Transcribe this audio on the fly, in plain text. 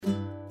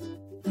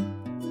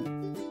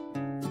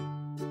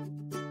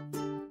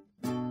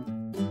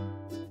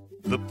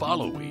The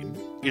following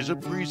is a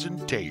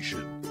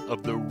presentation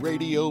of the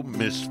Radio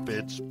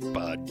Misfits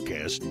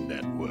Podcast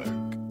Network.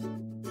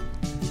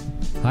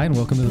 Hi, and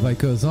welcome to The Bite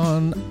Goes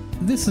On.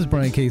 This is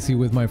Brian Casey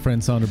with my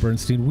friend Sandra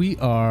Bernstein. We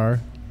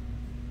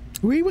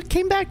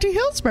came back to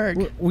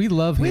Healdsburg. We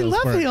love Healdsburg. We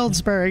love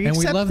Healdsburg. And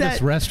we love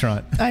this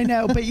restaurant. I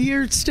know, but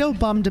you're still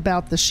bummed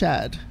about the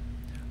shed.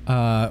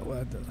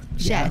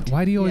 Shed.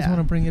 Why do you always want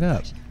to bring it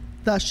up?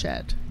 The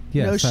shed.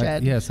 Yes, no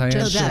shed. I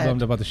am still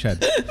bummed about the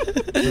shed.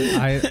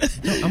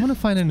 I'm going to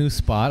find a new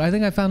spot. I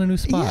think I found a new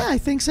spot. Yeah, I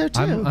think so too.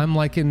 I'm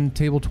like in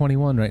table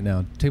 21 right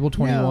now. Table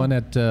 21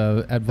 at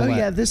Villette. Oh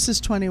yeah, this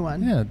is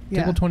 21. Yeah,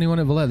 table 21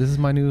 at Villette. This is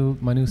my new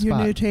spot. Your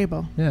new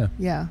table. Yeah.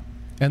 Yeah.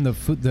 And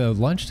the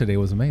lunch today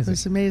was amazing. It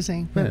was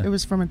amazing, but it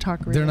was from a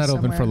taqueria. They're not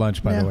somewhere. open for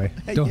lunch, by the way.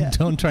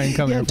 Don't try and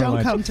come here for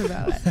lunch. Don't come to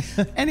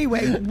that.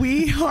 Anyway,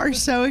 we are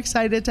so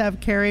excited to have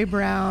Carrie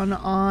Brown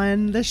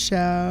on the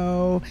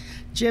show.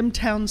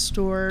 Jimtown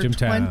store,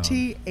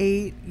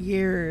 28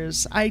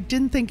 years. I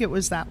didn't think it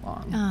was that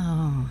long.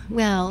 Oh,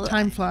 well.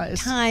 Time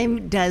flies.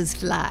 Time does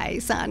fly,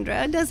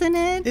 Sandra, doesn't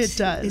it? It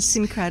does. It's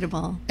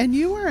incredible. And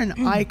you are an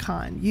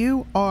icon.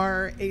 You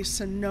are a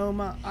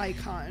Sonoma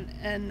icon.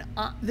 And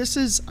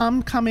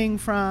I'm coming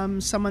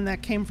from someone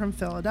that came from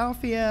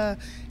Philadelphia,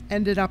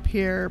 ended up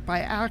here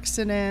by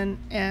accident,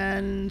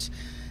 and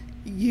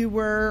you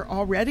were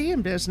already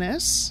in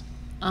business.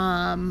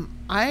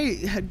 I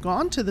had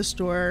gone to the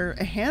store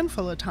a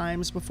handful of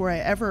times before I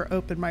ever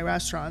opened my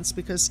restaurants,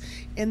 because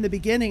in the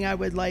beginning I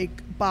would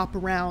bop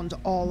around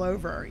all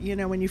over. You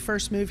know, when you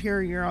first move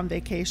here, you're on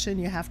vacation,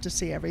 you have to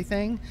see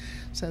everything.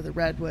 So the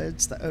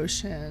redwoods, the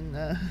ocean,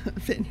 the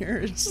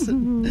vineyards,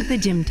 the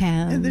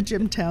Jimtown. And the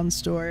Jimtown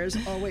store is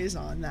always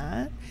on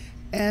that.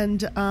 And,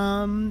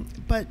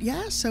 but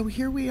yeah, so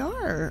here we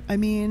are. I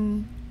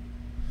mean,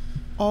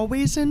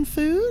 always in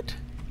food?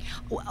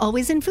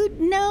 Always in food?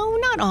 No,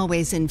 not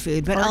always in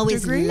food, but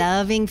always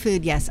loving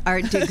food. Yes,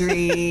 art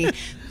degree.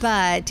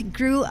 But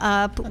grew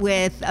up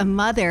with a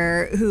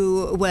mother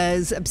who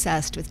was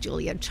obsessed with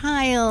Julia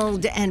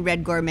Child and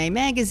read Gourmet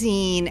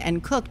magazine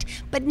and cooked,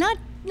 but not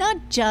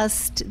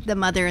just the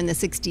mother in the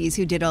 60s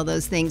who did all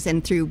those things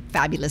and threw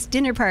fabulous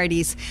dinner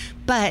parties,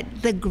 but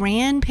the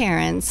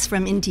grandparents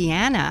from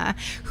Indiana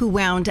who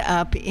wound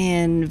up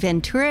in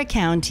Ventura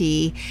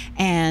County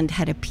and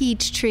had a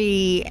peach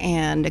tree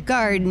and a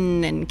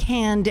garden and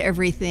canned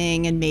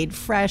everything and made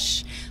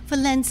fresh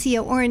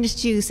Valencia orange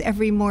juice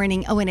every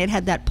morning. Oh, and it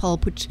had that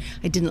pulp, which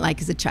I didn't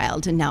like as a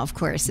child. And now, of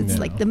course, it's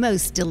like the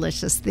most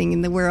delicious thing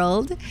in the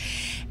world.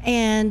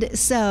 And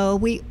so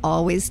we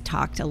always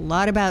talked a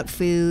lot about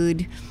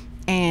food.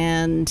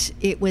 And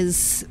it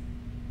was,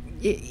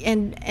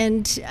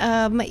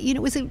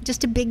 it was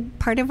just a big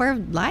part of our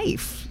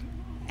life.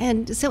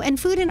 And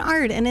food and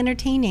art and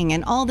entertaining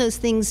and all those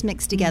things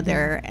mixed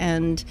together. Mm-hmm.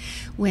 And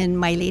when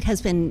my late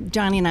husband,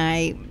 Johnny, and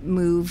I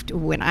moved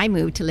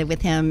to live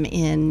with him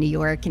in New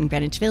York, in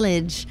Greenwich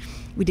Village,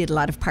 we did a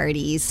lot of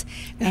parties.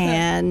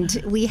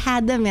 And we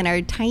had them in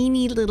our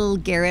tiny little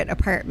garret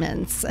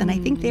apartments. And I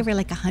think they were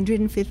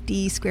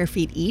 150 square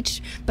feet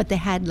each, but they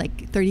had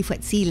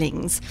 30-foot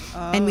ceilings.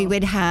 Oh. And we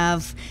would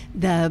have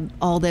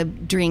all the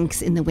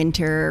drinks in the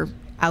winter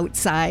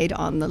outside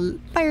on the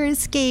fire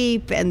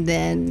escape, and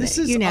then this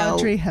is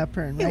Audrey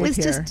Hepburn right it was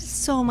here.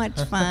 Just so much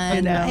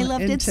fun. I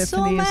loved it Tiffany's,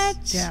 so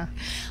much. Yeah,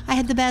 I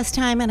had the best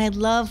time, and I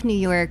love New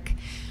York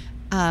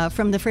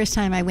from the first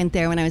time I went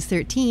there when I was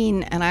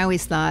 13, and I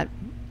always thought,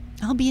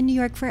 I'll be in New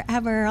York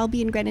forever. I'll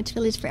be in Greenwich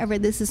Village forever.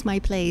 This is my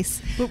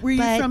place. But were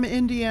you from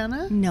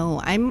Indiana?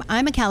 No, I'm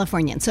a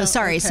Californian. So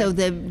sorry. Okay. So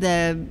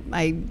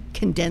I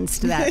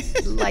condensed that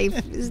life,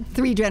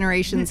 3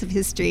 generations of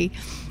history,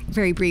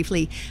 very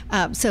briefly.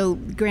 So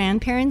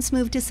grandparents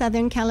moved to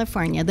Southern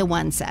California. The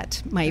one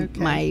set, my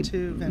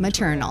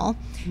maternal.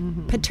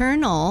 Mm-hmm.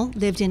 Paternal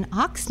lived in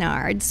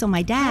Oxnard. So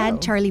my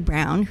dad, Charlie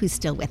Brown, who's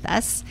still with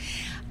us,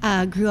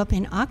 grew up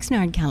in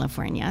Oxnard,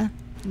 California,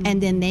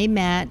 and then they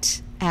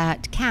met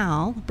at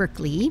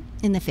Berkeley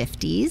in the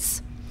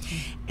 50s.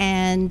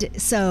 And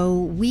so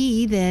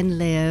we then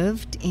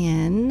lived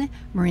in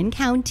Marin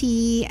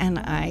County, and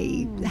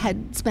I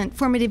had spent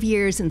formative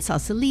years in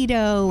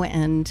Sausalito,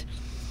 and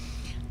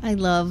I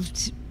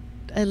loved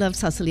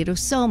Sausalito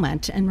so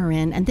much, and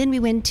Marin. And then we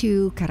went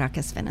to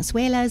Caracas,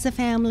 Venezuela as a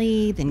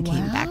family, then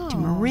came back to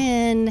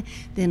Marin.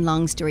 Then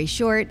long story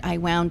short, I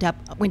went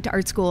to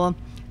art school,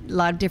 a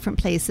lot of different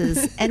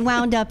places, and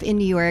wound up in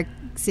New York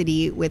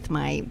City with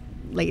my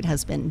late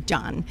husband,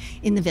 John,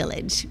 in the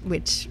Village,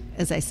 which,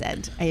 as I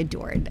said, I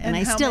adored. And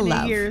I still love. How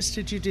many years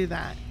did you do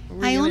that?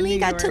 I only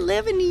got to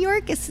live in New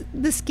York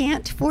the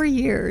scant 4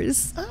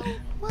 years. Oh,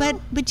 well, but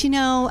I've been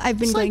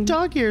going. It's like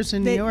dog years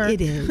in New York.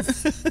 It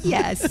is.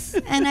 Yes.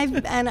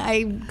 And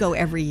I go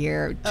every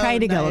year. Try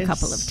to go a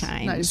couple of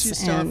times. Nice. You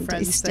still have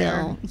friends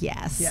there?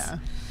 Yes. Yeah.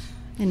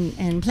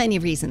 And plenty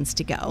of reasons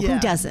to go. Yeah. Who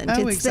doesn't?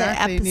 Oh, It's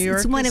exactly. New York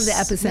it's one of the is-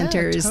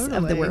 epicenters yeah,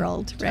 of the totally.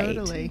 world, right?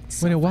 Totally.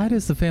 Wait, why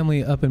does the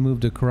family up and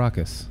move to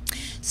Caracas?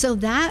 So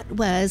that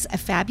was a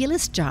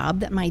fabulous job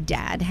that my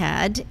dad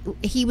had.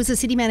 He was a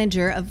city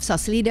manager of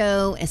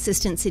Sausalito,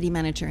 assistant city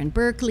manager in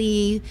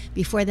Berkeley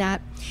before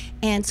that.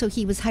 And so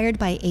he was hired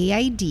by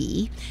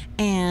AID,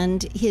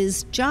 and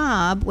his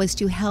job was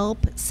to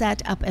help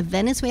set up a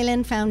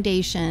Venezuelan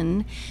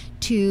foundation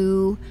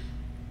to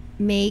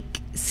make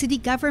city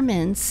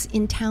governments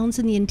in towns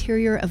in the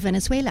interior of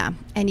Venezuela.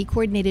 And he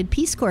coordinated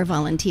Peace Corps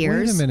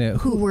volunteers. Wait a minute.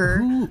 who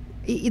were,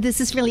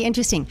 this is really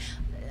interesting,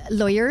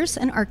 lawyers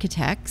and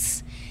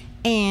architects,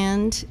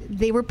 and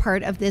they were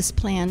part of this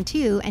plan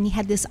too. And he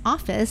had this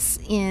office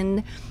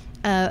in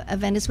a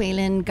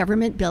Venezuelan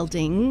government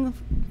building,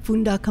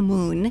 Funda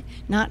Común,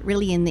 not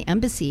really in the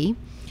embassy.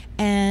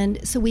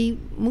 And so we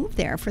moved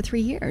there for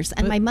 3 years.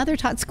 And my mother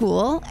taught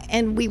school,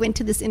 and we went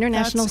to this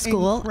international That's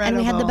school, and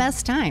we had the incredible.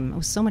 best time. It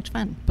was so much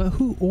fun. But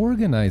who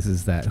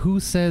organizes that?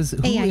 Who says, who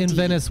in AID.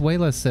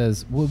 Venezuela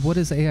says, what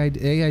is AID?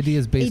 AID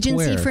is based Agency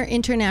where? for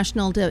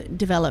International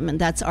Development.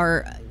 That's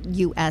our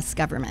U.S.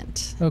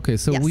 government. Okay,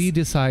 so Yes. we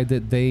decide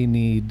that they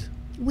need...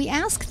 We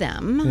ask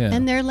them, Yeah.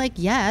 and they're like,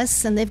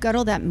 yes, and they've got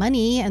all that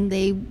money, and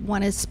they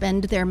want to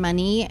spend their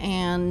money,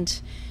 and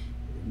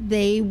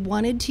they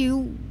wanted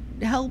to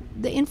help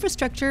the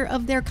infrastructure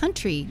of their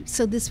country.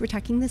 So we're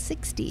talking the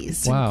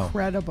 60s. Wow.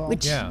 Incredible.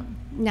 Which Yeah.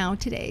 now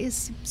today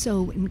is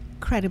so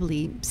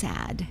incredibly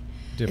sad.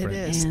 Different.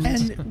 It is. And-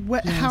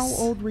 And how Yes.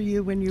 old were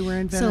you when you were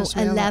in So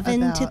Venezuela? 11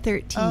 to About?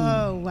 13.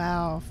 Oh,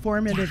 wow.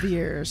 Formative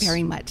years.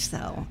 Very much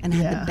so. And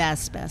had Yeah. the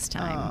best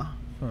time.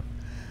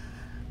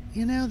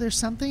 You know, there's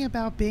something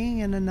about being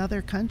in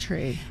another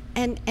country.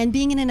 And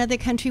being in another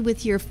country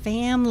with your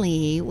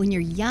family when you're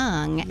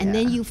young, and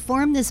then Yeah. you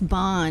form this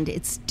bond.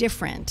 It's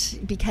different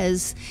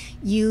because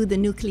you, the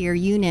nuclear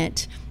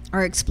unit,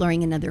 are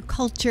exploring another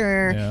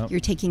culture. Yeah. You're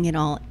taking it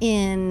all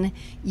in.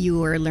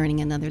 You are learning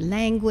another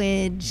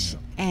language,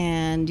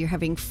 and you're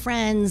having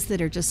friends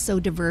that are just so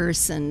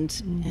diverse.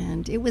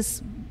 And it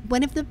was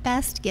one of the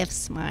best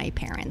gifts my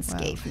parents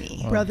gave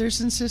me. Brothers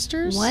and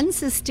sisters? One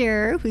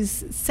sister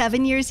who's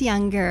 7 years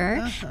younger,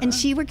 Uh-huh. and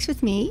she works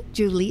with me.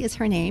 Julie is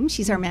her name.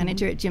 She's our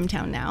manager at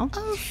Jimtown now.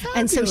 Oh,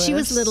 and so she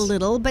was fabulous.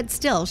 little, but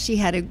still, she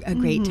had a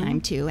great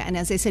time too. And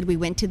as I said, we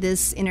went to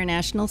this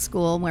international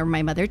school where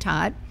my mother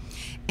taught.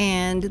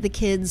 And the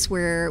kids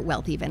were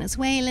wealthy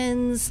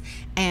Venezuelans,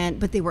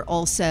 but they were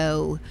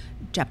also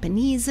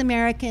Japanese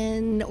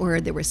American,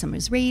 or there were some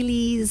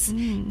Israelis,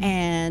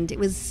 and it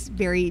was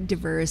very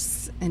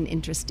diverse and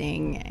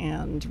interesting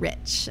and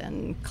rich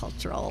and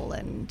cultural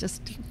and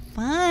just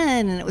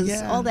fun. And it was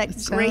Yeah, all that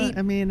it great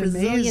Brazilian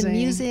amazing.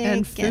 music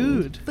And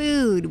food.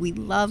 food. We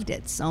loved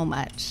it so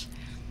much.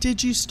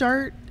 Did you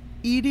start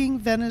eating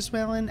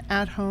Venezuelan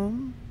at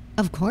home?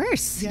 Of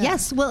course, Yeah.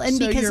 yes. Well, and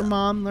so because your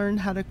mom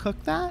learned how to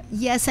cook that?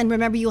 yes, and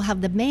remember, you'll have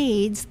the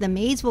maids. The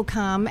maids will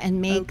come and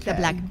make the Okay.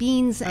 black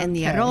beans and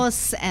the Okay.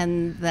 arroz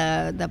and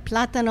the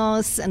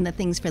plátanos and the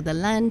things for the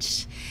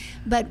lunch.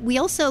 But we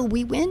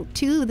went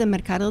to the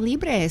Mercado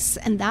Libres,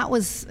 and that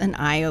was an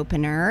eye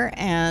opener.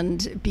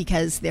 And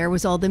because there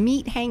was all the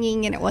meat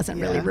hanging, and it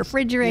wasn't really Yeah.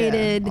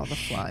 refrigerated, Yeah, all the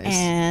flies.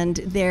 and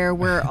there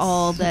were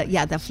all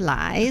the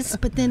flies.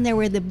 But then there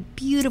were the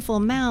beautiful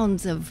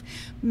mounds of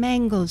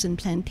mangoes and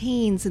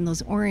plantains and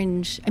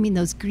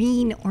those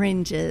green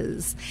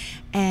oranges,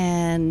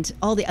 and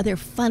all the other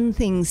fun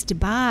things to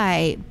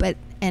buy.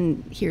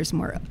 And here's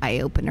more eye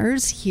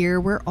openers. Here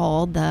were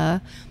all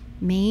the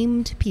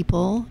maimed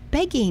people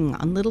begging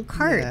on little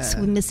carts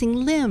Yeah. with missing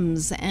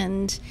limbs,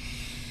 and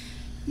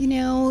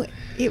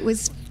it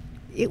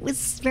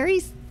was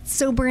very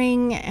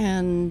sobering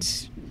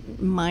and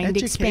mind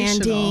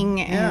expanding,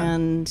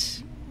 Educational,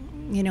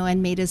 yeah.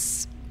 and made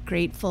us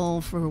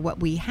grateful for what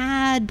we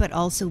had, but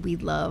also we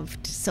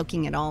loved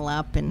soaking it all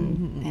up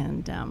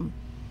and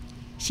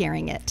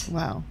sharing it.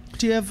 Wow.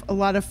 Do you have a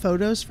lot of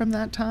photos from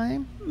that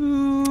time?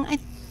 I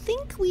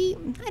think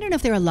I don't know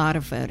if there are a lot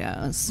of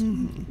photos,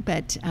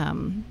 but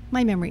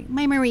my memory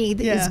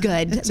Yeah. is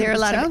good. There are a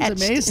lot of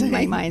sounds etched amazing. in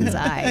my mind's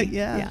eye.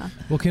 Yeah.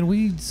 Well, can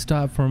we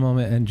stop for a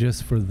moment, and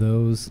just for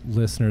those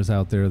listeners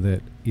out there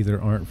that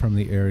either aren't from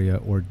the area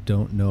or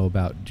don't know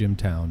about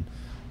Jimtown,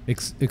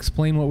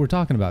 explain what we're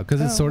talking about,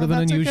 because it's sort of an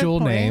that's a good unusual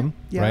point. name,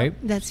 Yeah. right?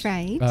 That's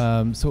right.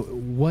 So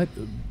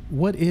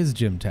what is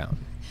Jimtown?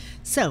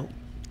 So,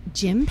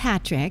 Jim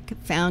Patrick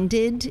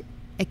founded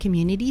a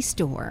community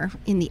store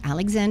in the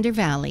Alexander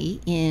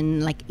Valley in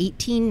like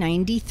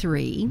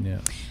 1893 Yeah.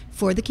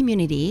 for the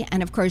community.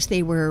 And of course,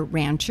 they were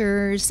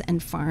ranchers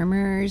and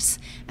farmers.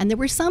 And there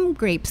were some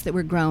grapes that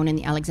were grown in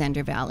the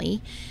Alexander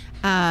Valley.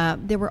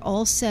 There were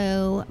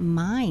also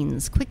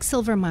mines,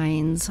 quicksilver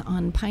mines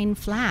on Pine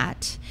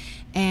Flat.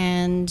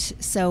 And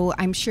so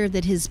I'm sure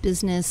that his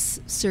business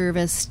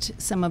serviced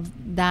some of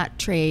that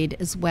trade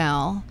as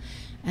well.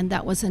 And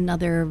that was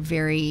another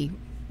very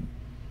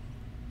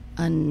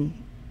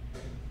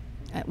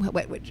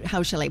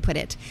how shall I put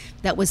it?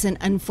 That was an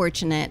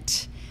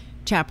unfortunate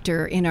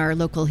chapter in our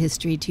local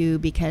history too,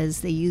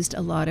 because they used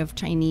a lot of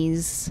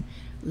Chinese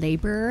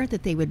labor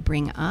that they would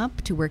bring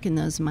up to work in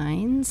those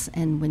mines,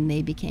 and when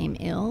they became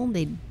ill,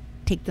 they'd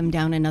take them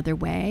down another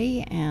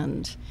way,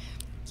 and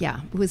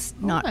yeah, it was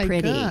not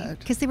pretty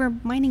because they were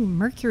mining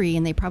mercury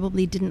and they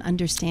probably didn't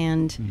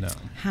understand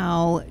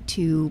how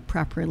to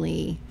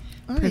properly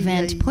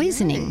prevent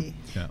poisoning.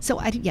 Yeah.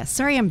 So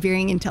sorry I'm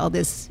veering into all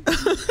this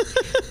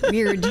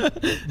weird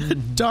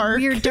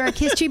dark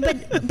history,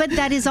 but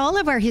that is all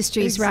of our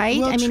histories, right?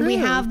 Well, I mean, we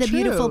have the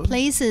beautiful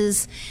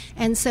places,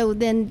 and so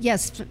then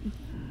yes,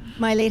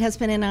 my late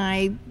husband and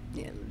I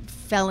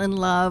fell in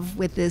love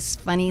with this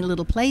funny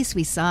little place.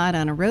 We saw it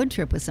on a road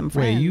trip with some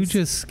friends. Wait, you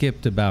just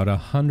skipped about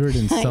 100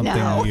 and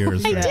something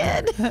years. I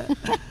did.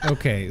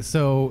 Okay,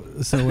 so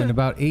in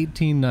about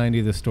 1890,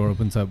 the store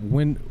opens up.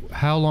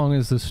 How long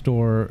is the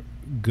store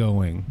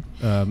going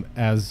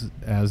as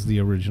the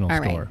original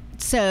All store?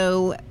 Right.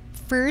 So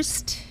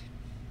first,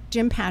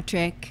 Jim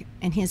Patrick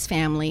and his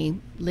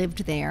family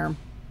lived there,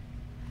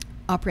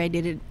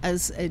 operated it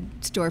as a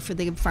store for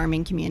the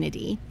farming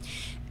community,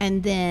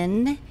 and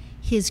then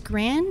his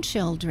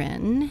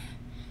grandchildren,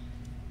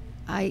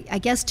 I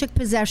guess, took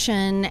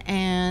possession,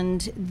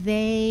 and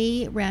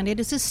they ran it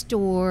as a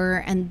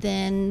store, and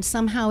then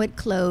somehow it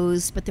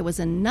closed, but there was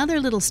another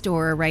little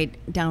store right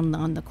down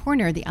on the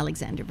corner, the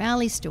Alexander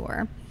Valley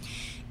store,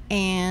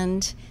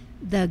 and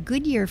the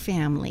Goodyear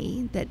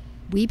family that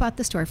we bought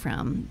the store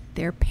from,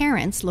 their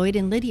parents, Lloyd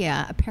and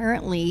Lydia,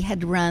 apparently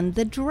had run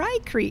the Dry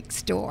Creek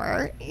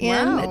store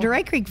in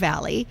Dry Creek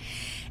Valley,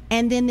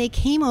 and then they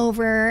came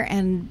over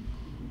and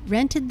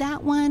rented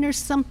that one or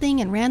something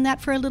and ran that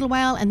for a little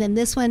while, and then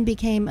this one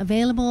became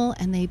available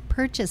and they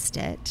purchased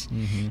it.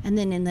 And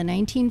then in the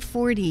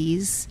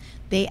 1940s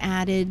they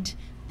added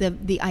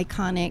the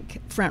iconic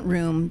front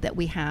room that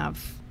we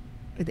have,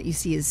 that you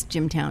see as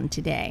Jimtown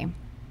today.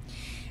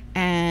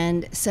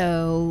 And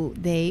so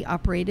they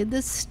operated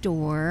the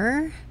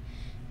store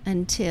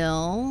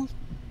until,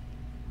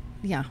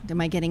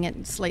 am I getting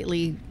it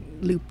slightly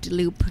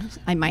loop?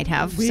 I might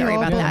have. Sorry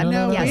about that.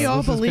 No, yes. We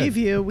all believe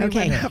you. We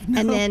okay. Have no.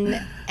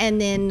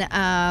 And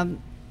then,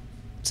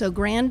 so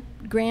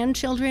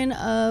grandchildren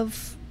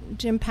of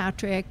Jim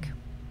Patrick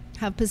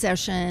have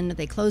possession.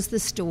 They closed the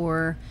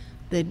store.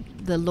 The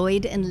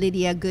Lloyd and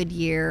Lydia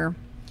Goodyear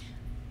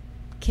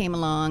came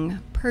along,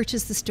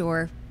 purchased the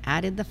store,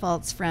 added the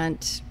false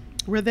front.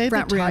 Were they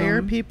the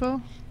tire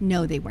people?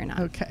 No, they were not.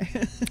 Okay.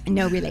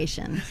 No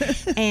relation.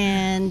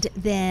 And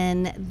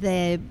then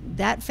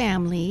that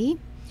family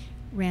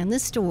ran the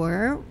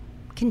store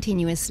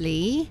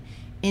continuously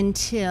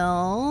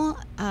until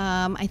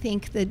I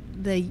think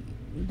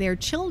their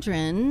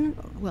children,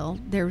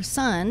 their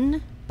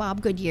son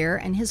Bob Goodyear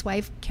and his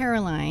wife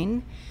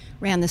Caroline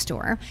ran the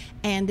store,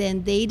 and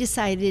then they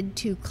decided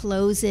to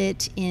close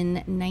it in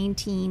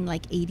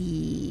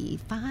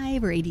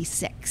 1985 or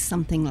 86,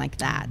 something like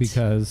that.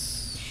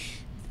 Because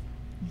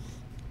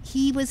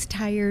he was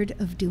tired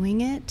of doing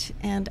it,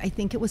 and I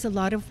think it was a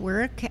lot of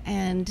work,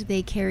 and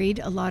they carried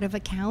a lot of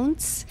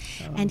accounts,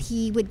 and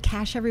he would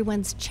cash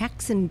everyone's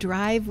checks and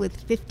drive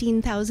with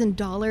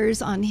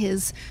 $15,000 on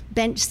his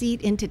bench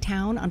seat into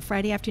town on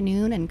Friday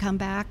afternoon and come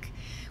back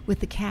with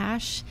the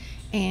cash,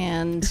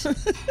 and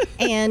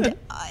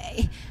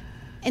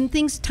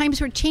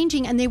times were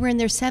changing, and they were in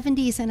their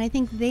 70s, and I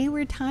think they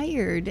were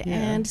tired,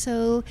 and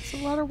so it's a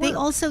lot of work. They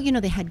also,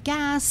 they had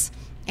gas.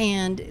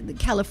 And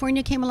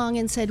California came along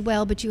and said,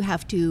 well, but you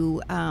have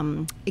to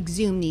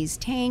exhume these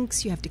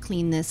tanks, you have to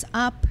clean this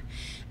up.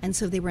 And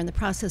so they were in the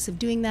process of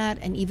doing that.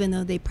 And even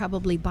though they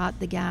probably bought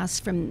the gas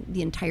from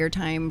the entire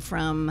time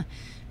from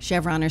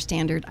Chevron or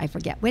Standard, I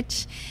forget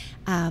which,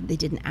 they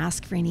didn't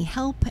ask for any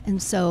help.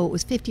 And so it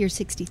was $50,000 or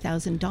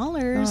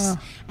 $60,000.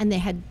 And they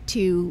had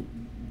to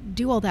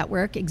do all that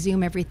work,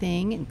 exhume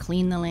everything and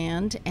clean the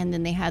land, and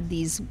then they had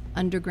these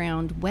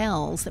underground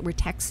wells that were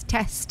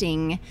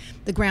testing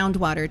the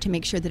groundwater to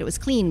make sure that it was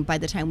clean. By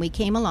the time we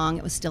came along,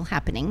 it was still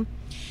happening,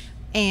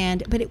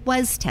 but it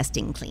was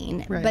testing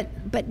clean. Right.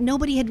 But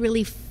nobody had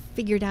really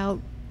figured out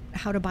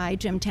how to buy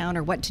Jimtown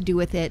or what to do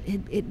with it.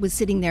 It was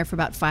sitting there for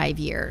about 5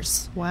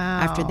 years.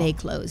 Wow. After they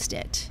closed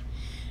it.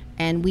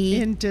 And we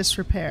in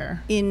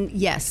disrepair.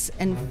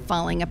 And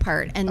falling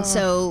apart. And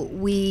so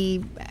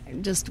we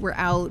just were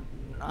out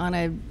on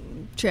a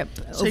trip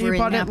so over in Napa. So you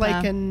bought it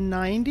like in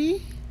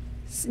 90?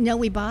 No,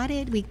 we bought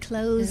it. We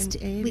closed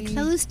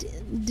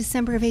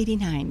December of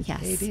 89,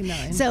 yes.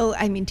 89. So,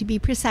 I mean, to be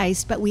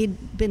precise, but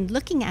we'd been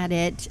looking at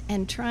it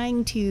and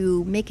trying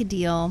to make a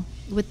deal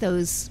with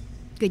those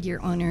Goodyear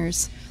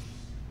owners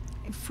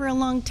for a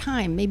long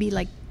time, maybe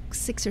like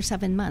 6 or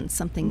 7 months,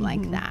 something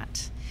like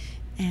that.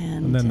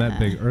 And then that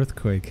big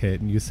earthquake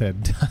hit, and you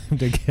said time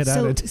to get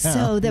out of town.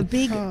 So the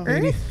big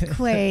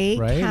earthquake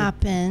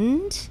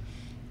happened.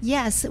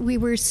 Yes,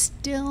 we'd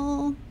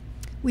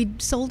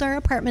sold our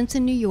apartments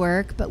in New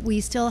York, but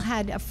we still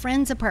had a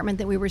friend's apartment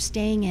that we were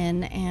staying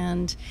in,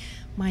 and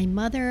my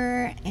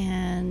mother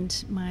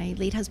and my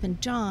late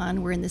husband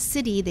John were in the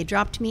city. They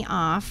dropped me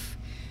off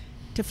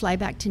to fly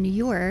back to New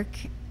York,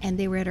 and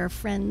they were at our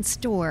friend's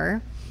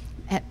store,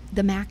 at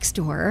the Mac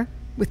store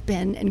with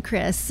Ben and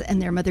Chris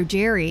and their mother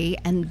Jerry,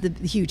 and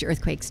the huge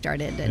earthquake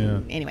started.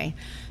 And anyway,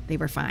 they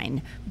were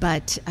fine.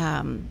 But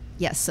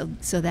yes,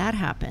 so that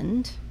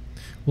happened.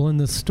 Well, in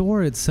the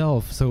store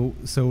itself, so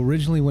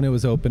originally when it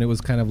was open, it was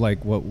kind of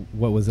like what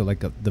was it,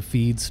 like the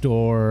feed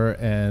store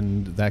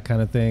and that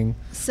kind of thing,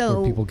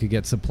 so where people could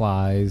get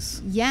supplies.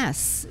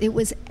 Yes, it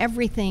was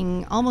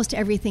everything, almost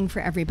everything for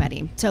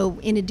everybody. So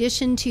in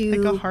addition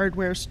to like a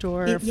hardware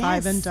store,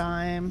 Five and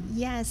Dime.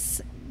 Yes,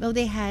 oh,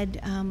 they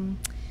had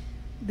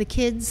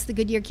the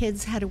Goodyear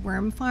kids had a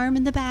worm farm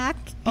in the back,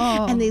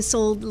 and they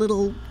sold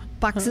little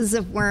boxes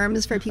of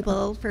worms for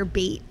people for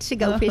bait to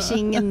go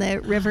fishing in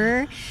the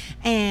river.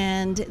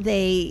 And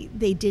they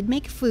did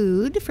make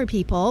food for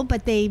people,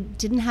 but they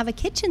didn't have a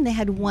kitchen. They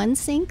had one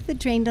sink that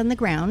drained on the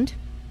ground.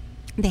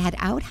 They had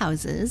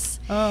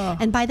outhouses.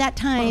 And by that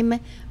time,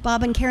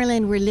 Bob and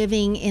Carolyn were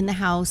living in the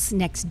house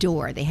next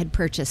door. They had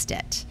purchased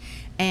it.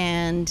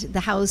 And the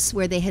house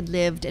where they had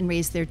lived and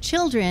raised their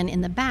children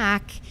in the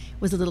back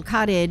was a little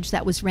cottage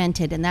that was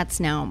rented, and that's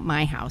now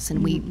my house.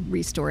 And we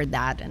restored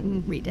that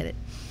and redid it.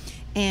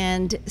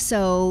 And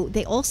so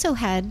they also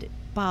had,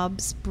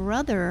 Bob's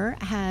brother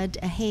had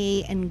a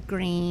hay and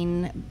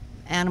grain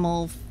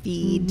animal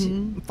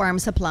feed farm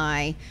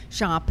supply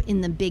shop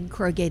in the big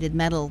corrugated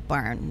metal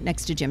barn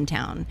next to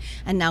Jimtown.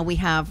 And now we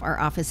have our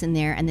office in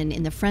there. And then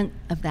in the front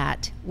of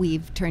that,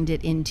 we've turned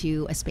it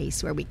into a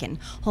space where we can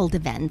hold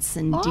events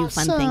and do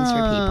fun things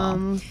for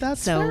people.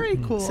 That's very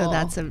cool. So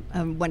that's a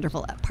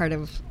wonderful part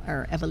of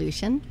our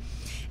evolution.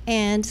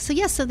 And so,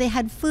 yes, so they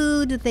had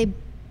food that they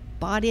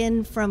bought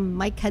in from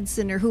Mike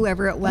Hudson or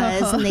whoever it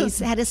was, and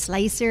they had a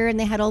slicer, and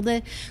they had all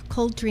the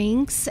cold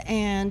drinks,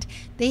 and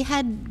they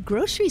had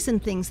groceries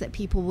and things that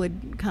people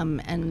would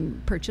come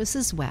and purchase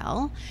as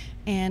well,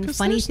 and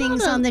funny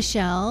things on the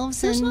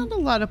shelves. There's not a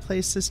lot of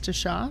places to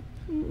shop.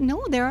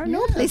 No, there are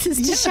no places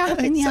to shop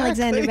in the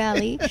Alexander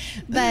Valley,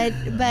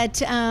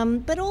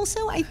 but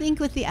also I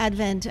think with the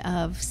advent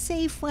of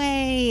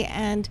Safeway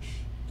and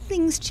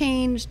things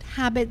changed,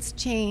 habits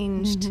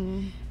changed,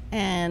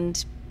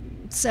 and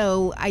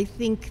so I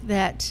think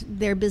that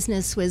their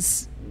business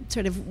was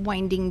sort of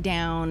winding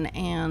down,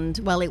 and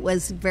while it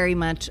was very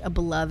much a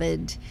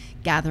beloved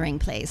gathering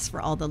place for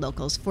all the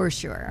locals, for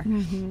sure,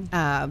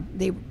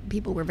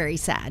 people were very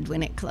sad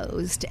when it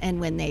closed, and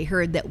when they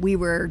heard that we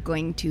were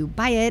going to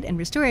buy it and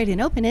restore it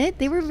and open it,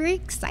 they were very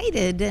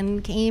excited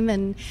and came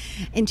and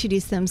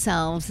introduced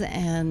themselves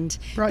and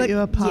brought you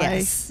a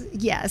pie.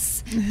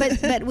 Yes,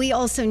 but we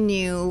also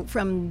knew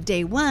from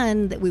day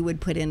one that we would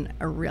put in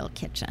a real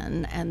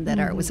kitchen, and that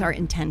it was our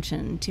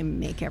intention to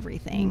make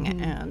everything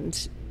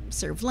and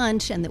serve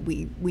lunch, and that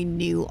we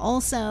knew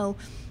also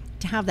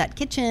to have that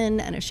kitchen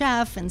and a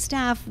chef and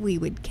staff. We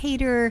would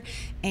cater,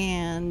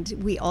 and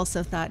we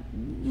also thought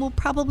we'll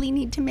probably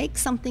need to make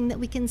something that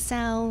we can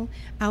sell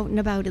out and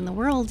about in the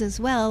world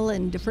as well,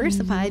 and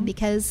diversified,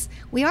 because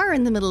we are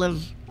in the middle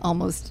of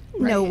almost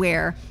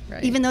nowhere,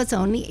 even though it's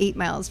only 8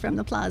 miles from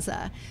the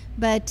plaza.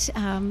 But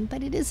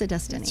it is a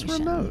destination. It's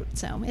remote.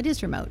 So it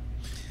is remote.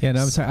 Yeah, and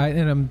I'm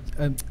sorry,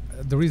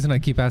 the reason I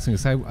keep asking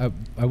is I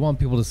want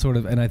people to sort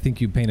of, and I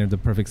think you painted the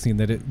perfect scene,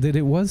 that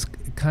it was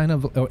kind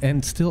of,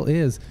 and still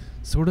is,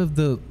 sort of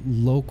the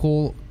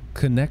local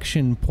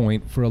connection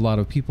point for a lot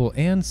of people,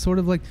 and sort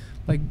of like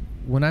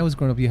when I was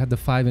growing up, you had the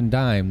Five and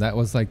Dime. That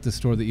was like the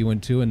store that you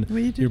went to, and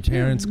your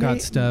parents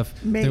got stuff.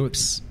 They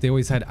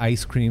always had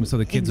ice cream, so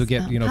the kids would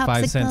get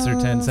 5 cents or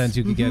 10 cents.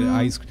 You could get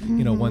ice,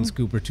 1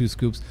 scoop or 2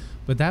 scoops.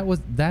 But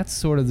that's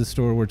sort of the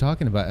store we're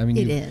talking about. I mean,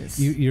 it is.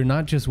 You're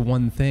not just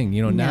one thing.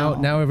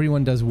 Now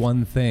everyone does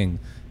one thing.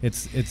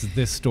 It's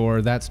this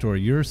store, that store.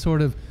 You're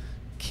sort of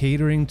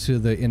catering to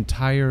the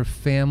entire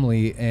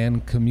family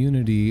and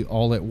community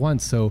all at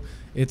once. So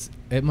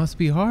it must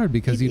be hard,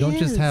 because you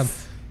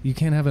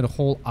can't have a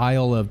whole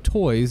aisle of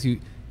toys.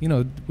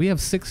 We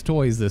have 6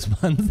 toys this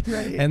month,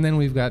 and then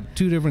we've got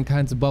 2 different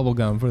kinds of bubble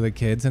gum for the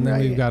kids, and then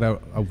we've got a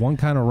one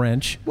kind of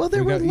wrench. Well,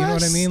 there were less, you know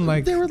what I mean?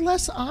 Like, there were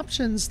less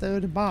options though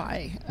to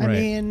buy. I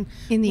mean,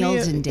 in the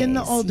olden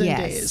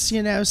days,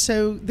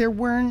 so there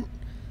weren't.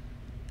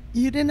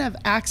 You didn't have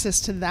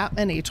access to that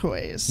many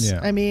toys. Yeah.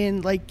 I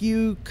mean, like,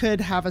 you could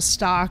have a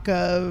stock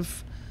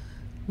of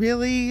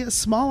really a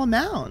small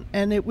amount,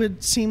 and it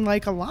would seem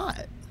like a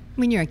lot.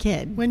 When you're a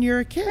kid.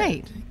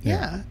 Right.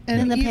 Yeah.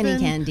 And the penny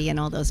candy and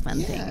all those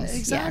fun things.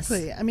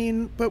 Exactly. Yes. I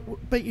mean,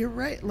 but you're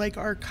right. Like,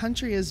 our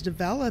country is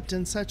developed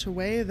in such a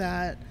way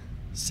that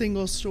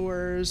single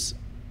stores,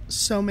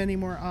 so many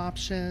more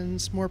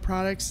options, more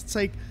products. It's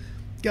like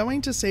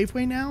going to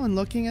Safeway now and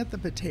looking at the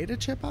potato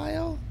chip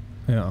aisle.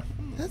 Yeah.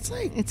 That's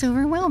like, it's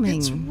overwhelming.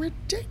 It's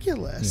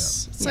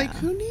ridiculous. Yeah. It's like,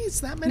 who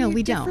needs that many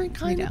we different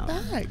kind we of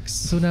don't. bags?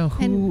 So now,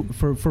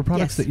 for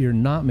products that you're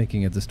not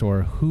making at the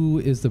store, who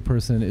is the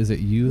person? Is it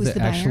you Who's that the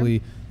buyer?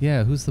 actually?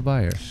 Yeah, who's the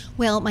buyer?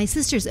 Well, my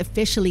sister's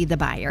officially the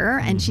buyer,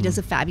 and she does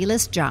a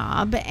fabulous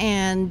job.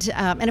 And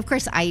of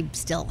course, I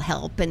still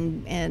help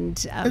and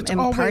It's am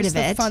always part of the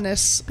it.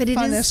 funnest, But it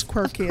is,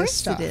 quirkiest of course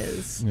stuff. it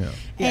is. Yeah.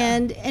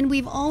 And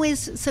we've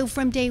always, so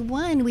from day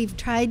one, we've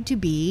tried to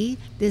be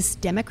this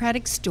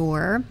democratic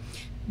store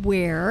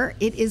where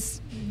it is,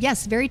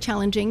 yes, very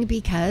challenging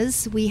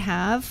because we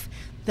have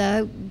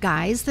the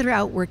guys that are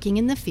out working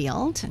in the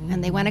field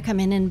and they want to come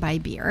in and buy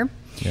beer.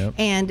 Yep.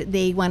 And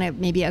they want to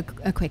maybe a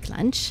quick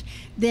lunch.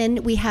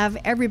 Then we have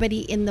everybody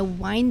in the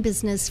wine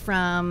business,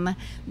 from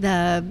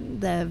the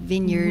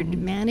vineyard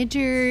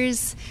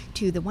managers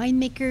to the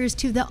winemakers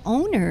to the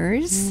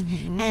owners.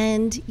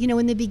 And, you know,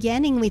 in the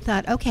beginning we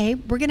thought, okay,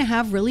 we're going to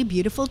have really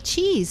beautiful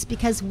cheese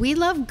because we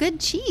love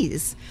good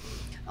cheese.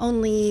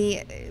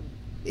 Only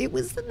it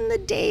was in the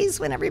days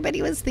when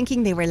everybody was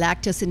thinking they were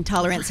lactose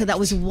intolerant. So that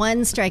was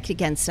one strike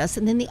against us.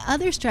 And then the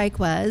other strike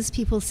was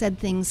people said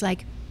things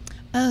like,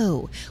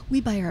 oh, we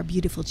buy our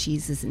beautiful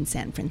cheeses in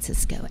San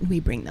Francisco and we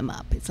bring them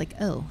up. It's like,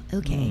 oh,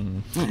 okay.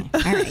 All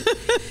right.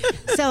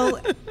 So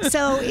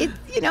it,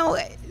 you know,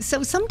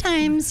 so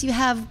sometimes you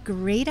have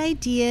great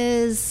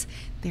ideas.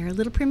 They're a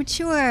little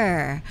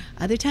premature.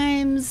 Other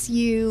times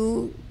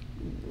you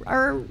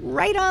are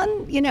right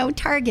on, you know,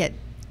 target.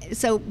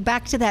 So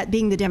back to that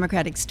being the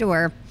democratic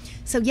store.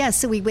 So yes,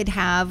 so we would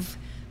have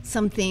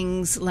some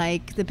things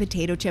like the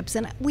potato chips,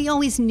 and we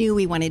always knew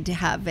we wanted to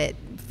have it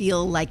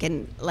feel like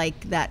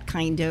that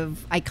kind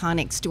of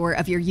iconic store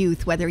of your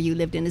youth, whether you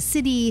lived in a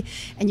city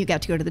and you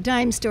got to go to the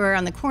dime store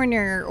on the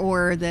corner,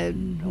 or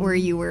or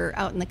you were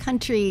out in the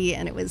country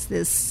and it was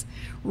this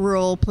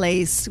rural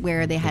place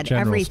where they had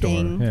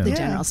everything. Store. Yeah. The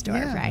general store,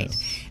 right?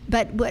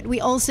 But we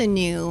also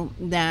knew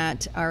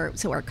that our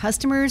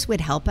customers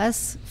would help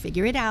us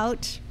figure it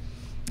out.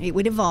 It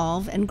would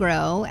evolve and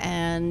grow,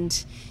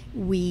 and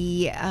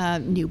we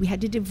knew we had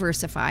to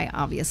diversify,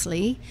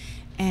 obviously.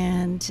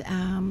 And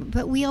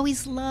but we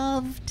always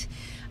loved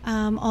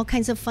all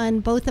kinds of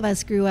fun. Both of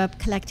us grew up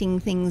collecting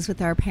things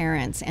with our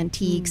parents,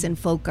 antiques and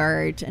folk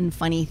art and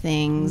funny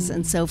things.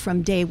 And so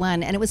from day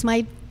one, and it was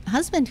my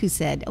husband who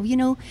said, oh, you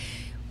know,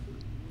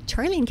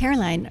 Charlie and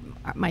Caroline,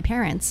 my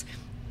parents,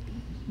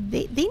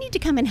 they need to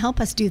come and help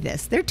us do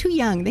this. They're too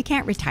young. They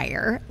can't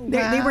retire.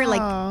 They were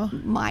like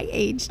my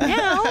age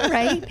now,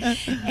 right?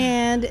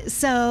 And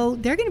so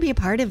they're going to be a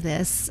part of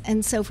this.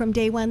 And so from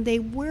day one they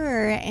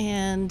were,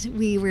 and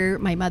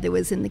my mother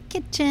was in the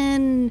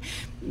kitchen,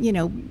 you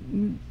know,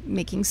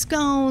 making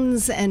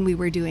scones, and we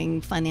were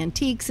doing fun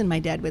antiques, and my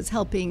dad was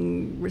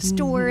helping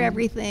restore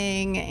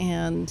everything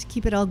and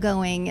keep it all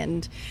going.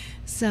 And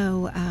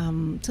so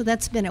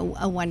that's been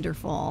a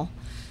wonderful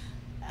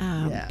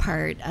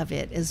part of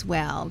it as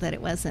well, that it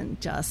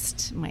wasn't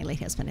just my late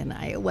husband and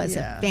I. It was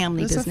a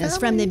family business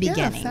from the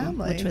beginning,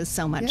 which was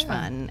so much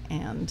fun.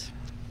 And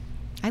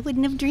I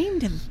wouldn't have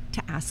dreamed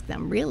to ask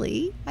them,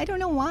 really. I don't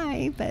know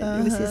why, but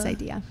it was his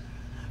idea.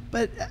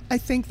 But I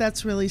think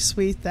that's really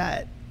sweet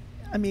that,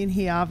 I mean,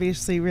 he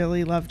obviously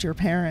really loved your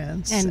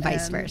parents. And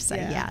vice versa,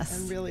 yes.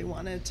 And really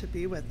wanted to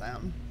be with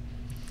them.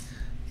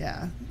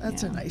 Yeah,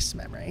 that's a nice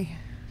memory.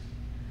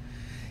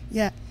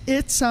 Yeah,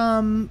 it's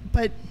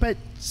but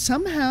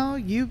somehow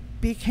you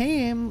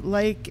became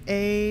like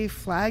a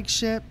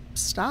flagship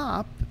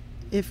stop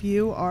if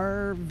you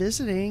are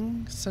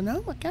visiting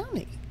Sonoma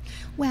County.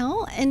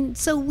 Well, and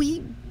so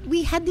we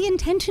had the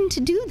intention to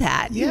do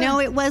that. Yeah. You know,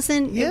 it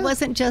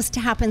wasn't just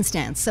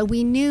happenstance. So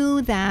we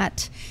knew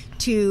that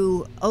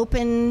to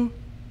open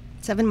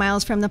 7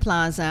 miles from the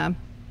plaza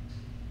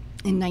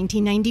in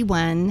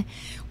 1991,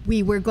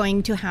 we were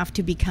going to have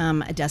to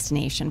become a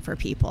destination for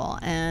people.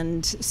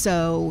 And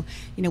so,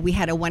 you know, we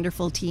had a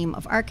wonderful team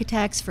of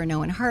architects,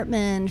 Furneaux and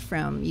Hartman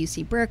from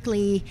UC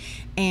Berkeley,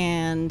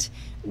 and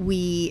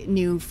we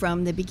knew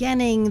from the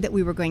beginning that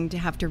we were going to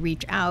have to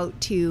reach out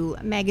to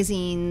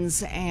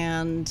magazines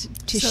and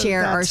to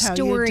share our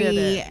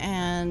story.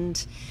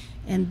 And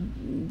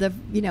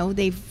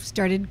they've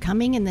started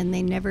coming, and then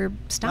they never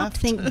stopped.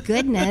 Thank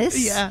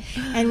goodness. Yeah.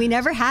 And we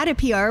never had a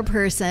PR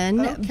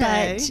person,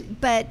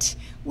 but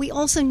we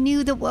also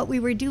knew that what we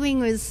were doing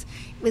was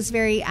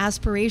very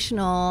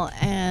aspirational,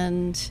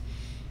 and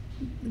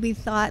we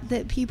thought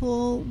that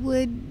people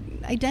would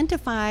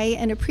identify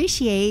and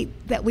appreciate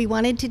that we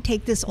wanted to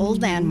take this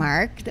old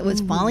landmark that was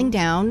falling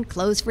down,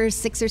 closed for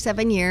 6 or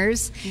 7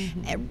 years,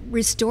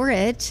 restore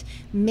it,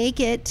 make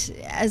it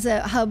as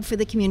a hub for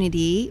the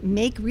community,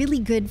 make really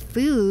good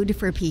food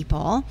for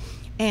people,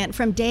 and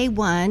from day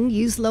one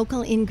use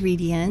local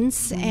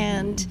ingredients.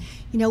 And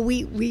you know,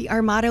 we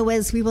our motto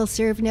was, we will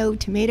serve no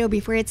tomato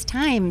before it's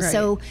time. Right.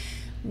 So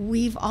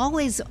we've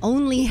always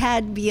only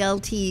had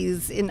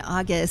BLTs in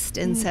August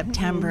and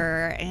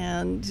September,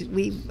 and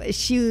we've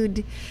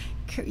eschewed,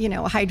 you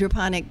know,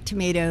 hydroponic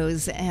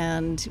tomatoes,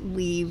 and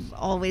we've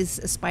always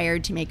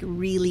aspired to make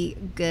really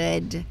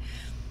good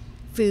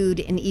food,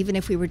 and even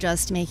if we were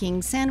just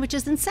making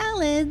sandwiches and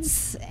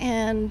salads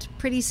and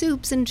pretty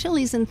soups and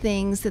chilies and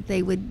things, that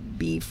they would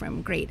be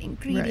from great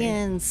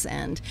ingredients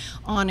and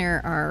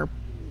honor our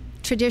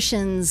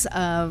traditions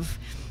of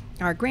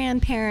our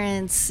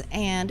grandparents,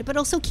 but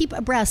also keep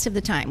abreast of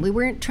the time. We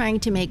weren't trying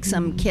to make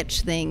some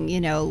kitsch thing,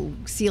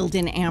 sealed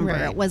in amber.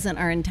 Right. It wasn't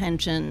our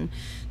intention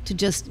to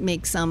just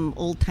make some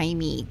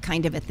old-timey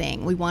kind of a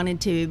thing. We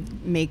wanted to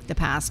make the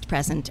past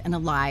present and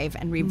alive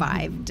and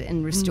revived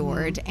and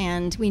restored,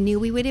 and we knew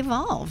we would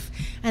evolve.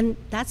 And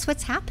that's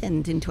what's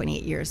happened in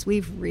 28 years.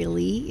 We've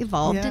really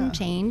evolved and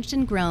changed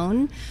and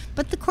grown,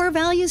 but the core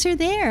values are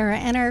there,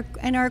 and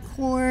our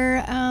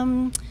core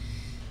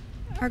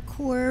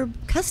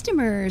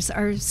customers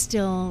are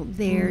still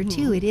there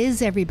too. It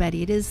is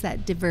everybody. It is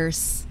that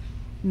diverse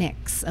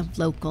mix of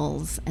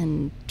locals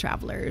and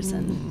travelers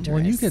and tourists.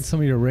 When you get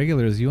some of your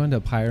regulars, you end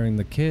up hiring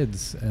the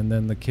kids, and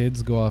then the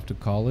kids go off to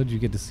college. You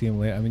get to see them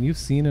later. I mean, you've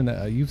seen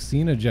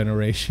a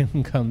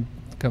generation come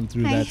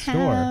through that store.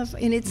 I have,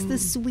 and it's the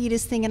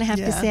sweetest thing. And I have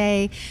to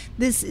say,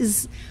 this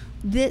is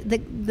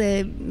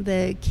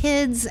the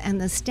kids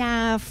and the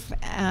staff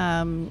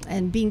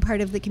and being part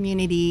of the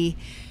community.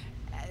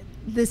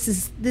 This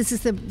is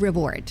the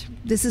reward.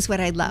 This is what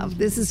I love.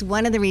 This is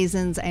one of the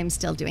reasons I'm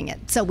still doing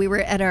it. So we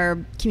were at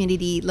our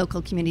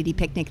local community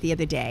picnic the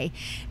other day,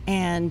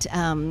 and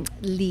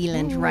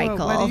Leland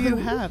Reichel. What do you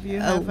have?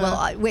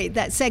 Wait,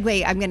 that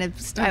segue, I'm going to,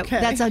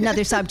 that's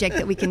another subject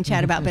that we can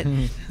chat about.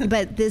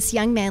 But this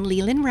young man,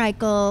 Leland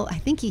Reichel,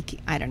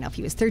 I don't know if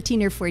he was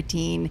 13 or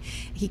 14.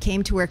 He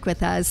came to work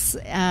with us,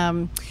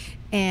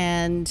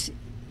 and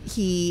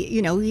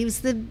he was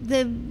the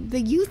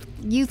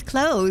youth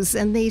clothes,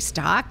 and they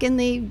stock and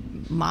they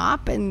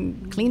mop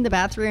and clean the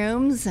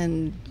bathrooms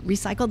and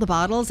recycle the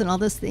bottles and all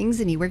those things.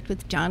 And he worked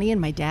with Johnny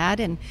and my dad,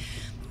 and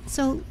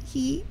so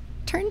he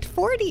turned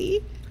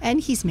 40. And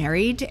he's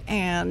married,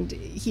 and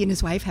he and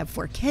his wife have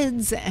 4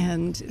 kids,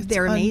 and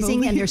they're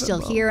amazing, and they're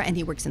still here, and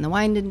he works in the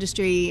wine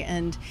industry,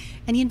 and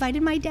he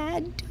invited my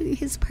dad to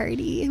his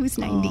party, who's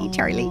 90, Aww.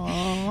 Charlie.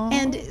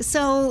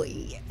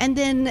 And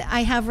then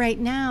I have right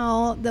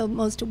now the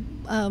most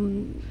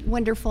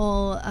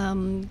wonderful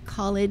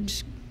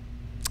college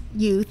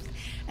youth,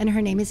 and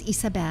her name is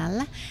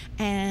Isabel,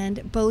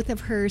 and both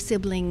of her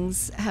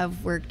siblings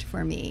have worked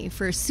for me.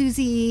 For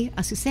Susie,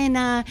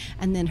 Azucena,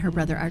 and then her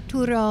brother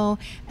Arturo,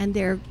 and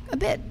they're a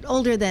bit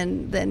older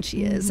than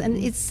she is. And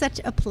it's such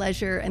a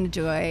pleasure and a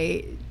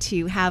joy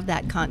to have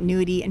that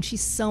continuity, and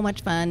she's so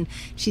much fun.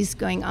 She's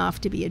going off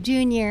to be a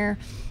junior.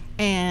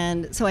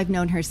 And so I've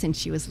known her since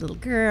she was a little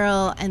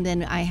girl. And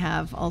then I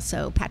have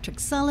also Patrick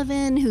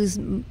Sullivan, whose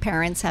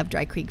parents have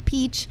Dry Creek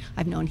Peach.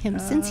 I've known him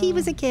since he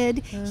was a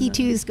kid. He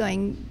too is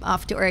going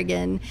off to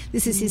Oregon.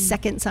 This is his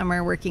second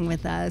summer working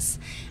with us.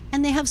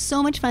 And they have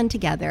so much fun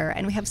together,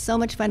 and we have so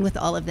much fun with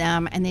all of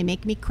them. And they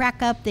make me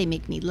crack up. They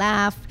make me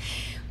laugh.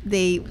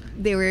 They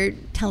were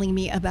telling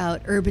me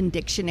about Urban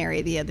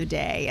Dictionary the other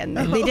day, and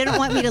they didn't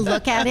want me to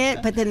look at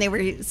it, but then they were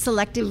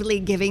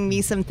selectively giving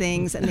me some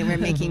things, and they were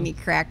making me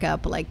crack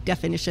up, like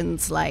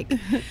definitions like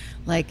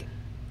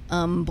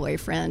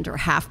boyfriend or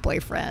half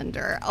boyfriend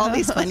or all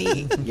these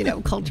funny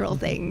cultural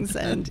things.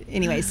 And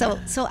anyway, so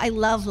I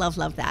love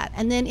that.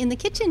 And then in the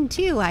kitchen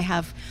too, I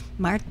have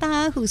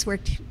Marta, who's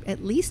worked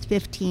at least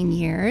 15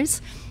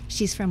 years.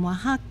 She's from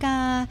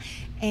Oaxaca,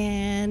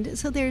 and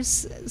so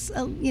there's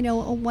a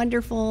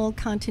wonderful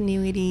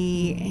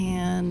continuity,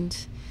 and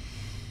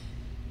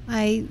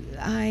I'm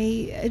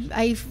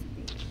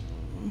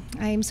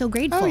so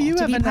grateful. Oh, you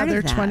to have be part another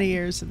of that. 20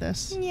 years of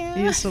this,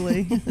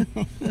 easily.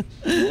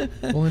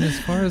 Well, and as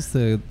far as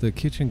the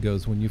kitchen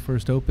goes, when you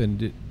first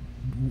opened,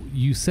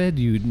 you said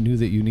you knew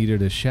that you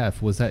needed a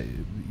chef. Was that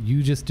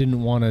you just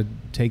didn't want to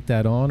take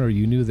that on, or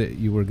you knew that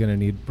you were going to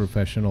need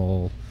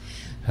professional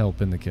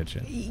help in the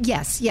kitchen?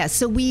 Yes.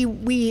 So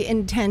we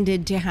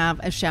intended to have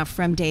a chef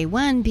from day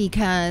one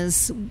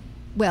because,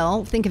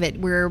 well, think of it.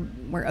 We're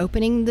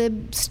opening the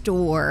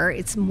store.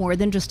 It's more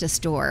than just a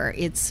store.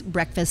 It's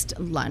breakfast,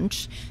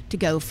 lunch,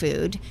 to-go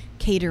food,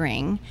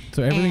 catering.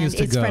 So everything is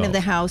to it's go. front of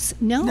the house.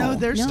 No,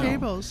 there's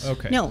tables.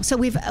 Okay. No. So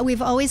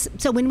we've always,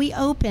 so when we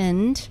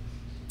opened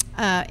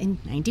in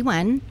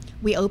 91,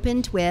 we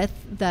opened with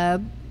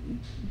the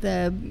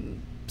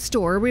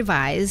store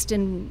revised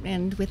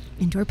and with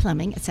indoor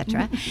plumbing,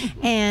 etc.,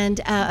 and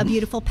a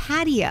beautiful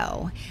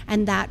patio,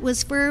 and that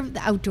was for the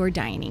outdoor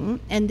dining.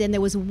 And then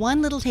there was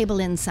one little table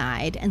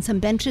inside and some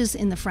benches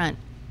in the front.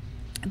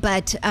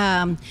 But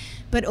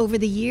over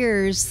the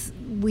years,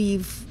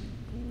 we've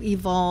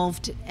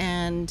evolved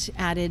and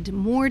added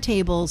more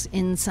tables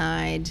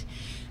inside.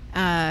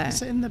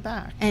 It's in the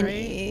back, and right?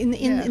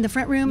 in the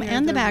front room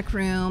and the back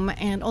room,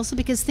 and also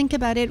because think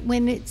about it,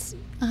 when it's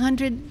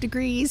 100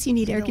 degrees, you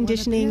need air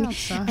conditioning,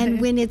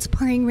 and when it's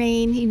pouring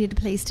rain, you need a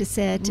place to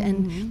sit.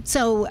 And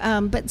so,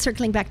 but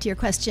circling back to your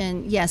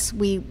question, yes,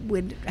 we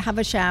would have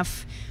a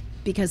chef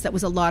because that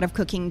was a lot of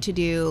cooking to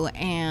do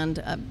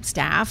and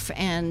staff,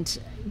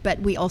 but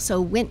we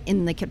also went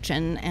in the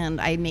kitchen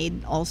and I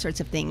made all sorts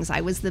of things.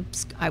 I was the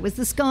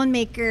scone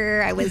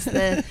maker. I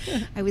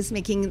was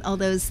making all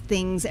those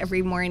things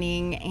every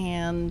morning,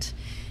 and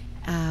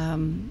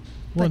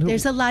but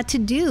there's a lot to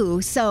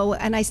do. So,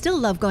 and I still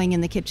love going in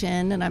the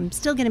kitchen, and I'm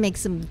still going to make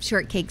some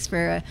shortcakes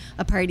for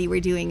a party.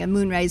 We're doing a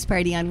moonrise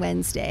party on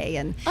Wednesday,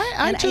 and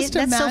that's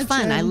so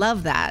fun. I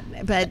love that,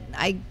 but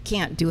I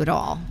can't do it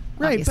all.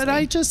 Right,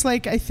 obviously.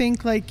 But I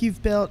think like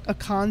you've built a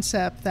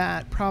concept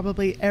that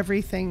probably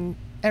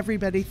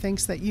everybody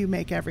thinks that you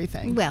make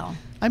everything. Well,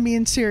 I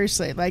mean,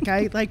 seriously, like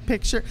I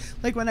picture,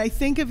 like when I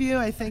think of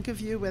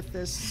you with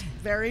this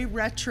very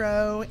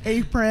retro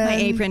apron. My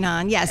apron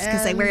on, yes,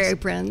 because I wear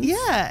aprons.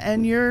 Yeah,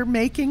 and you're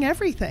making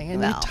everything,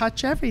 and you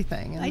touch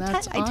everything, and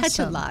that's awesome. I touch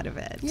a lot of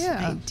it.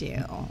 Yeah. I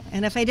do.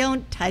 And if I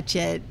don't touch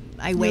it,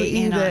 I weigh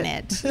in on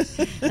it,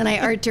 and I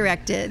art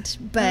direct it.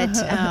 But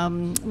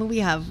we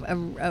have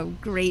a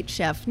great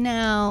chef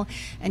now,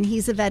 and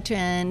he's a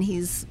veteran.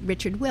 He's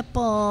Richard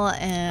Whipple,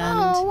 and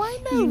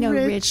I know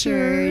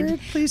Richard.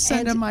 Please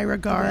send him my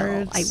regards.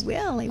 I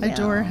will. I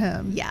adore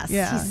him. Yes,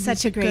 yeah, he's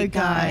such a great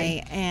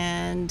guy,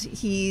 and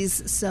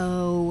he's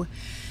so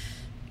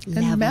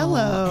level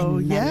mellow,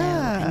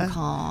 and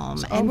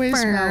calm and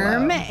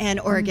firm mellow. And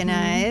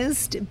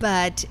organized,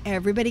 but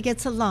everybody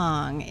gets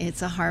along.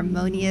 It's a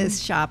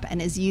harmonious shop,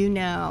 and as you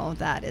know,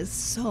 that is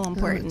so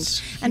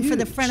important. And for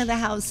the front of the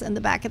house and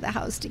the back of the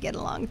house to get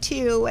along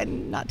too,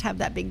 and not to have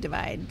that big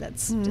divide.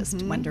 That's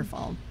just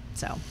wonderful.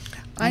 So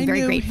I'm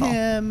very grateful.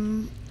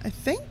 I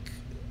think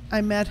I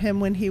met him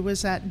when he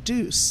was at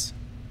Deuce.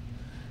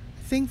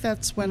 I think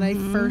that's when I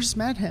first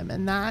met him,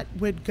 and that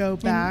would go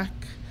back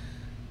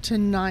to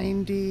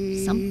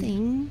 90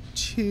 something.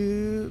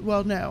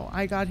 Well, no,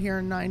 I got here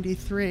in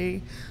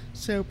 93,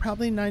 so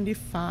probably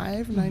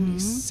 95,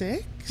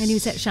 96. And he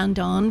was at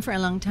Chandon for a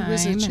long time. He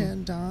was at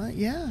Chandon,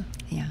 yeah,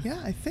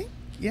 I think,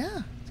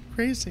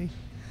 crazy.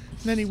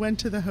 And then he went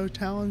to the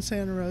hotel in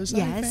Santa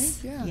Rosa, I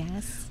think.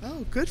 Yes.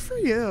 Oh, good for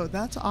you.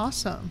 That's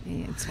awesome.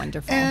 It's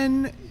wonderful.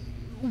 And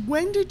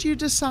when did you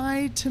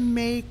decide to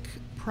make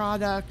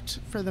product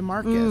for the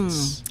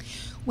markets?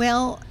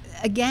 Well,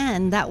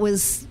 again, that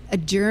was a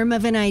germ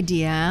of an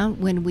idea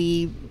when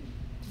we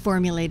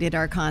formulated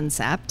our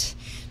concept,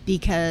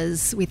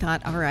 because we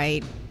thought, all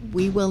right,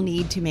 we will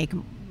need to make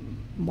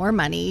more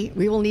money.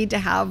 We will need to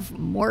have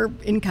more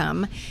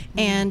income.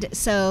 And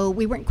so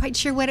we weren't quite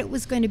sure what it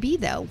was going to be,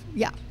 though.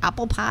 Yeah,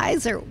 apple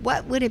pies, or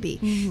what would it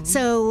be?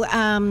 So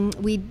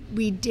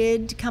we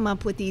did come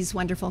up with these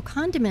wonderful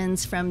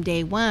condiments from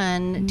day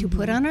one to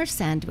put on our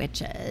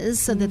sandwiches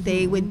so that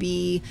they would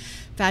be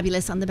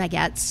fabulous on the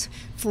baguettes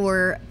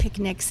for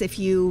picnics if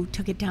you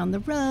took it down the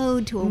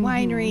road to a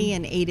winery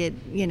and ate it,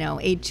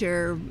 ate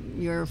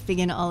your fig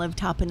and olive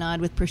tapenade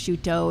with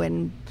prosciutto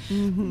and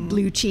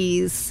blue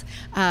cheese.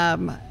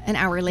 An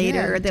hour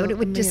later, it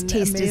would just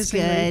taste as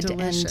good.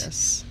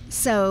 Delicious. And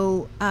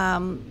so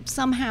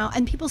somehow,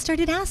 and people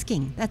started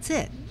asking, that's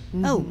it.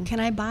 Oh, can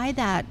I buy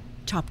that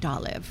chopped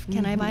olive?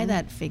 Can I buy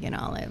that fig and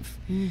olive?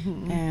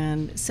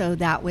 And so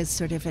that was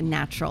sort of a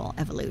natural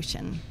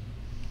evolution.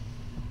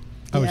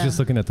 I was just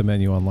looking at the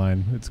menu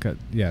online. It's got,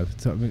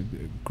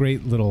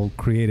 great little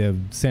creative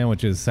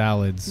sandwiches,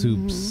 salads,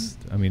 soups,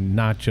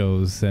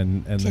 nachos,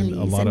 and then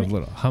a lot of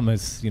little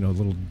hummus,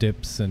 little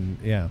dips, and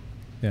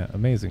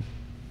amazing.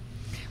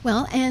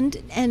 Well, and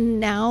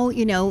now,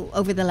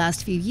 over the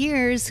last few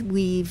years,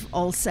 we've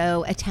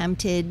also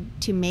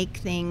attempted to make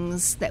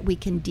things that we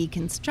can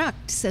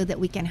deconstruct so that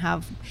we can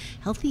have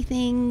healthy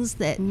things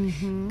that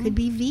could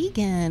be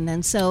vegan.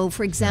 And so,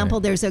 for example,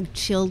 there's a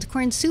chilled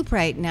corn soup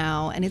right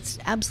now, and it's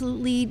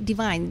absolutely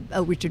divine.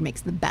 Oh, Richard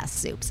makes the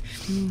best soups.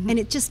 And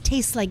it just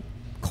tastes like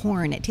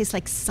corn. It tastes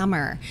like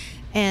summer.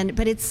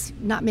 But it's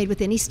not made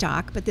with any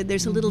stock, but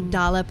there's a little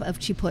dollop of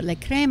chipotle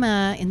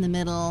crema in the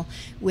middle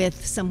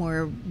with some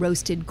more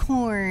roasted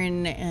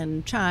corn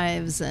and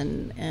chives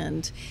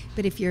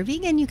but if you're a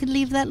vegan, you could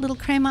leave that little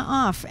crema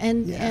off,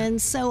 and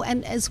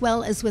as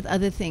well as with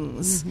other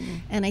things.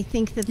 And I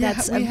think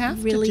that's we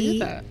have to do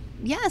that.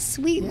 Yes,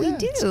 we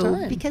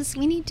do, because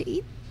we need to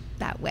eat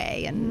that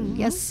way. And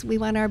yes, we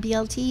want our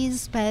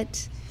BLTs,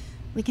 but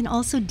we can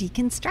also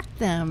deconstruct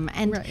them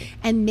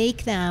and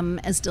make them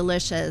as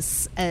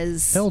delicious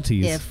as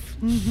LTs.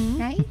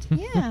 Right?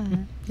 Yeah.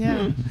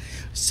 Yeah.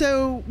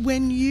 So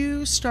when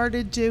you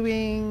started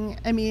doing,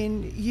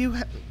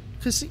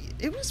 because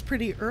it was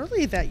pretty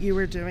early that you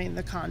were doing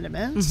the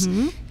condiments,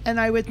 and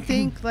I would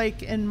think,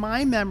 like, in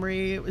my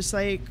memory, it was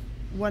like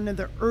one of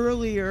the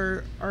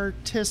earlier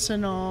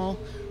artisanal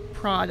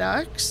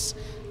products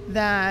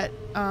that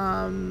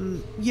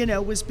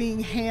was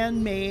being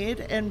handmade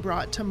and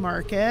brought to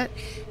market,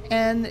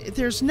 and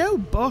there's no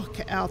book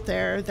out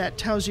there that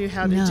tells you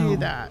how to do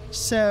that.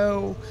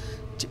 So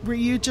Were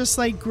you just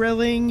like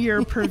grilling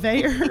your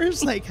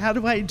purveyors? Like, how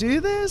do I do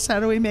this? How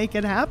do we make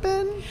it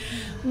happen?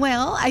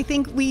 Well, I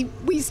think we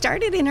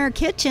started in our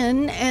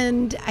kitchen,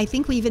 and I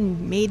think we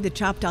even made the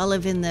chopped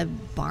olive in the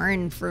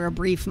barn for a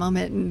brief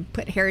moment and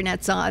put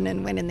hairnets on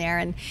and went in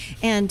there.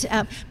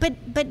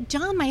 But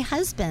John, my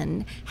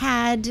husband,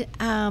 had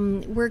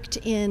worked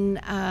in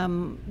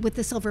with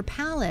the Silver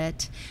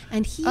Palette,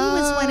 and he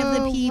was one of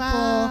the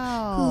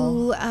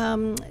people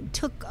who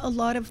took a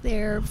lot of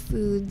their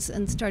foods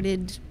and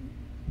started,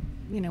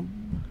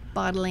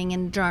 bottling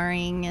and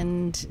jarring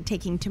and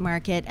taking to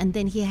market. And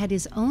then he had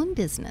his own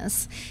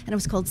business, and it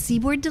was called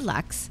Seaboard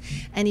Deluxe,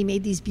 and he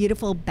made these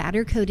beautiful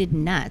batter-coated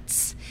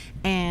nuts,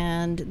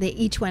 and they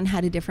each one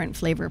had a different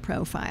flavor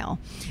profile.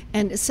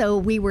 And so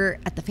we were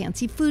at the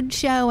fancy food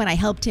show, and I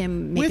helped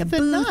him make with a the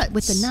booth nuts.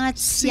 with the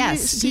nuts.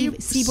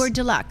 Seaboard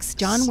Deluxe,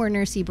 John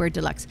Werner Seaboard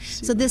Deluxe.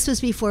 So this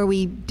was before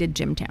we did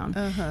Jimtown,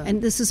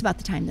 and this was about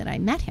the time that I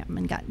met him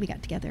and we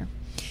got together.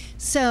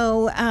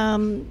 So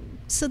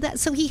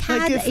So he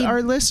had like if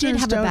our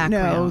listeners don't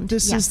know,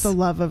 this yes. is the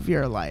love of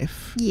your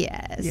life.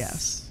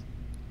 Yes.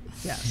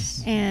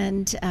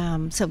 And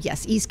so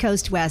yes, East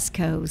Coast, West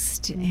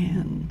Coast,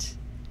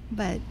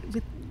 but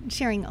with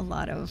sharing a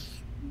lot of,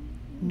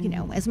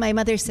 as my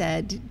mother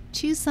said,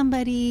 choose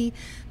somebody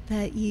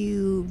that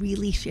you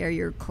really share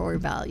your core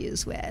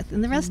values with,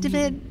 and the rest of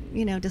it,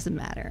 doesn't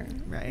matter.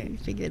 Right.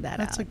 Figure that out.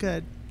 That's a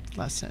good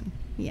lesson.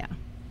 Yeah.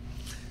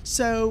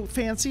 So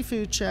fancy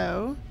food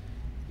show.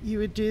 You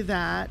would do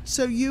that.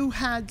 So you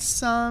had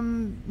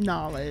some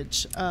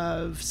knowledge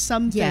of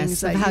some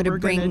things that of how you to were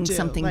going bring do.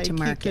 something like to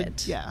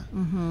market. Yeah.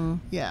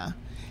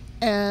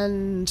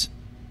 And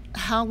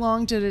how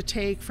long did it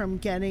take from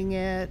getting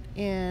it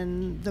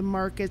in the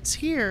markets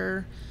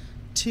here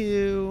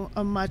to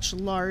a much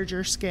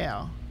larger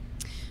scale?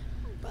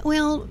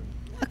 Well,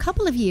 a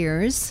couple of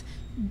years,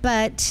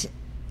 and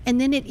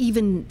then it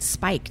even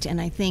spiked,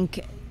 and I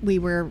think we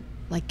were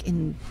like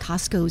in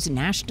Costco's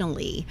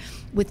nationally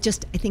with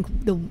just, I think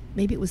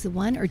maybe it was the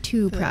one or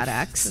two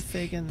products. The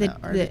fig and the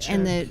artichoke.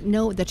 And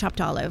the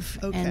chopped olive.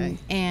 Okay.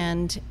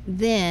 And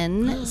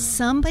then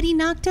somebody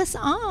knocked us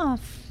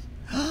off.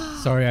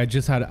 Sorry, I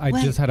just had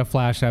a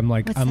flash. I'm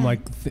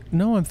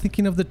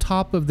thinking of the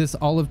top of this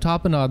olive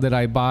tapenade that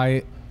I buy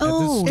at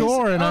the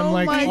store, and I'm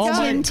like, my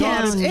God,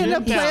 Jimtown. in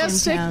a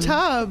plastic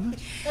tub.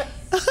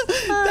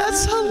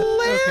 That's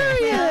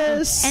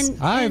hilarious. And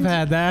I've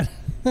had that.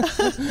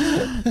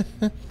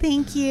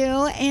 Thank you.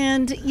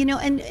 And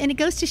and it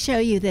goes to show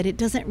you that it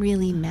doesn't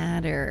really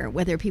matter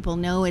whether people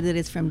know that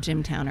it's from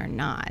Jimtown or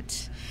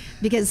not.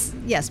 Because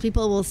yes,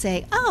 people will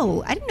say,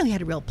 "Oh, I didn't know you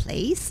had a real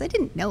place. I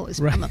didn't know it was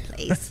from a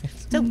place."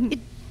 So it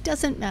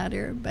doesn't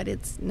matter, but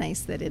it's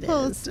nice that it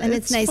is. And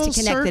it's nice to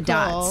connect the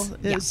dots.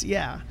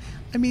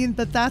 I mean,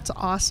 but that's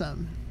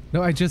awesome.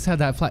 No, I just had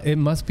that flash. It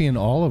must be in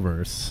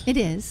Oliver's. It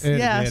is.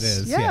 Yes. It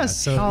is. Yes. Yeah.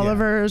 So,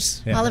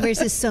 Oliver's. Yeah.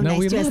 Oliver's is so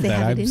nice to us. They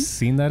have I've it in.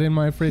 seen that in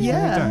my fridge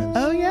many times.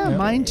 Oh yeah,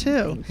 mine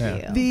too.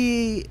 Thank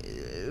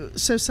you.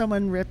 So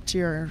someone ripped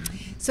your.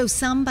 So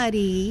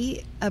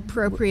somebody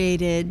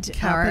appropriated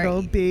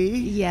Capital B.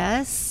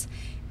 Yes.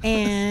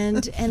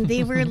 And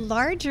they were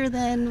larger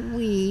than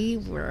we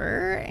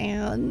were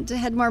and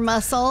had more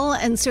muscle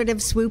and sort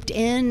of swooped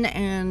in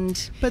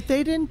and But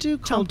they didn't do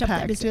cold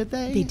pack, did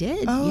they? They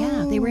did.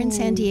 Yeah, they were in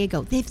San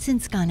Diego. They've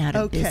since gone out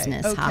of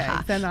business. Okay,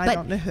 then I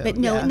don't know who. But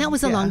no, and that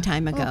was a long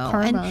time ago.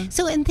 Karma.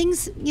 And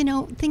things,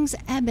 things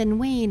ebb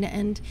and wane,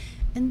 and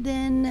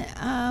then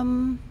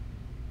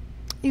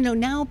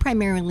now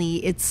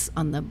primarily it's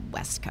on the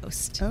West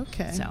Coast.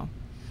 Okay. So.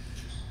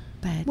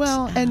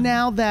 But, and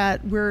now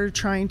that we're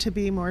trying to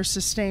be more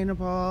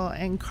sustainable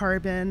and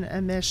carbon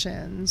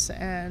emissions,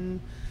 and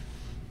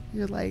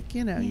you're like,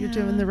 you're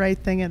doing the right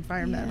thing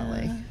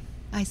environmentally. Yeah,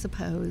 I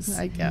suppose.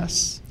 I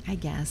guess. I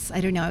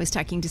don't know. I was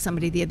talking to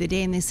somebody the other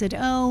day, and they said,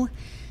 "Oh,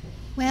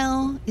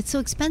 well, it's so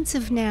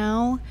expensive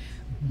now.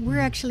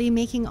 We're actually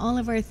making all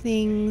of our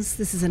things,"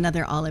 this is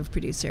another olive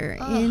producer,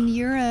 in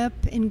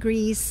Europe, in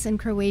Greece, and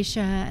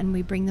Croatia, and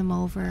we bring them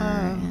over,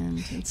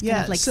 and it's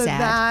kind of like so sad.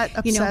 That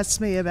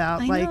upsets me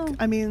about,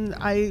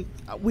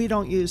 we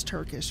don't use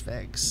Turkish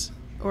figs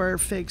or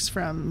figs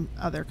from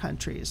other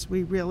countries.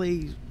 We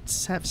really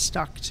have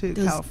stuck to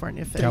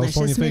California figs.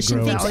 California fig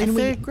growers. And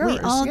we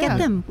all get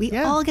them. We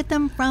all get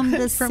them from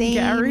the from same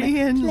Carrie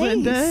and place.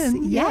 Linda.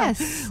 And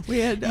yes. We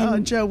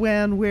had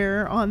Joanne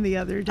Weir on the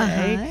other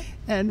day,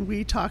 and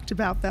we talked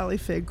about valley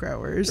fig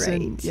growers.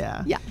 Right. And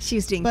she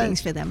was doing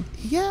things for them.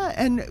 Yeah,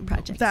 and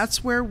projects.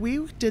 That's where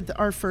we did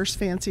our first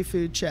fancy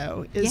food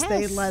show.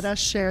 They let us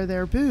share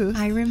their booth.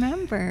 I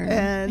remember.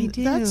 And I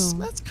do.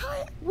 That's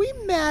kind of, we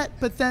met,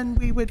 but then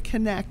we would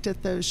connect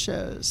at those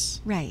shows.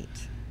 Right.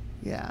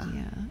 Yeah.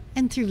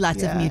 And through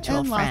lots of mutual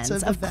and friends,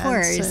 lots of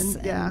course,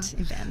 and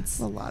events.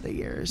 A lot of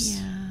years.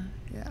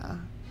 Yeah.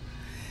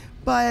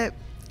 But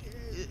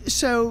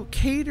so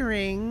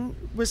catering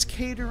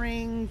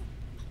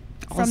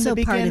from also the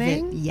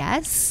beginning? Part of it,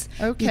 yes.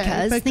 Okay,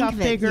 Because but think got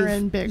of it, bigger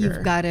and bigger.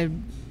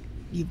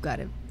 You've got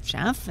to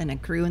chef and a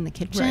crew in the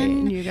kitchen. Right,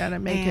 and you got to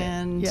make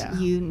and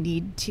you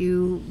need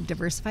to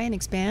diversify and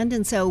expand.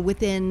 And so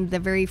within the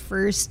very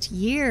first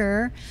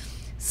year,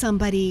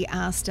 somebody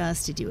asked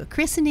us to do a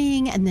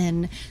christening, and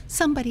then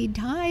somebody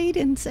died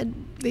and said,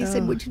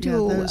 would you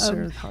do a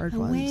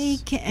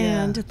wake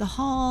and at the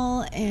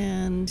hall?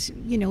 And,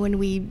 you know, and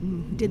we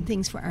did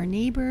things for our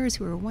neighbors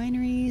who were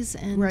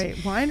wineries. And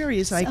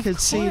wineries I could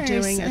see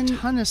doing a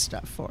ton of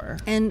stuff for.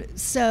 And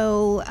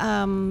so,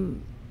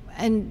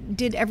 and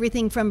did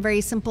everything from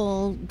very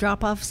simple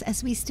drop-offs,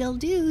 as we still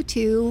do,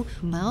 to,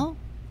 well,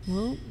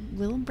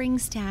 we'll bring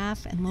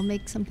staff and we'll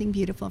make something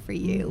beautiful for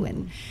you.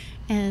 And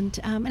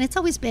it's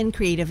always been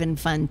creative and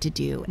fun to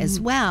do as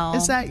well.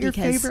 Is that your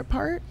favorite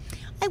part?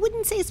 I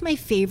wouldn't say it's my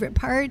favorite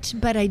part,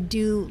 but I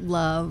do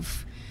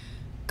love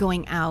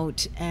going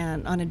out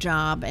and on a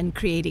job and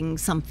creating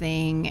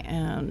something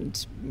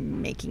and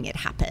making it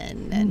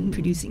happen and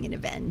producing an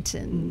event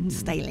and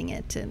styling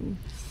it and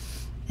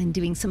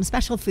doing some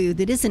special food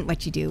that isn't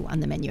what you do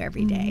on the menu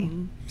every day.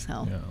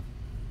 So,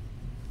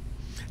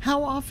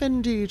 how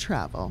often do you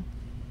travel?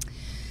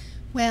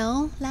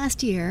 Well,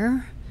 last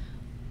year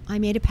I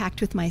made a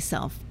pact with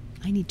myself.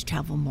 I need to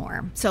travel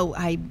more. So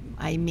I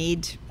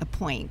made a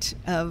point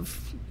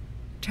of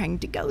trying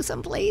to go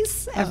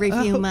someplace every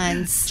few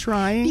months.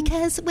 Trying?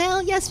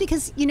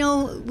 Because, you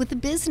know, with the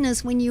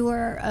business, when you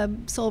are a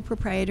sole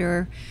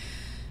proprietor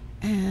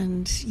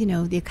and, you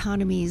know, the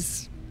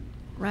economies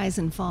rise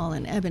and fall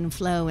and ebb and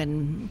flow,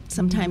 and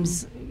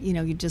sometimes, you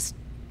know, you just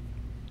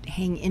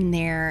hang in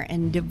there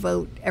and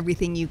devote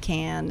everything you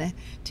can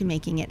to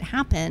making it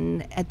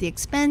happen at the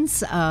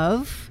expense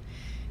of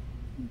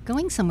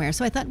going somewhere.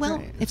 So I thought,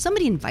 well, if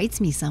somebody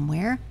invites me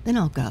somewhere, then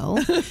I'll go.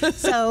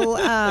 So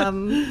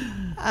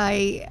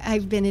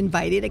I've been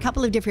invited a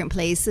couple of different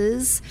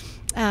places.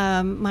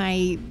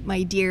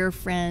 My dear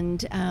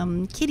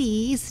friend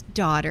Kitty's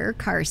daughter,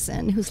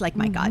 Carson, who's like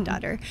my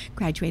goddaughter,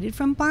 graduated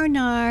from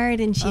Barnard,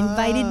 and she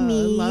invited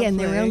me, lovely. and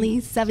there were only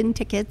 7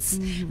 tickets,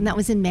 and that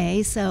was in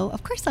May. So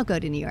of course I'll go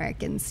to New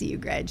York and see you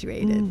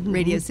graduate at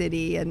Radio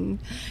City, and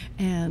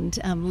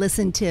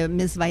listen to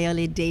Ms.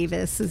 Viola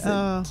Davis as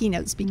a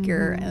keynote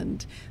speaker,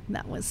 and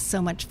that was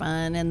so much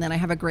fun. And then I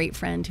have a great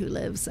friend who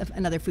lives,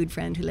 another food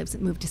friend who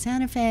moved to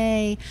Santa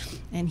Fe,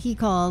 and he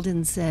called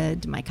and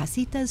said, my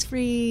casita's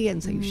free,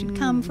 and so you should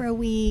come for a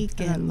week.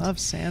 And I love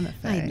Santa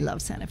Fe. I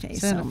love Santa Fe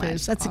Santa so Fe much.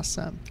 is That's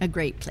awesome. a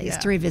great place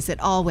to revisit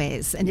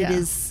always. And it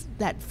is,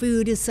 that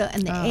food is so,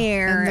 and the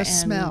air and the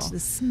smell. The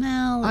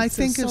smell. I It's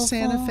think so of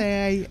Santa soulful.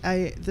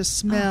 Fe, the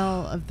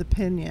smell of the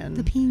pinon.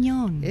 The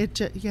pinon.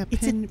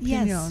 Pinon.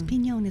 Yes,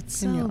 pinon. It's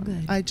so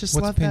good. I just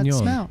What's love pinon? that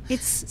smell.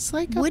 It's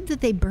like wood that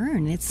they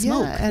burn. It's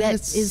smoke. and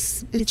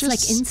It's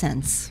like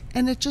incense.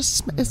 And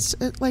it's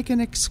like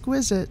an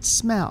exquisite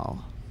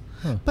smell.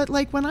 Huh. But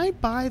like when I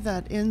buy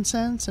that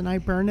incense and I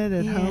burn it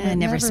at home, it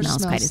never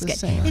smells quite as the good.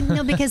 same.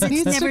 No, because it's It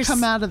needs never to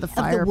come out of the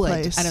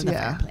fireplace. Out of the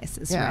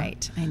fireplaces,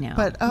 right? I know.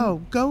 But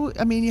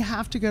you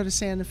have to go to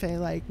Santa Fe,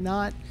 like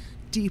not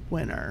deep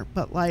winter,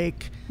 but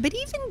like. But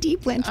even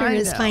deep winter I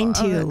is know. fine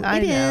too. I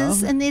It know.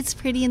 is, and it's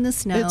pretty in the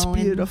snow. It's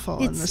beautiful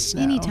and in the it's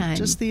snow. Anytime.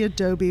 Just the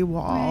adobe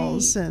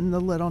walls and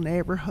the little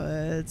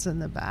neighborhoods in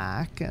the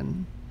back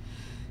and.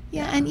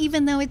 Yeah, and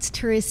even though it's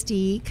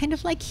touristy, kind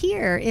of like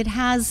here, it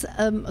has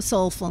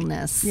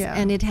soulfulness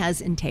and it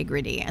has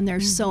integrity. And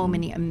there's so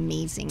many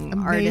amazing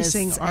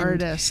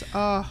artists.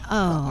 Oh,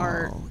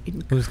 art.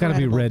 There's got to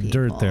be red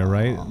dirt there,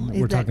 right?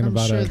 We're talking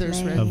about sure a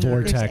there's red dirt.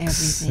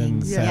 vortex. It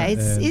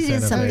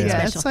is something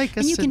special. It's like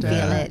and you can feel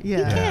Sedona. it. You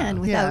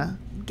can without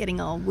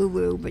getting all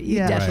woo-woo, but you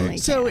definitely can.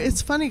 So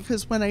it's funny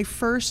because when I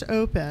first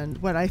opened,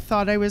 what I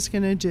thought I was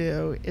going to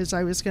do is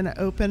I was going to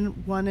open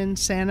one in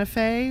Santa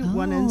Fe,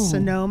 one in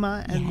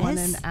Sonoma, and one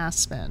in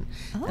Aspen.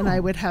 And I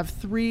would have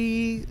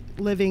 3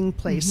 living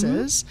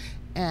places.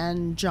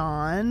 And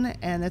John,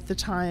 and at the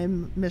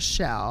time,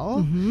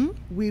 Michelle,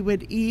 we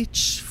would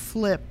each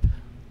flip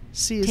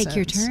seasons. Take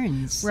your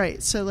turns.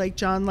 Right. So like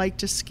John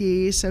liked to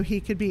ski, so he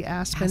could be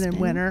Aspen in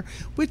winter,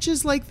 which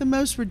is like the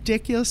most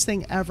ridiculous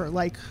thing ever.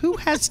 Like who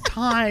has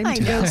time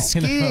to go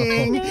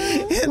skiing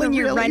in when a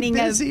you're really running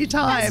busy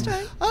time?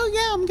 Right. Oh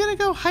yeah, I'm going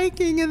to go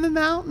hiking in the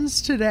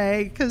mountains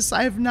today because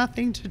I have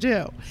nothing to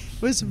do.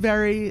 It was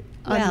very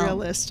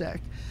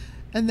unrealistic.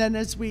 And then,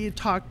 as we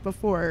talked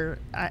before,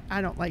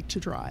 I don't like to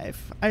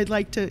drive. I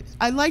like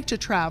to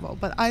travel,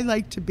 but I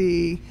like to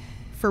be,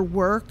 for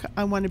work,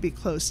 I want to be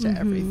close to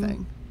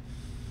everything.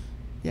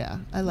 Yeah,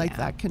 I like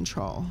that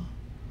control.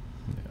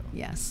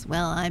 Yes.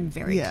 Well, I'm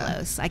very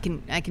close. I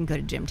can go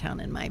to Jimtown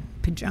in my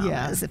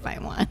pajamas if I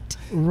want.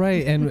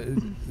 Right,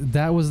 and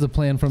that was the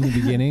plan from the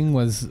beginning.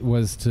 Was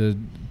to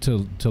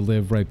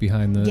live right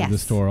behind the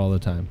store all the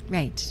time.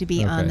 Right, to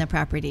be on the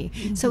property.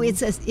 So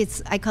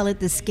it's I call it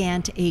the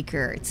scant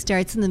acre. It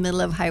starts in the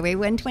middle of Highway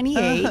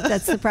 128.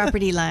 That's the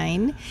property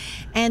line,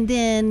 and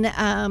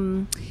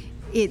then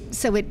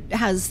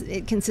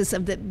it consists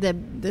of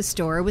the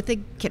store with the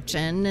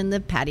kitchen and the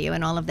patio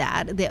and all of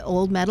that, the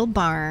old metal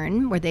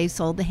barn where they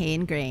sold the hay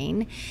and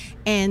grain,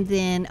 and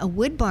then a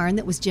wood barn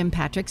that was Jim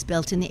Patrick's,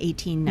 built in the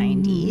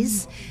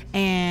 1890s,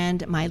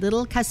 and my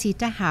little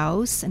casita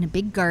house and a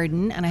big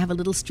garden, and I have a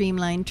little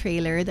streamlined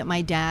trailer that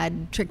my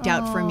dad tricked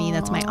out for me.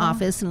 That's my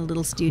office and a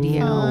little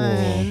studio.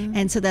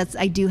 And so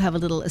I do have a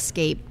little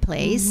escape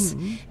place.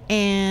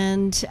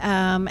 And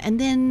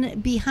then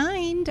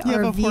behind you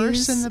are have a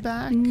views. horse in the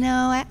back?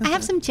 No, I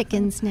have some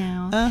chickens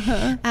now.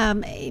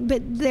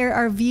 But there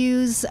are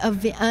views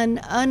of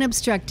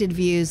unobstructed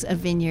views of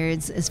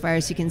vineyards as far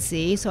as you can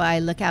see. So I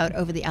look out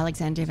over the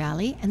Alexander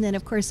Valley, and then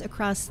of course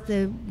across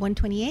the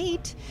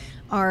 128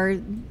 are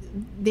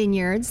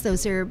vineyards.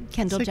 Those are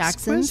Kendall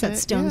Jackson's at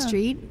Stone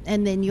Street,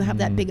 and then you have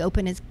that big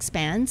open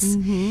expanse.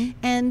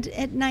 And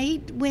at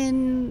night,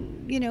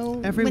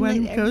 when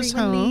everyone goes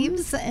home,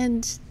 leaves,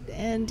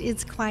 and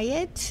it's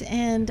quiet,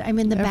 and I'm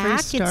in the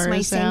back. It's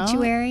my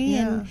sanctuary,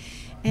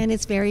 and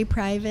it's very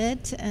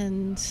private,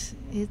 and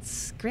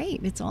it's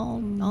great. It's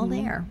all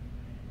there.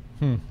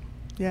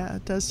 Yeah,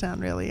 it does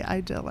sound really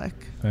idyllic.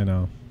 I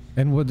know.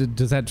 And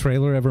does that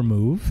trailer ever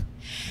move?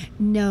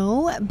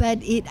 No, but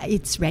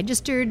it's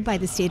registered by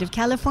the state of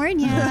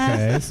California.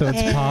 Okay, so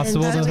it's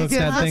possible to hook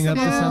that thing up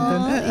to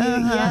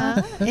something?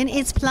 Yeah, and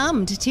it's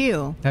plumbed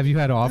too. Have you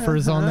had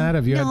offers on that?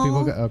 Have you had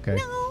people go, okay.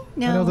 No.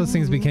 I know those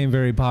things became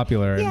very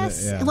popular.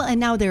 Yes. Well, and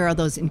now there are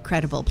those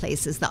incredible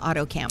places, the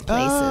auto camp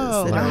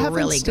places that are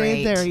really great. I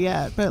haven't stayed there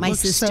yet, but my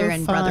sister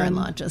and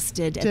brother-in-law just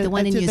did the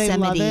one in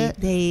Yosemite.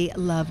 They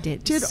loved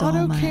it so much. Did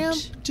Auto Camp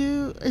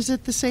is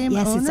it the same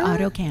owner? Yes, it's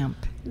Auto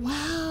Camp.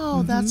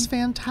 Wow, that's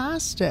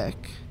fantastic.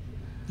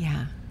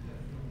 Yeah.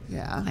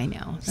 Yeah. I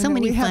know. So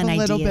many fun ideas. We have a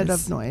little bit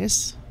of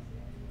noise.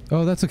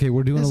 Oh, that's okay.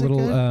 We're doing a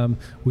little.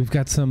 We've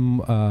got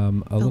some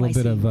a little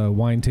bit of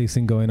wine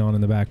tasting going on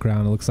in the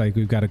background. It looks like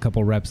we've got a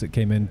couple reps that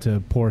came in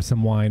to pour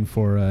some wine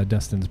for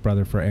Dustin's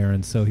brother, for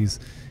Aaron. So he's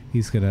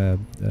gonna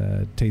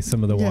taste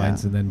some of the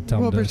wines and then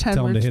tell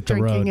him to hit the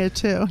road. Drinking it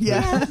too.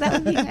 Yeah, that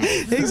would be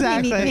nice.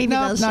 Exactly. Maybe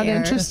Nope, not share.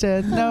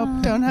 interested.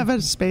 Nope, don't have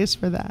a space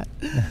for that.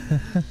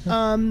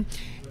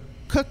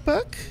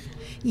 Cookbook.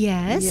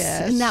 Yes,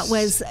 and that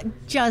was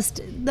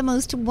just the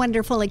most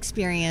wonderful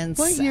experience.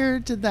 What year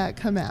did that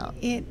come out?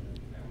 It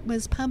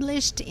was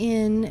published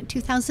in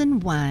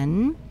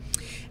 2001,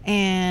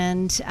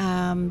 and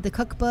the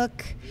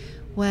cookbook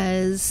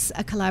was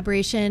a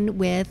collaboration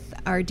with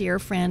our dear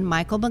friend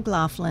Michael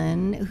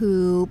McLaughlin,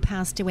 who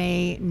passed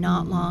away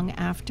not long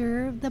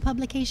after the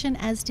publication,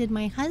 as did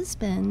my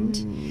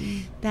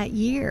husband that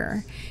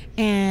year.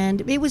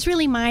 And it was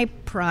really my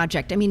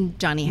project. I mean,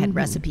 Johnny had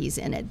recipes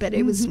in it, but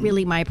it was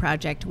really my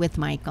project with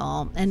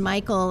Michael. And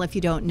Michael, if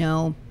you don't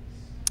know,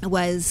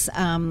 was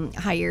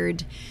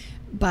hired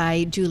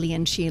by Julie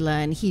and Sheila,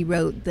 and he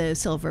wrote the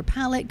Silver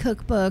Palette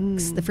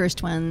cookbooks, the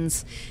first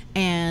ones,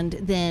 and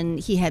then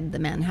he had the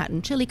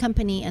Manhattan Chili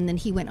Company, and then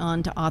he went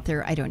on to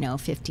author,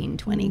 15,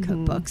 20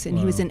 cookbooks, and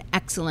he was an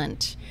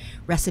excellent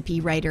recipe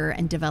writer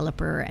and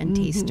developer and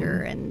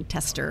taster and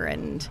tester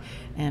and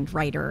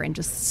writer, and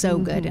just so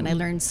good. And I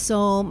learned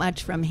so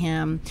much from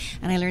him,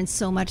 and I learned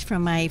so much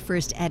from my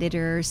first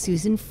editor,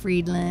 Susan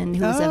Friedland,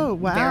 who was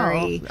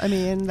very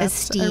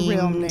that's esteemed. a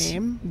real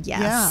name.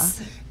 Yes.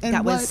 Yeah. And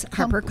that was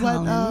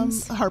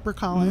HarperCollins.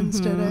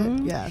 HarperCollins did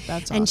it. Yeah,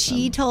 that's awesome. And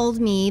she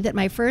told me that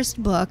my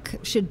first book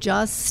should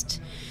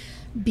just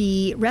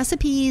be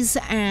recipes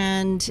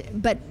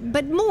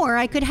but more.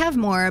 I could have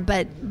more,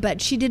 but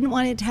she didn't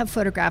want it to have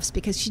photographs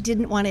because she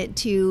didn't want it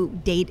to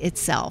date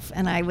itself.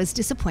 And I was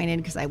disappointed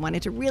because I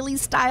wanted to really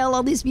style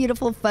all these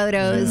beautiful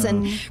photos,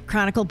 and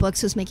Chronicle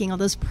Books was making all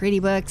those pretty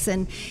books,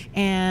 and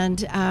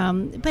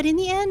but in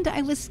the end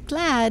I was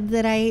glad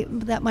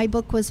that my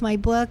book was my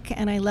book,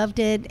 and I loved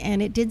it,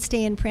 and it did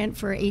stay in print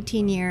for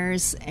 18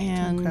 years.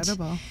 And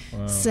incredible.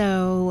 Wow.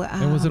 So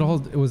and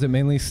was it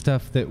mainly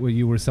stuff that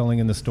you were selling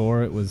in the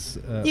store? It was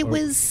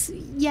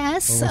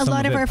yes, a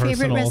lot of our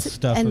favorite recipes,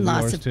 and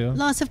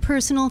lots of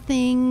personal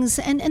things,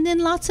 and then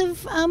lots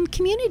of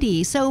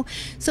community. So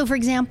for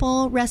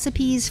example,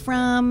 recipes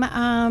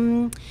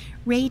from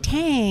Ray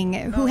Tang,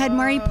 who had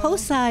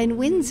Mariposa in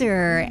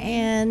Windsor,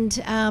 and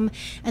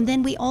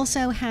then we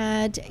also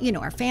had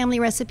our family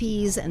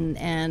recipes,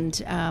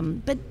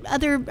 and but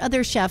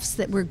other chefs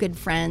that were good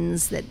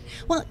friends.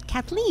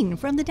 Kathleen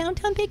from the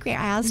Downtown Bakery,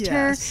 I asked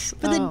her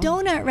for the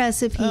donut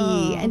recipe,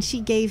 and she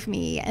gave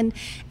me, and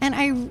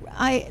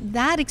I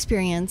that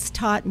experience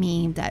taught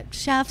me that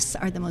chefs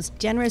are the most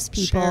generous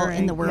people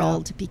in the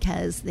world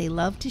because they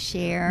love to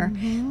share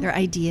their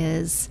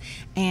ideas,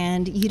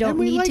 and you don't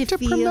need to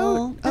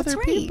feel other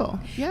people.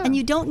 Yeah. And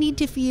you don't need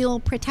to feel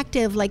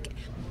protective. Like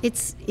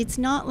it's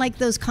not like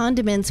those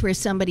condiments where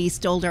somebody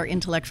stole our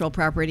intellectual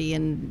property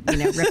and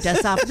ripped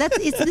us off.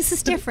 This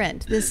is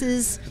different. This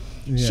is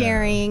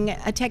sharing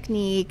a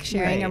technique,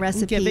 sharing a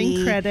recipe,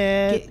 giving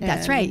credit.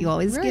 That's right. You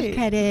always give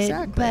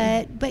credit,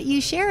 but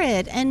you share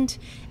it. And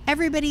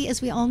everybody,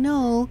 as we all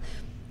know,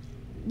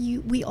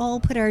 we all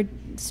put our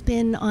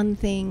spin on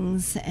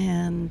things,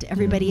 and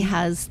everybody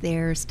has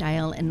their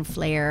style and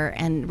flair,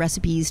 and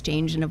recipes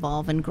change and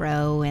evolve and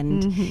grow,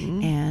 and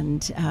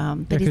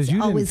but it's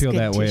you always didn't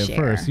feel good that way to at share.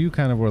 first. You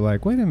kind of were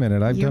like, wait a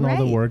minute, I've You're done all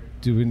the right. work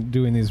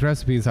doing these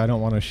recipes. I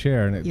don't want to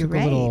share, and it You're took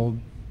right. a little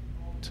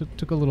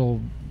took a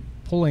little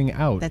pulling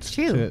out. That's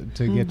true.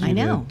 To get I you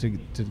know. to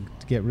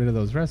get rid of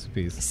those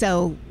recipes.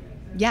 So,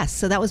 yes,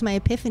 so that was my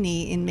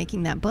epiphany in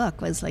making that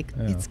book, was like,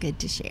 it's good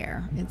to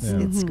share.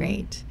 It's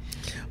great.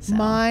 So.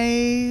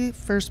 My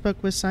first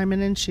book was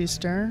Simon &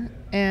 Schuster,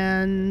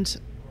 and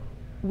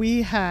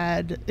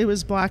it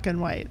was black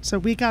and white. So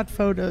we got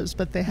photos,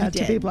 but they had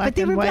to be black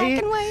and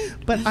white.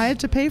 But I had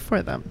to pay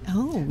for them.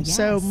 Oh, yes.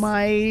 So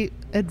my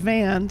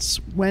advance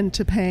went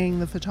to paying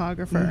the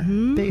photographer,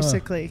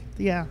 basically.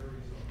 Yeah.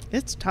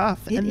 It's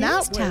tough.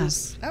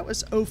 That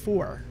was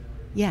 04.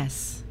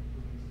 Yes.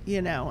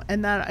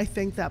 And that, I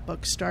think that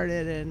book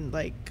started in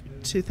like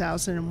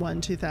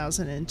 2001,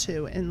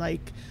 2002, and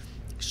like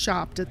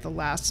shopped at the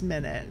last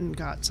minute and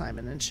got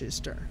Simon &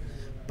 Schuster.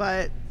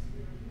 But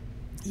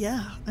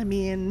yeah, I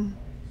mean,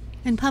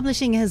 and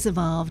publishing has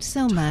evolved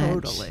so much.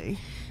 Totally.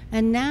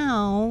 And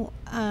now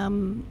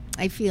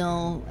I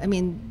feel,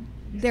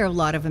 there are a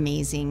lot of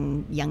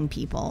amazing young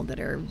people that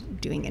are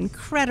doing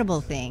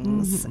incredible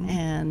things,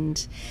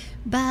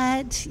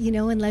 but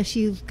unless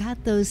you've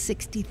got those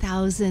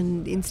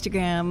 60,000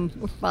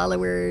 Instagram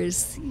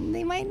followers,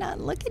 they might not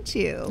look at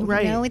you.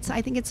 Right.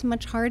 I think it's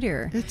much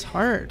harder. It's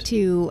hard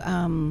to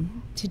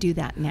do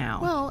that now.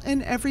 Well,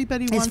 and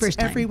everybody wants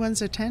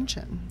everyone's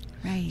attention.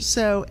 Right.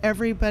 So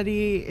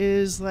everybody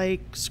is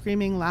like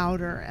screaming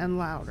louder and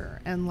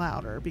louder and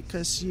louder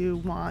because you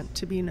want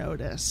to be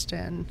noticed,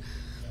 and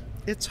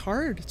it's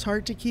hard. It's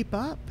hard to keep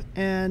up.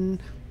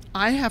 And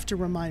I have to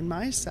remind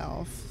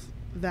myself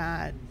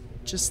that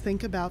just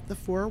think about the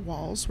four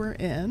walls we're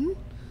in,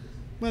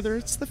 whether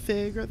it's the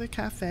Fig or the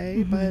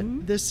cafe,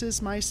 but this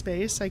is my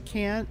space. I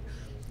can't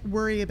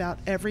worry about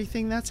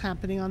everything that's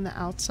happening on the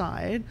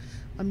outside.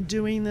 I'm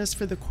doing this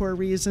for the core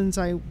reasons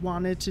I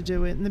wanted to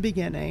do it in the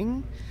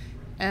beginning,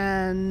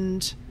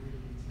 and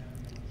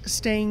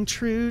staying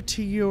true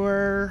to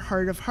your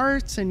heart of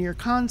hearts and your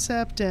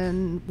concept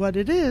and what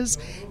it is.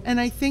 And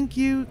I think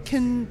you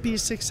can be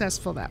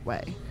successful that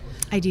way.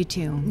 I do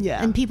too.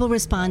 Yeah. And people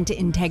respond to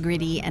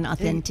integrity and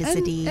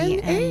authenticity.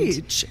 And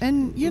age.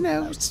 And,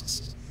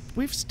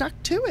 we've stuck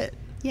to it.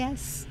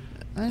 Yes.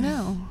 I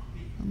know.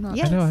 I'm not.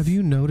 Yes. I know. Have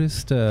you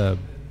noticed?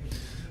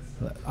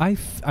 I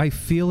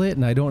feel it,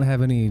 and I don't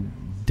have any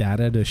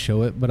data to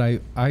show it, but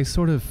I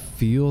sort of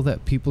feel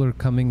that people are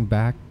coming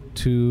back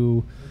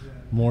to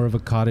more of a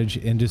cottage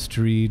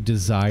industry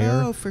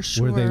desire. Oh, for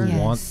sure. Where they Yes.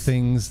 want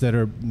things that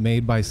are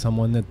made by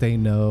someone that they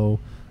know.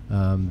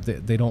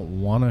 They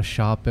don't want to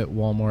shop at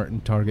Walmart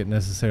and Target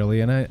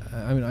necessarily. And I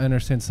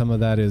understand some of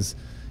that is,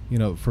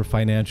 for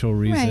financial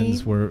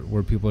reasons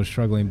where people are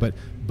struggling. But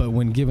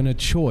when given a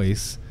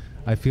choice,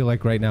 I feel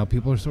like right now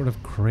people are sort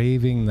of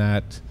craving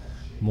that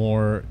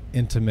more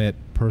intimate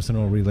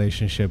personal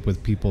relationship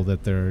with people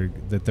that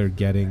they're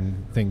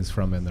getting things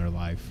from in their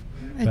life.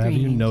 But have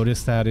you Agreed.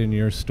 noticed that in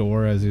your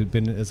store as it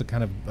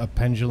kind of a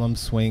pendulum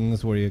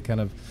swings where you kind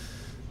of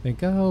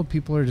think, oh,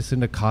 people are just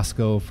into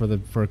Costco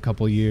for a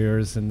couple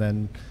years, and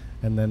then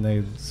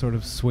they sort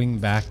of swing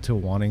back to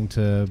wanting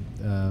to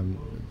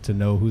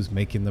know who's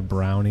making the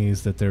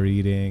brownies that they're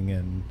eating,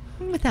 and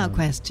Without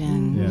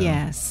question,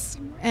 yes.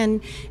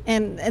 And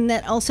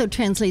that also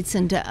translates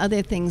into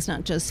other things,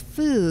 not just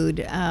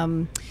food,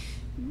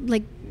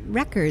 like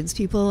records.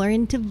 People are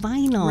into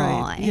vinyl,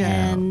 Right,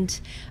 yeah.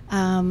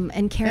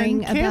 and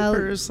caring And about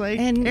campers, like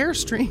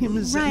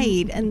Airstreams.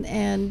 right, and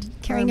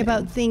caring farming.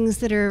 about things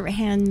that are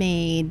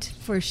handmade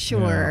for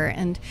sure,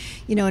 Yeah. and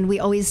and we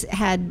always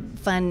had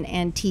fun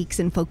antiques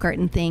and folk art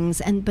and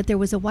things, but there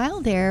was a while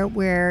there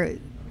where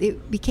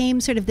it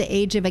became sort of the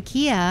age of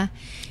IKEA,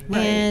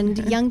 and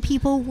young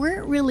people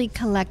weren't really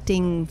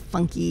collecting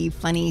funky,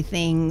 funny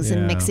things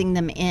and Yeah. mixing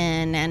them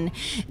in, and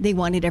they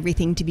wanted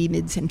everything to be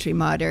mid-century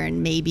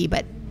modern, maybe,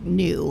 but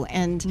new,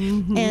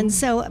 and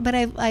so. But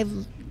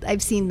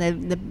I've seen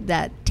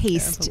that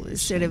taste Evolution,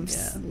 sort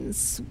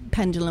of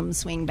pendulum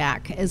swing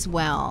back as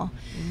well,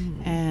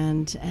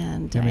 and I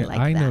like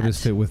I that.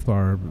 noticed it with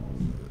our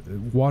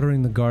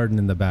watering the garden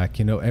in the back.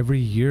 Every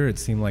year it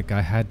seemed like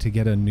I had to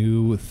get a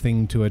new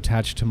thing to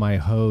attach to my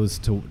hose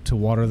to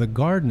water the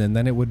garden, and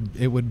then it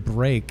would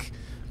break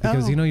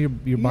because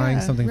you're buying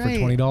something for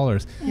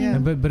 $20. Yeah.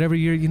 And but every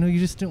year you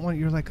just didn't want.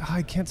 You're like,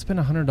 I can't spend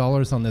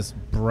 $100 on this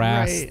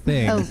brass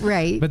thing. Oh,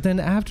 right. But then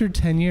after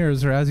 10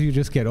 years, or as you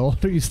just get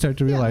older, you start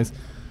to realize.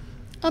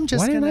 I'm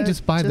just Why didn't I gonna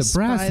just buy the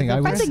brass thing? I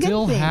would That's a good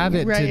still thing. have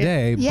it Right.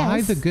 today. Yes.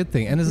 Buy the good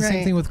thing. And it's the same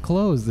Right. thing with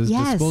clothes. There's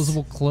Yes.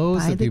 disposable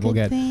clothes Buy that the people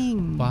good get.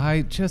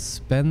 thing. Just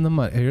spend the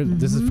money. Here,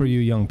 This is for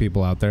you young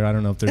people out there. I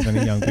don't know if there's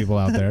any young people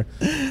out there.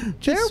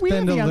 Just we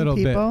spend have a young little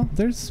people.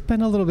 bit.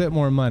 Spend a little bit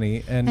more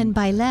money and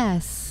buy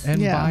less. and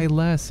Yeah. buy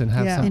less and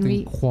have Yeah. something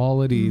And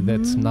quality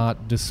that's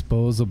not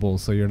disposable,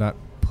 so you're not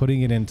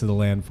putting it into the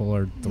landfill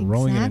or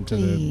throwing it into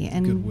the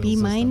and Goodwill be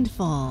system.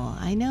 mindful.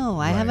 I know.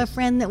 I have a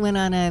friend that went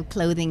on a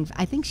clothing,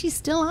 I think she's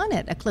still on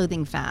it, a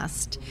clothing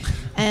fast.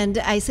 And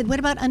I said, what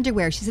about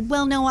underwear? She said,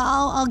 well, no,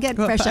 I'll get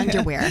fresh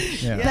underwear.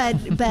 Yeah.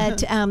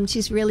 But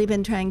she's really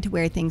been trying to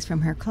wear things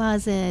from her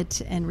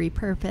closet and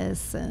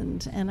repurpose,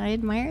 and I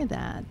admire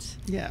that.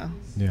 Yeah.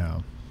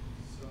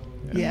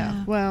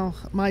 Yeah. Well,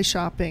 my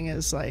shopping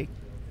is like,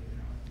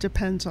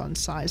 depends on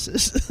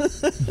sizes.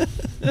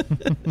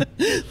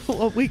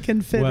 What we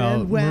can fit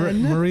in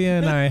when. Maria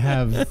and I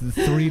have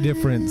 3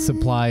 different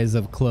supplies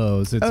of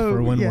clothes. It's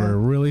for when we're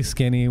really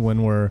skinny,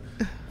 when we're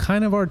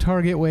kind of our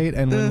target weight,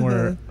 and when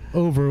we're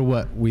over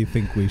what we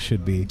think we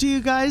should be. Do you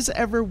guys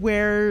ever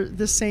wear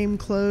the same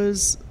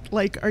clothes?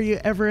 Like, are you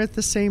ever at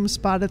the same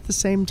spot at the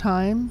same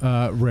time?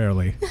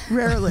 Rarely.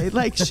 Rarely.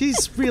 Like,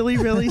 she's really,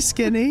 really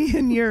skinny,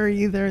 and you're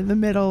either in the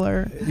middle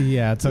or...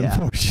 Yeah, it's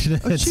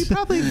unfortunate. She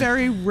probably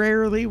very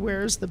rarely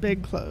wears the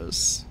big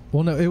clothes.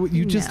 Well, no,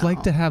 you just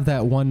like to have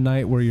that one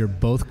night where you're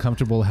both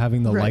comfortable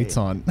having the lights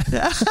on. And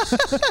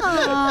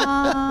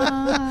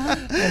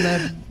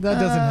that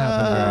doesn't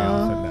happen very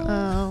often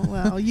now. Oh,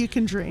 well, you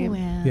can dream.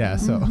 Well, Yeah,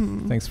 so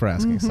thanks for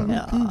asking,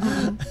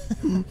 son.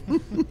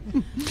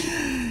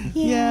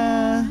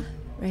 Yeah.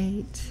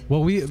 Right.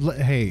 Well, we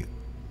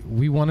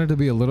wanted to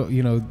be a little,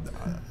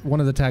 one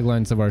of the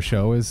taglines of our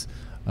show is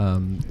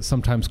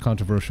sometimes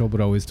controversial,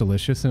 but always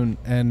delicious.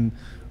 And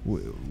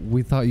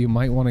we thought you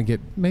might want to get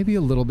maybe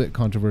a little bit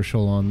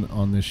controversial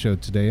on this show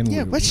today.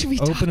 And what should we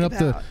talk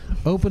about?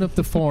 Open up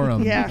the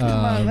forum. Yeah, come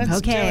on, let's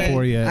do it.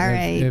 For you. All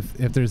right.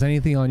 If there's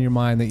anything on your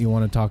mind that you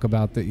want to talk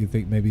about that you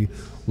think maybe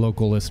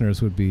local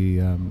listeners would be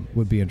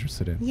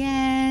interested in.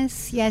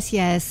 Yes.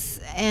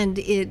 And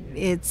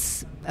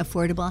it's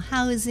affordable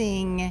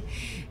housing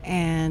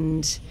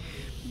and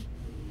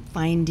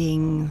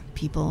finding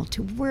people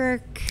to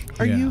work.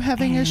 Are you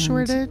having a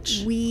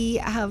shortage? We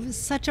have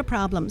such a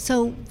problem.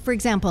 So, for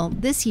example,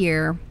 this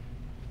year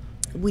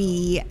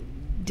we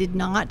did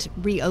not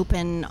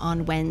reopen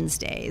on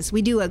Wednesdays.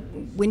 We do a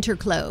winter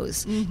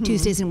close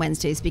Tuesdays and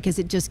Wednesdays because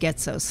it just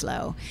gets so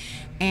slow.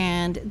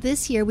 And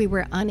this year we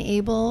were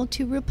unable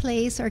to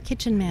replace our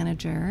kitchen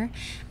manager.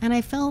 And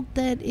I felt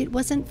that it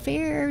wasn't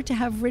fair to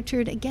have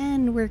Richard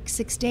again work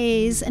 6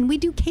 days. And we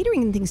do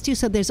catering and things too,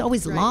 so there's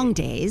always long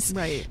days.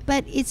 Right.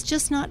 But it's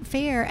just not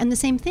fair. And the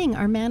same thing,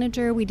 our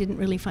manager, we didn't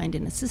really find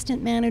an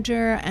assistant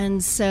manager.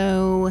 And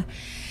so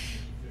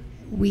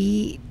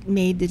we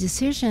made the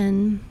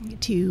decision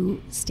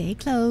to stay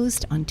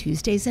closed on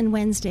Tuesdays and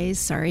Wednesdays.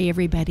 Sorry,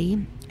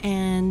 everybody.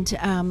 And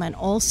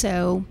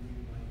also,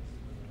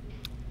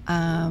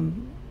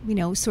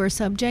 sore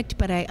subject,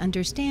 but I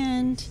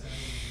understand.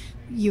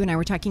 You and I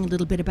were talking a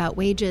little bit about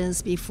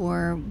wages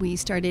before we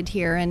started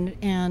here,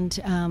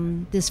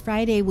 and this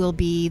Friday will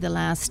be the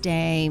last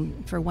day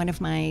for one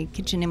of my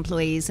kitchen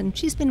employees, and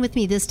she's been with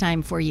me this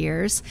time 4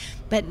 years,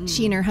 but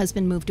she and her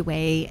husband moved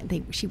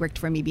away. She worked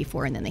for me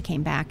before, and then they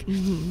came back.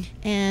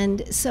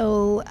 And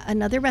so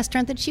another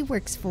restaurant that she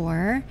works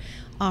for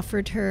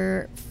offered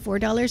her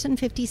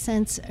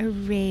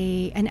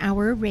 $4.50 an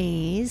hour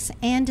raise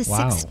and a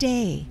 6th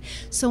day.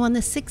 So on the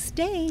 6th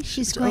day,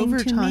 she's going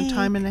to make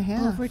time and a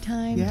half.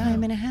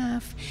 Time and a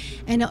half.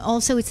 And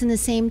also it's in the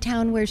same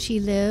town where she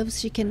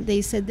lives.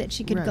 They said that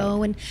she could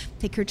go and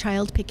take her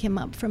child, pick him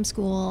up from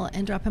school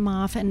and drop him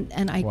off.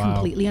 And I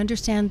completely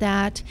understand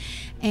that.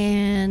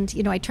 And,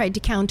 I tried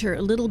to counter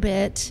a little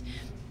bit,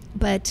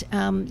 but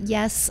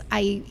yes,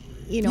 I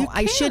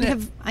should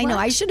have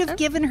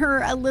given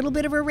her a little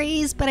bit of a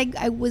raise, but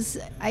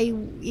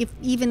if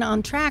even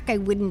on track, I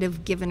wouldn't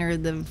have given her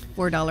the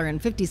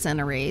 $4.50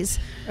 a raise.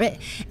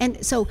 And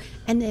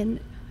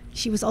then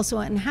she was also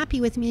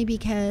unhappy with me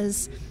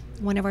because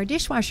one of our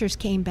dishwashers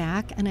came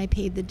back and I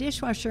paid the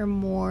dishwasher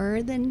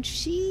more than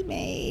she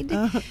made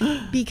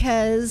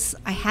because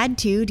I had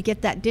to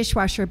get that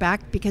dishwasher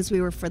back because we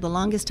were for the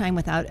longest time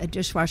without a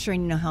dishwasher,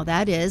 and you know how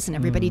that is, and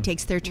everybody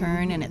takes their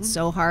turn and it's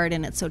so hard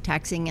and it's so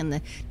taxing, and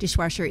the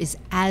dishwasher is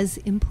as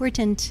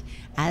important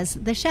as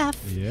the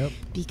chef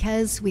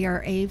because we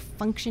are a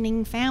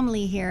functioning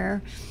family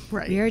here.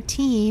 Right. We are a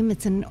team.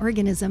 It's an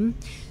organism.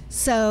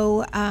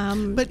 So,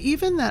 but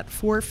even that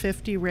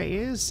 $4.50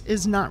 raise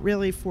is not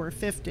really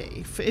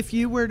 $4.50 if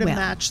you were to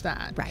match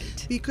that,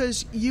 right?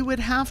 Because you would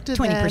have to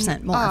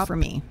 20% more for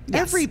me.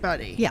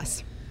 Everybody,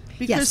 yes,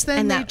 because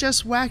then they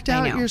just whacked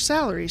out your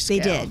salary scale.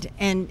 They did,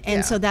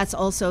 and so that's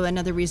also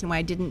another reason why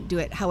I didn't do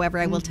it. However,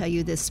 I will tell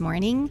you, this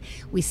morning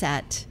we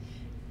sat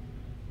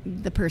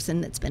the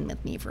person that's been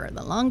with me for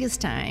the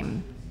longest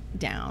time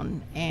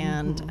down,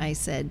 and I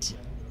said,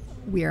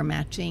 we are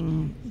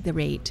matching the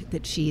rate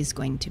that she's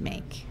going to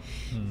make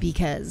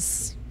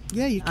because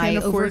you can't I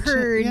afford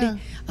overheard,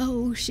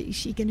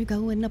 she going to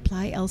go and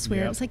apply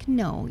elsewhere. I was like,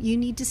 no, you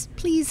need to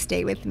please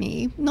stay with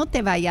me. No te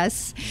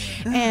vayas.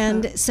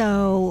 And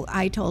so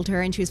I told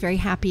her, and she was very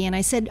happy. And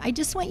I said, I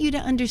just want you to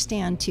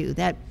understand too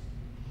that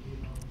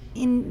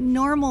in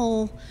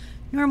normal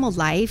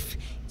life,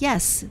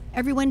 yes,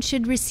 everyone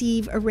should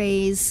receive a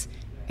raise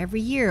every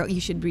year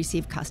you should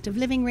receive cost of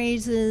living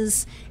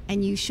raises,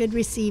 and you should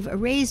receive a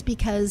raise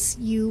because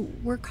you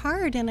work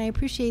hard, and I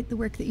appreciate the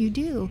work that you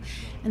do.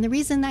 And the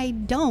reason I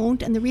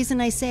don't, and the reason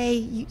I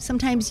say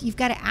sometimes you've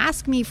got to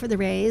ask me for the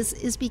raise,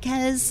 is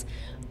because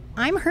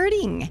I'm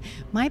hurting.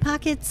 My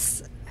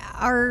pockets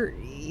are,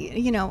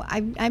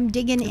 I'm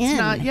digging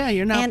in.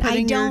 You're not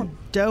putting your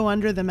dough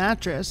under the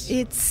mattress.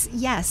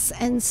 Yes.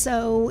 And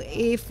so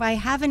if I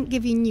haven't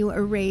given you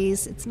a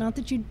raise, it's not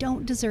that you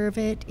don't deserve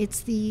it.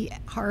 It's the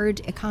hard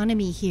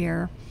economy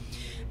here.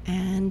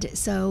 And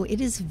so it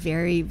is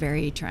very,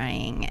 very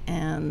trying.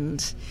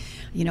 And,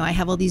 I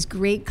have all these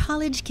great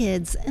college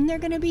kids, and they're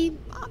going to be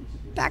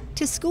back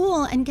to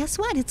school. And guess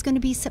what? It's going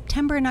to be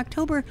September and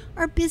October,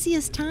 our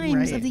busiest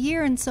times of the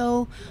year. And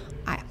so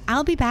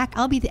I'll be back.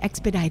 I'll be the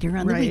expediter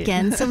on the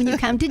weekend. So when you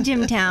come to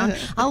Jimtown,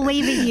 I'll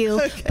wave at you,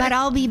 but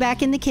I'll be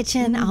back in the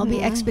kitchen. I'll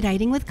be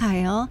expediting with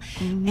Kyle,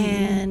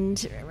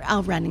 and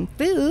I'll run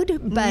food,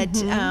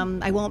 but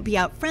I won't be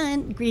out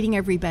front greeting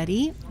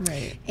everybody.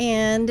 Right.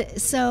 And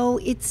so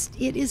it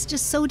is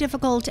just so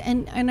difficult.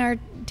 And our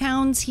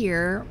towns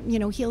here,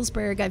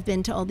 Healdsburg, I've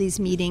been to all these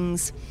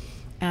meetings.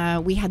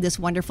 We had this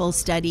wonderful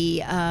study.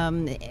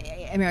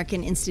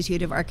 American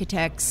Institute of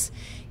Architects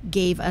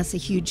gave us a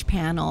huge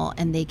panel,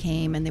 and they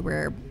came, and there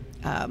were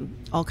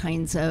all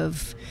kinds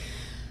of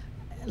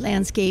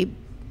landscape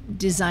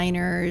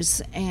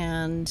designers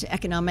and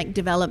economic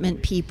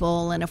development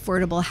people and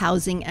affordable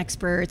housing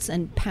experts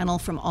and panel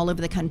from all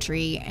over the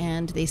country,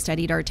 and they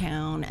studied our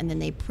town, and then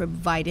they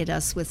provided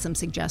us with some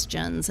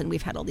suggestions, and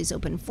we've had all these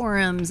open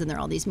forums, and there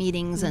are all these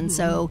meetings, and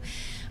so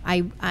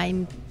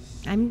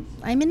I'm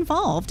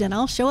involved, and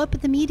I'll show up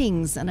at the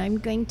meetings, and I'm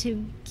going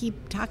to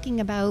keep talking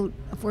about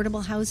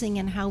affordable housing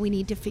and how we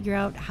need to figure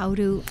out how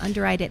to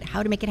underwrite it,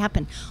 how to make it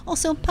happen.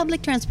 Also,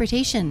 public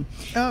transportation.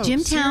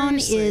 Jimtown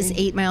is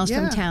 8 miles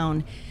from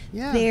town.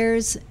 Yeah.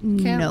 There's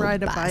no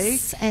ride bus, a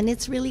bike. and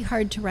it's really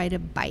hard to ride a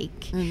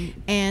bike,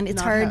 and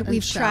it's hard.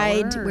 We've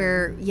tried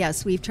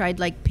we've tried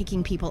like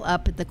picking people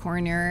up at the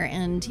corner,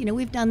 and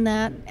we've done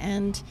that,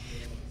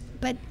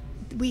 but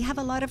we have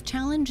a lot of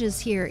challenges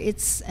here.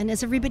 And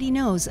as everybody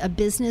knows, a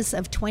business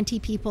of 20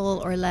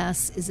 people or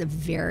less is a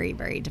very,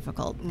 very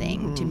difficult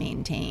thing to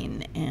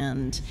maintain.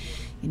 And,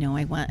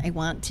 I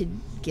want to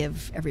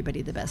give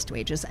everybody the best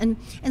wages. And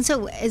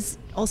so as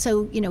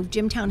also,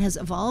 Jimtown has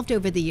evolved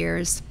over the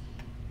years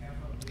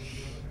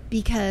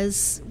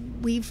because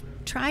we've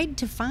tried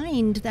to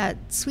find that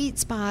sweet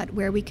spot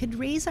where we could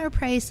raise our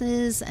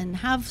prices and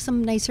have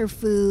some nicer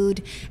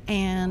food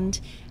and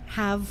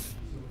have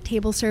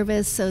table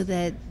service so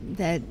that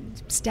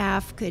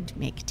staff could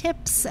make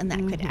tips, and that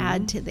could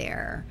add to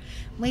their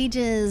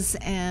wages.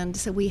 And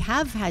so we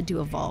have had to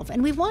evolve,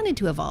 and we've wanted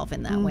to evolve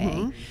in that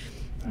way.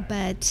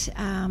 But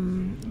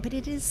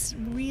it is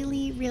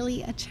really,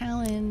 really a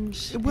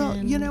challenge. Well,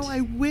 I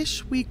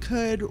wish we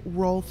could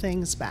roll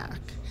things back.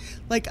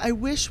 Like, I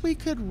wish we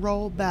could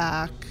roll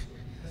back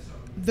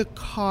the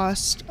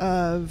cost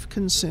of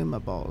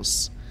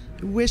consumables.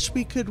 Wish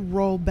we could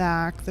roll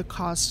back the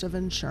cost of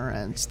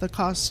insurance, the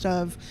cost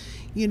of,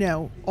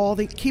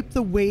 keep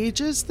the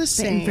wages the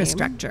same.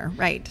 Infrastructure,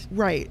 right.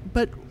 Right.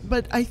 But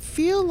I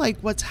feel like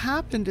what's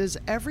happened is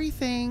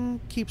everything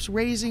keeps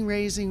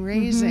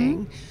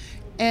raising.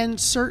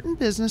 And certain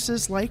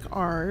businesses like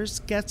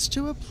ours gets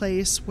to a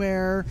place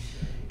where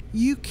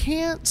you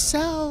can't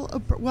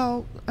sell,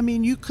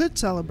 you could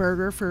sell a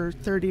burger for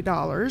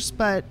 $30,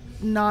 but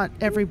not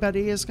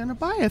everybody is going to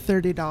buy a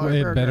 $30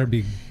 burger. It better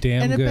be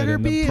damn good.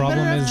 And the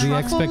problem is the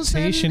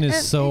expectation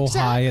is so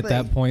high at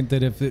that point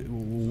that if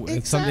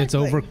it's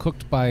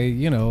overcooked by,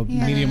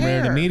 medium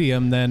rare to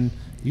medium, then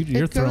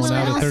you're throwing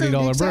out a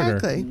 $30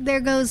 burger. There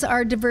goes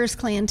our diverse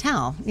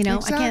clientele. I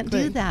can't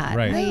do that.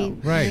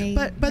 Right.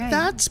 But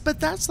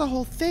that's the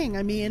whole thing.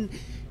 I mean,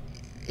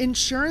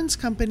 insurance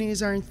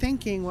companies aren't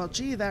thinking, well,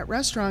 gee, that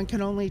restaurant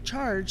can only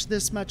charge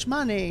this much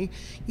money,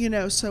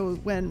 so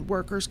when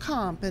workers'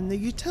 comp and the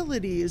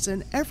utilities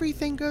and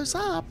everything goes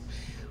up,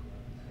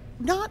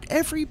 not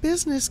every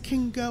business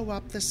can go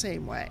up the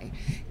same way.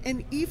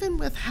 And even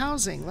with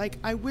housing,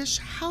 I wish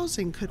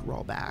housing could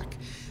roll back,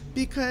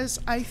 because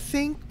I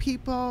think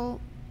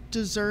people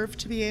deserve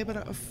to be able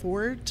to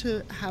afford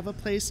to have a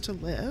place to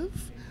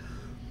live.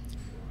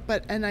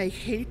 And I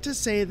hate to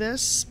say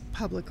this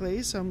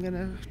publicly, so I'm going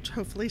to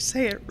hopefully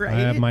say it right.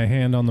 I have my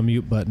hand on the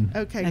mute button.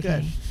 Okay.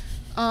 Good.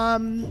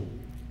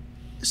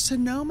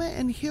 Sonoma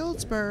and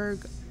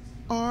Healdsburg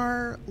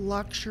are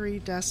luxury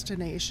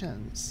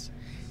destinations.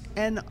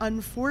 And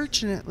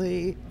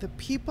unfortunately, the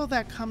people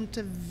that come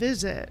to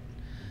visit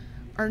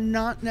are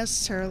not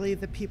necessarily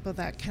the people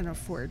that can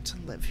afford to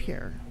live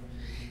here.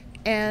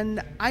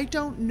 And I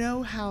don't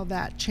know how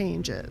that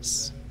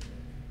changes.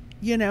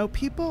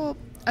 People...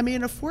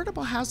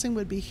 affordable housing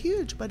would be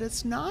huge, but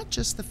it's not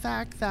just the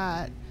fact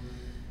that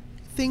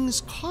things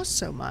cost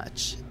so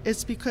much.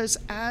 It's because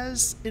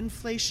as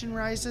inflation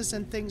rises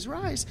and things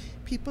rise,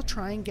 people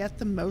try and get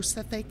the most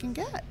that they can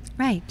get.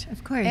 Right,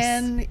 of course.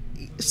 And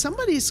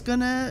somebody's going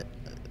to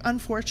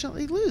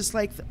unfortunately lose.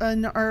 Like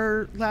in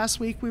our last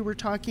week, we were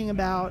talking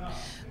about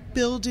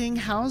building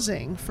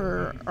housing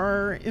for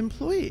our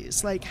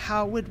employees. Like,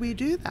 how would we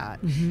do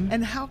that?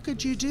 And how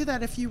could you do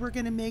that if you were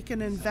going to make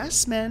an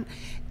investment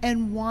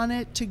and want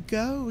it to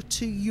go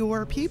to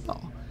your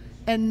people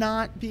and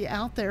not be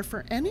out there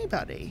for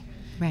anybody?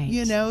 Right.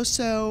 You know,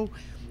 so,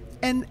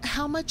 and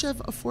how much of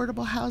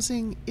affordable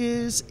housing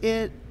is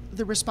it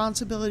the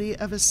responsibility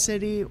of a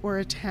city or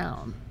a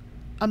town?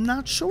 I'm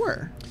not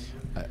sure.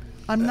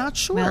 I'm not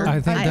sure. Well, I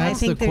think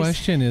that's the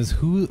question: is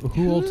who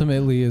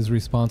ultimately is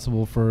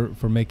responsible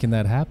for making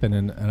that happen?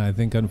 And I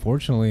think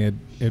unfortunately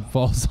it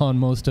falls on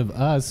most of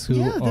us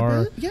who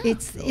are.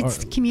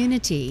 It's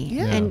community,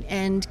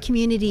 and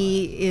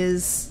community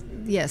is.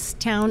 Yes,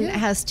 town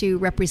has to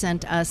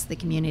represent us, the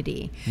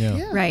community.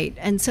 Right.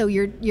 And so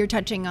you're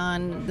touching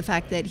on the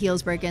fact that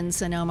Healdsburg and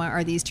Sonoma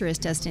are these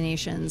tourist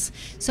destinations.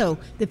 So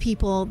the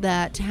people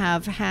that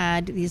have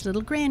had these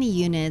little granny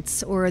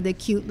units or the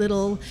cute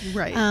little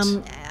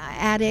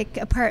attic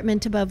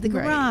apartment above the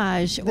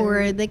garage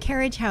or the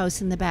carriage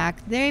house in the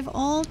back, they've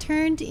all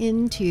turned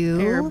into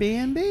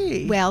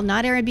Airbnb. Well,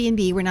 not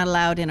Airbnb. We're not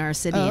allowed in our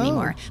city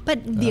anymore,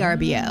 but the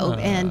RBO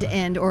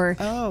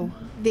and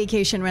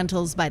vacation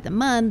rentals by the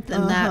month,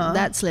 and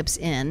that slips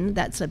in,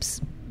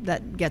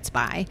 that gets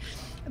by.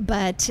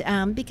 But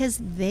because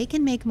they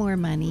can make more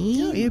money,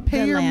 you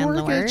pay your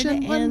landlord, mortgage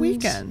in one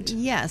weekend.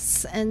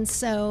 Yes, and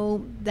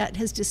so that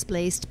has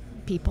displaced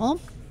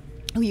people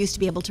who used to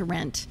be able to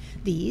rent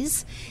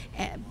these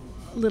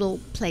little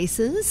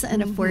places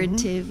and afford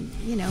to,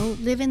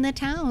 live in the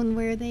town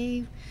where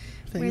they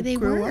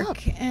work up.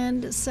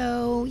 And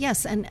so,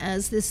 yes, and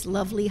as this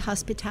lovely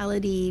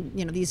hospitality,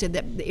 these are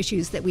the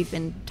issues that we've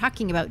been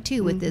talking about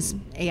too with this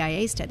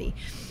AIA study.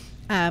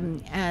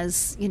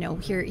 As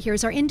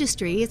here's our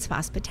industry. It's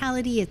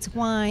hospitality, it's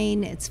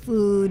wine, it's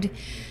food,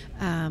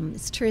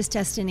 it's tourist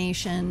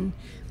destination.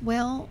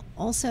 Well,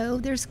 also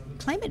there's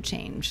climate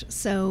change.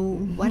 So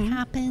what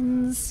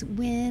happens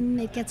when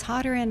it gets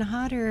hotter and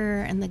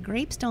hotter and the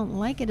grapes don't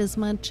like it as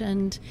much?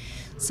 And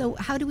so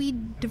how do we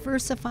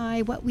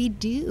diversify what we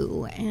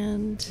do?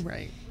 And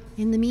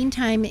in the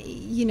meantime,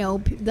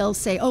 they'll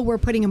say, oh, we're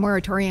putting a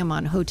moratorium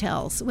on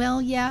hotels.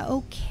 Well, yeah,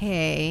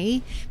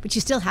 okay. But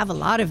you still have a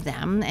lot of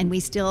them, and we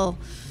still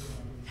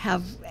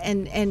have,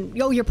 and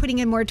you're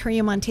putting a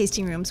moratorium on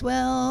tasting rooms.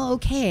 Well,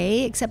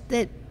 okay, except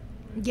that,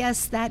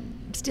 yes, that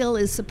still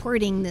is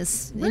supporting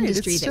this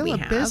industry that we have.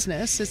 It's still a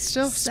business. It's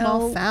still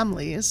small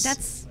families.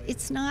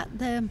 It's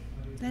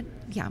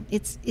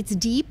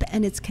deep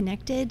and it's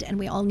connected, and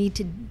we all need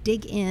to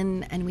dig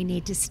in, and we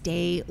need to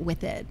stay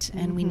with it,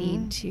 and we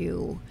need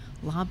to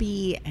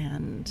lobby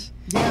and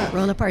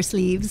roll up our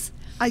sleeves.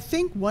 I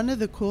think one of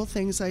the cool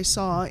things I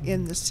saw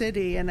in the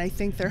city, and I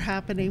think they're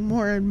happening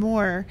more and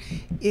more,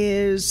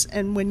 is,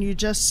 and when you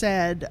just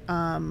said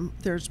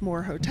there's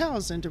more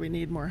hotels, and do we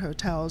need more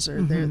hotels,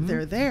 or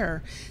they're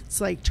there,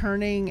 it's like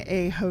turning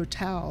a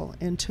hotel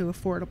into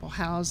affordable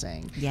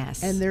housing.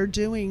 Yes. And they're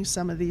doing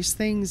some of these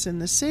things in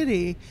the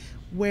city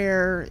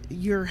where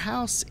your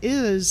house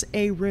is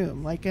a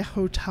room, like a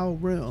hotel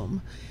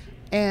room.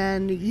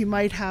 And you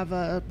might have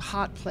a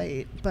hot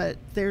plate, but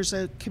there's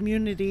a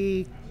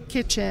community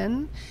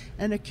kitchen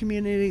and a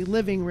community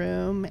living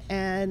room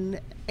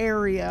and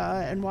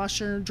area and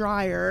washer and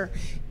dryer,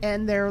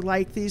 and they're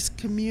like these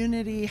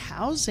community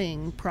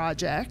housing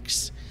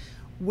projects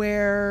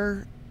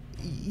where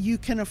you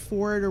can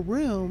afford a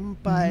room,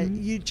 but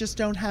you just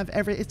don't have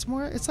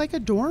it's like a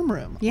dorm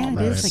room. Yeah,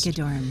 almost. It is like a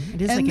dorm.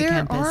 It is and like a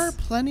campus. And there are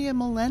plenty of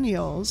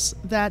millennials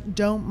that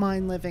don't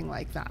mind living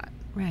like that.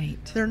 Right.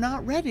 They're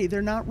not ready.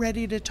 They're not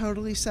ready to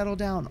totally settle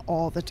down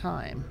all the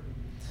time.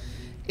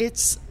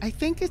 I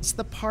think it's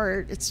the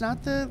part, it's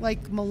not the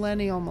like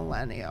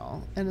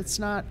millennial, and it's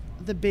not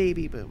the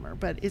baby boomer,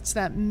 but it's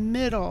that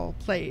middle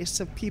place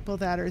of people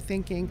that are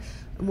thinking,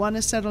 I want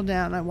to settle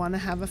down, I want to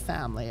have a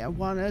family, I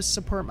want to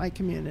support my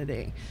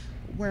community.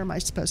 Where am I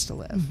supposed to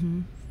live?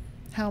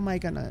 How am I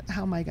gonna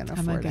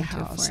afford a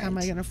house? How am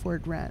I gonna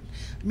afford rent?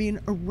 I mean,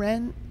 a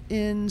rent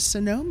in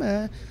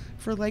Sonoma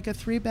for like a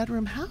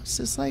 3-bedroom house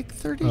is like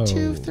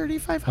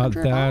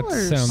 $3,500. That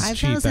sounds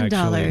cheap, actually.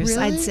 $5,000, Really?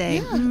 I'd say.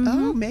 Yeah.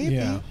 Oh, maybe.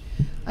 Yeah.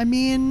 I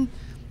mean,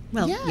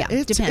 well,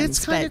 it depends.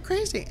 It's kind of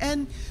crazy.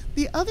 And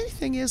the other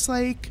thing is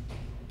like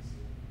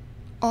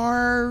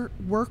our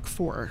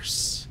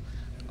workforce,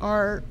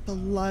 our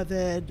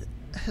beloved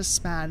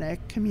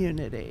Hispanic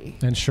community.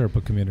 And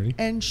Sherpa community.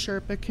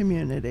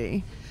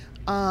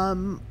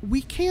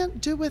 We can't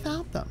do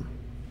without them.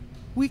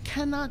 We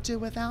cannot do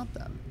without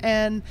them.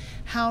 And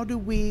how do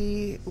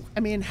we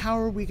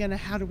help?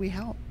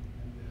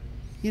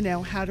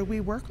 How do we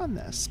work on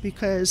this?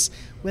 Because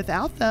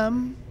without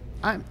them,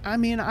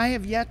 I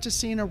have yet to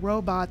see a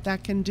robot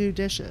that can do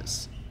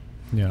dishes.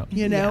 Yeah.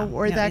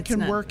 That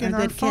can work in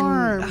our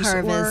farms,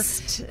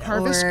 harvest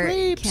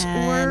grapes,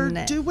 or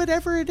do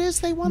whatever it is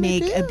they want to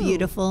do. Make a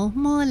beautiful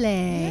mole.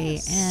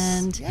 Yes.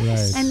 And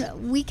Yes.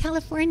 and we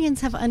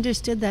Californians have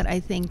understood that, I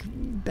think,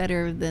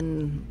 better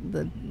than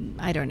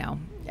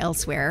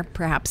elsewhere,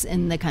 perhaps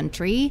in the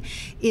country,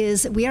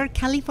 is we are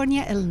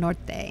California el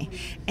Norte,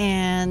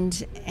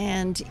 and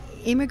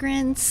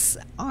immigrants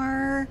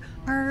are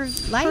our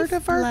Part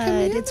of our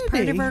lifeblood. It's part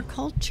of community. our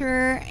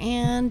culture,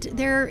 and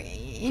they're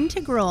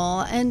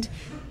integral. And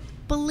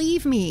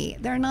believe me,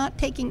 they're not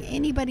taking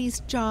anybody's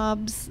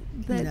jobs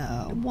that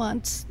No.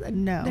 wants.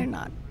 No. They're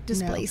not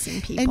displacing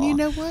No. people. And you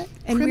know what?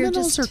 And we're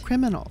Criminals just- are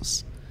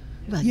criminals.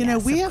 Well, You know,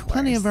 yes, we of have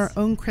plenty of our course.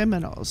 own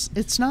criminals.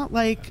 It's not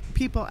like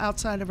people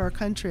outside of our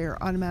country are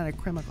automatic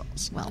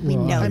criminals. Well, we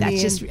Well, know I that's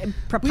mean, just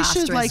preposterous.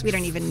 We should like we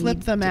don't even flip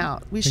need them to-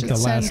 out. We I think should the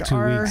send last 2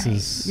 our weeks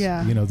is,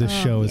 yeah. this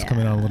show is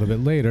coming on a little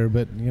bit later,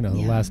 but the Yeah.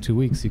 last 2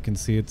 weeks you can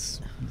see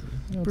it's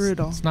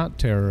Brutal. It's not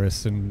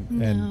terrorists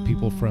and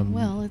people from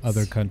well, it's-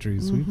 other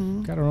countries.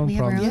 We've got our own We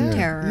have our problems own here.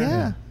 terror.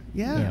 Yeah.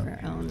 We Yeah. have our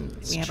own.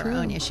 We have our true.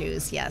 own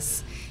issues.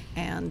 Yes,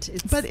 and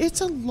it's. But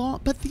it's a long.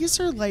 But these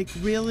are like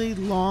really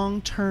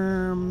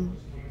long-term.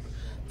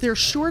 They're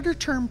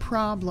shorter-term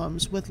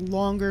problems with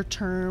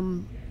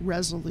longer-term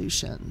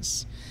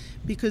resolutions,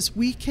 because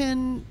we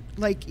can,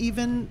 like,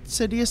 even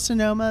City of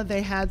Sonoma,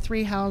 they had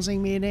 3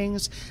 housing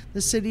meetings.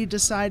 The city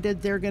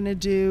decided they're going to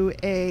do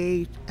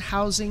a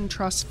housing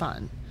trust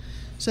fund.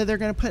 So they're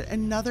going to put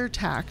another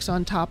tax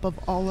on top of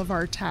all of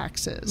our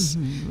taxes.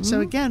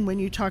 So again, when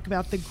you talk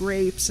about the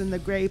grapes,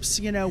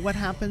 what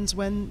happens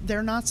when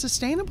they're not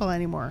sustainable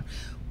anymore?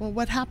 Well,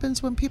 what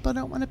happens when people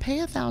don't want to pay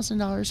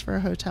 $1,000 for a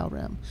hotel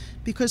room?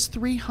 Because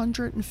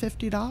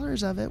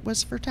 $350 of it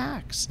was for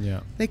tax. Yeah.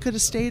 They could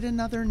have stayed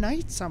another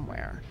night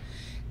somewhere.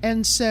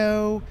 And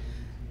so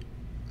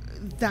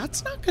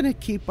that's not going to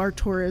keep our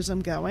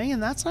tourism going,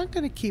 and that's not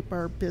going to keep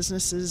our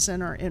businesses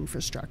and our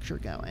infrastructure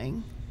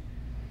going.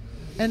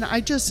 And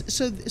I just,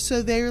 so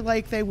they're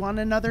like, they want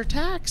another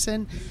tax.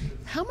 And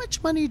how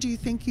much money do you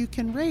think you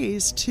can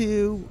raise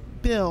to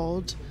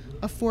build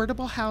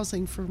affordable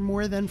housing for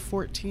more than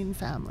 14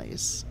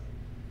 families?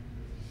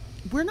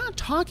 We're not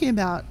talking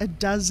about a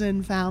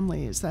dozen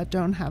families that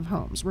don't have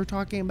homes. We're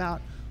talking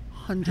about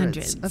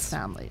hundreds. Of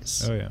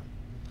families. Oh yeah.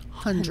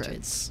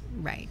 Hundreds.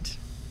 Right.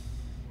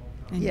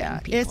 And Yeah, young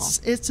people.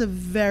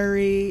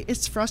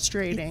 it's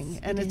frustrating,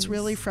 and it it's is.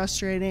 really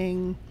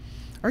frustrating.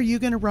 Are you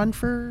going to run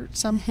for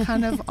some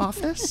kind of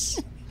office?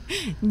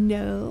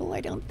 No,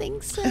 I don't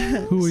think so.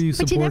 Who are you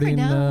But you never supporting?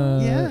 know.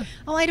 Yeah.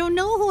 Oh, I don't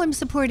know who I'm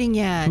supporting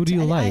yet. Who do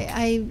you like?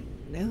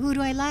 Who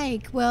do I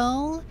like?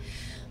 Well,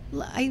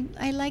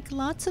 I like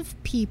lots of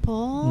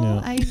people.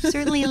 Yeah. I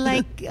certainly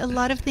like a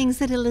lot of things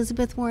that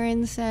Elizabeth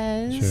Warren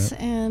says Sure.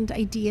 and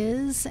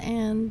ideas,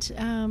 and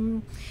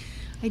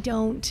I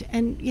don't,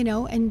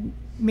 and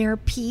Mayor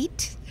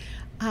Pete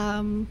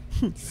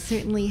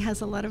certainly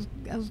has a lot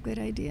of good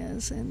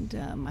ideas, and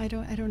I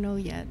don't know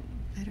yet.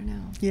 I don't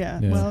know. Yeah.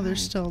 Yeah. Well,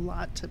 there's still a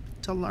lot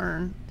to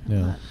learn. A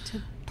Yeah. lot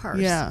to parse.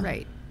 Yeah.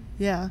 Right.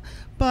 Yeah.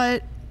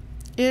 But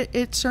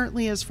it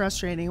certainly is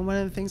frustrating. And one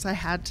of the things I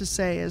had to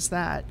say is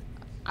that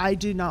I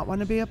do not want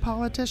to be a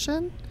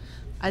politician.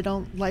 I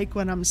don't like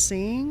what I'm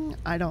seeing.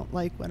 I don't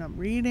like what I'm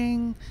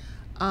reading.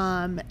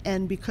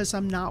 And because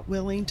I'm not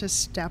willing to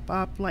step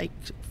up like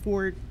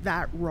for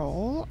that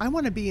role, I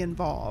want to be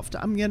involved.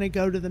 I'm going to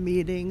go to the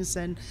meetings,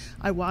 and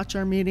I watch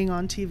our meeting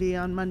on TV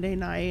on Monday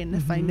night. And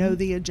if I know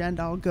the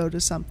agenda, I'll go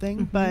to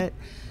something. But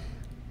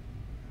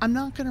I'm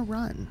not going to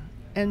run.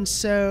 And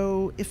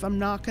so if I'm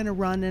not going to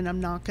run and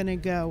I'm not going to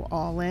go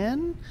all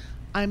in,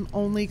 I'm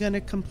only going to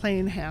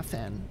complain half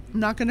in. I'm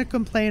not going to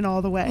complain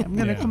all the way. I'm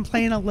going to Yeah.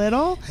 complain a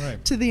little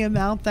Right. to the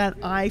amount that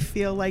I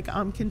feel like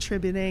I'm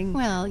contributing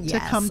Well, yes, to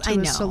come to I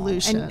know. a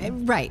solution.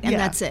 And Yeah.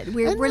 that's it.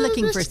 We're And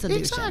looking for just-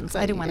 solutions. exactly,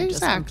 I don't want to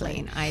just exactly.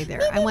 complain either.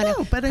 No, I want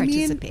to but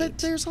participate. but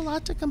there's a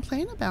lot to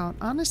complain about.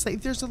 Honestly,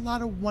 there's a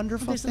lot of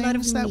wonderful There's a things lot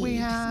of that we need,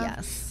 have.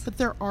 yes. But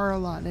there are a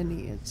lot of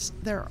needs.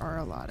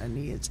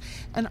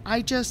 And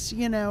I just,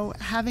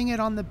 having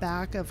it on the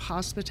back of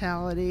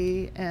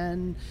hospitality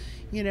and,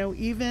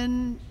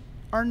 even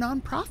our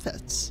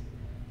nonprofits.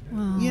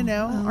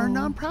 Our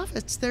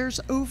nonprofits. There's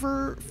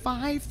over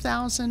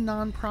 5,000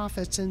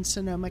 nonprofits in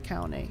Sonoma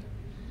County.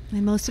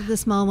 And most of the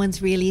small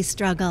ones really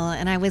struggle.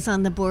 And I was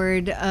on the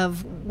board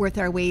of Worth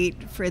Our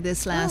Weight for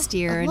this last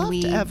year, I and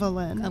loved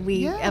Evelyn.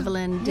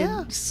 Evelyn did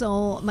Yeah.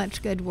 so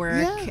much good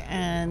work, Yeah.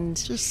 and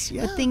Just, but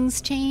yeah.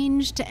 things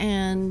changed,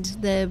 and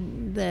the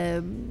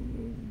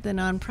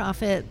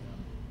nonprofit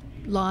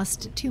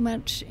lost too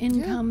much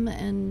income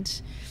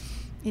and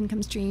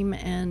income stream,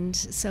 and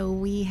so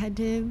we had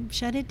to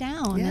shut it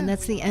down. Yeah. And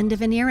that's the end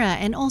of an era.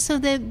 And also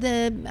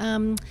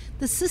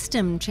the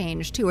system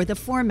changed too, or the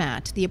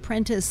format, the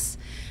apprentice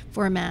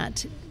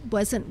format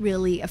wasn't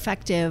really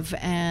effective,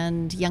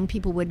 and young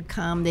people would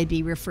come, they'd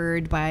be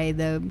referred by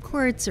the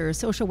courts or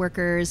social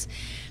workers,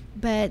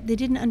 but they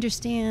didn't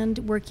understand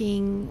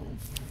working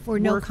for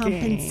no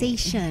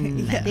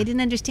compensation. Yeah. They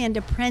didn't understand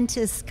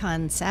apprentice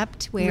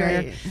concept, where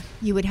Right.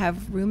 you would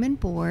have room and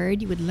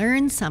board, you would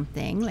learn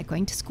something like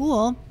going to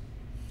school,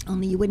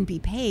 only you wouldn't be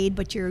paid,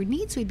 but your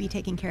needs would be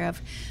taken care of.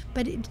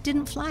 But it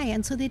didn't fly,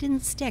 and so they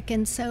didn't stick.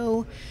 And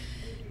so,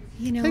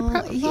 A you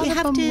lot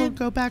have of them to will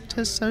go back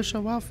to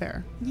social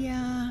welfare.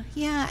 yeah.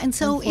 And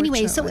so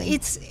anyway, so Unfortunately.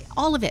 it's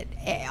all of it.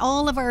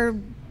 All of our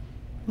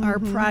our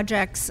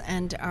projects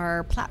and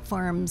our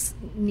platforms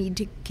need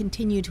to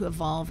continue to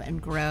evolve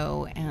and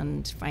grow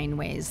and find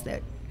ways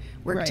that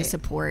work to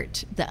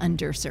support the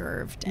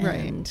underserved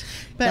and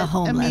the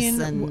homeless.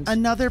 And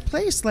another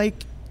place,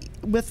 like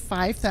with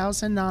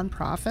 5,000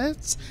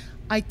 nonprofits,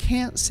 I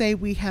can't say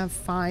we have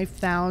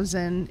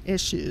 5,000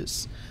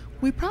 issues.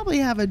 We probably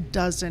have a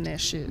dozen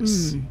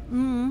issues.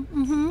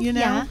 You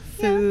know,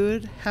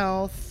 food,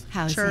 health,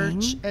 housing,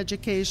 church,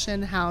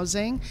 education,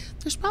 housing.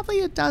 There's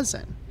probably a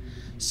dozen.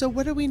 So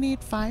what do we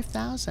need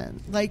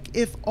 5,000? Like,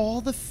 if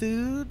all the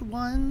food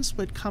ones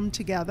would come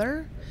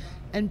together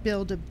and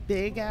build a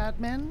big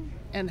admin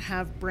and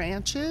have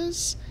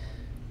branches,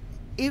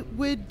 it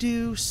would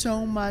do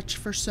so much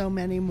for so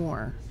many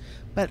more.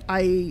 But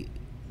I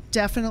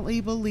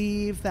definitely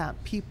believe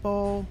that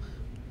people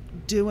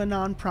do a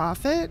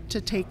nonprofit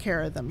to take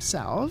care of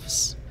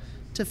themselves,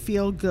 to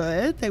feel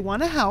good. They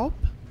want to help,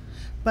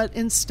 but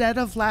instead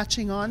of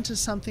latching on to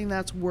something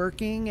that's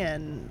working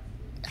and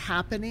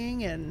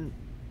happening and,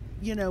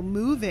 you know,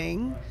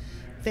 moving,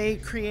 they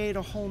create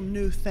a whole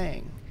new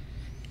thing.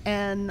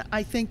 And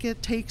I think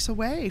it takes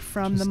away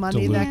from the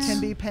money that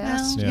can be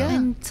passed. Well,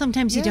 and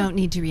sometimes you don't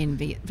need to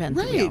reinvent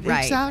the wheel.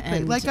 Right, exactly.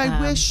 And, like I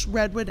wish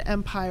Redwood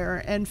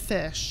Empire and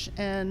Fish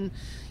and,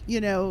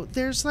 you know,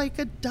 there's like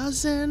a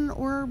dozen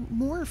or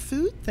more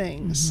food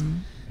things.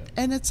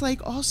 And it's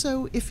like,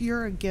 also, if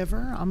you're a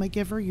giver, I'm a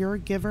giver, you're a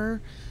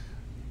giver,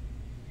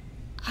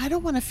 I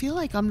don't want to feel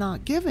like I'm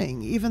not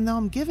giving, even though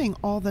I'm giving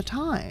all the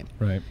time.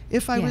 Right.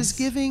 If I was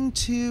giving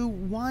to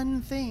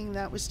one thing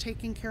that was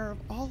taking care of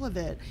all of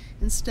it,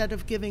 instead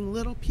of giving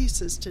little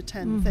pieces to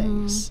 10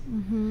 things,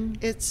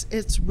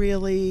 it's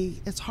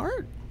really, it's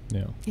hard.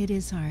 Yeah. It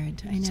is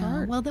hard. I know. It's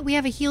hard. Well, we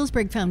have a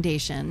Healdsburg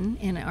Foundation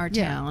in our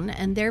town,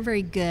 and they're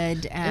very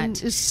good at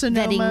And is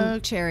Sonoma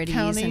vetting charities.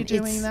 County and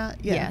doing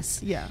that? Yeah.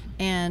 Yes. Yeah.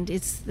 And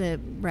it's they're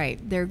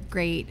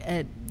great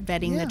at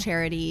vetting the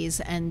charities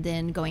and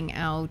then going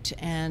out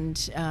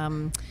and,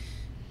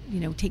 you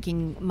know,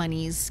 taking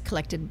monies,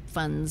 collected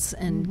funds,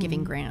 and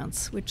giving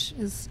grants, which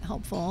is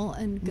helpful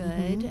and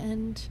good.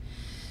 And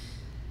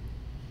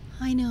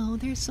I know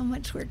there's so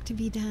much work to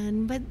be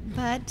done,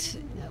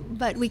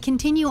 but we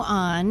continue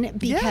on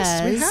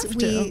because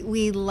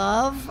we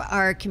love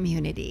our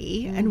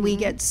community and we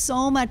get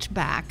so much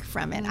back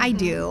from it. I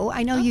do.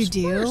 I know you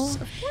do.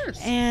 Of course.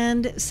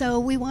 And so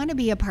we want to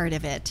be a part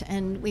of it,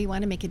 and we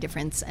want to make a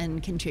difference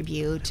and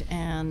contribute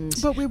and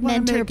But we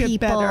want to mentor make it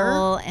people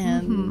better.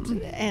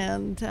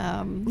 and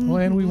Well,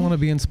 and we want to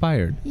be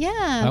inspired.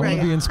 yeah. I want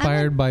to be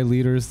inspired by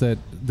leaders that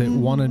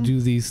want to do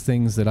these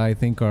things that I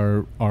think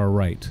are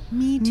right.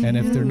 Me too. And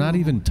if they're not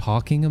even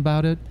talking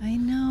about it, I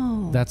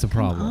know. that's a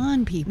problem. Come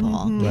on,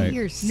 people. Get Right.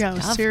 your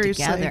stuff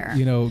seriously. together.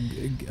 You know,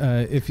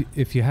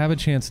 if you have a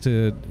chance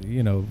to,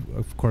 you know,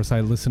 of course, I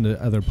listen to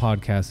other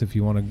podcasts. If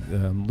you want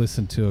to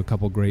listen to a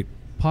couple great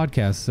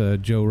podcasts,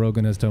 Joe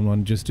Rogan has done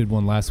one, just did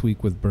one last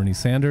week with Bernie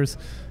Sanders,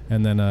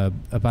 and then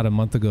about a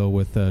month ago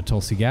with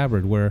Tulsi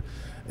Gabbard, where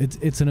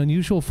it's an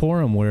unusual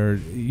forum where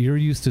you're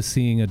used to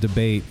seeing a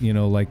debate, you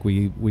know, like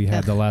we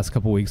had the last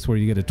couple weeks, where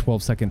you get a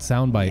 12-second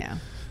soundbite. Yeah.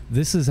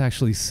 This is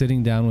actually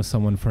sitting down with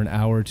someone for an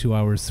hour, 2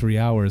 hours, 3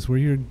 hours, where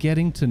you're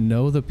getting to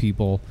know the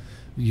people.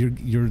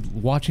 You're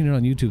watching it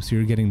on YouTube, so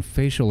you're getting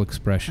facial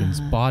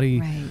expressions,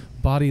 body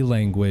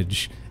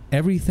language,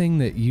 everything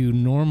that you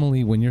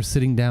normally, when you're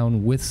sitting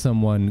down with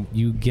someone,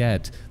 you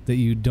get that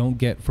you don't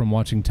get from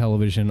watching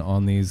television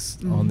on these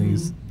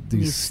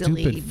These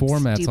stupid silly,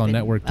 formats on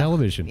network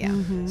television.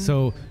 Yeah.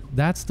 So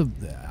that's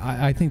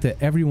I think that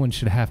everyone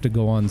should have to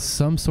go on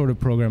some sort of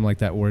program like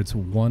that, where it's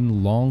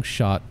one long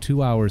shot,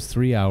 2 hours,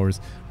 3 hours,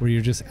 where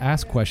you're just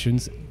asked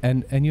questions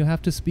and you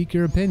have to speak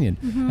your opinion,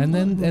 and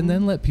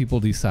then let people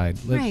decide.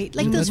 Right,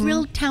 like those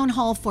real town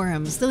hall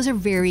forums. Those are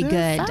very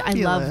They're good.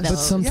 fabulous. I love those. But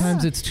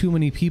sometimes it's too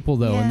many people,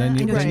 though, and then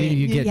Yeah,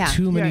 you get Yeah.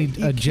 too many you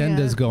agendas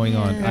can't- going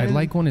on. I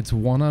like when it's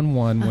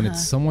one-on-one, when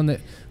it's someone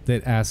that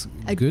asks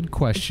good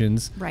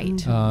questions,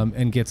 Right.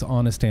 And gets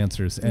honest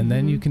answers, and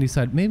then you can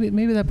decide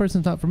maybe that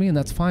person's not for me, and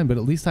that's fine. But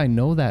at least I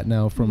know that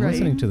now from Right.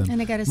 listening to them.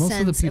 And I got a Most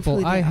of the sense of people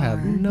who they I have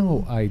are.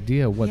 no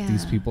idea what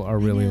these Yeah, people are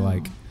I really know.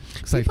 like,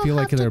 because I People feel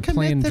like have to they're commit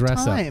playing the dress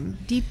up. time.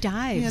 Deep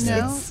dives. You know,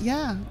 It's-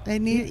 they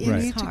need you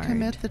Right. need to hard.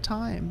 commit the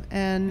time,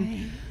 and Right.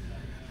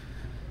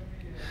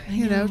 I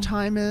you know,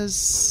 time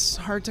is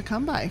hard to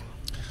come by.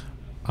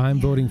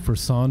 I'm voting for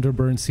Sandra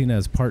Bernstein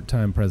as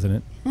part-time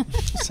president.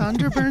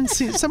 Sandra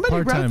Bernstein. Somebody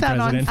Part-time wrote that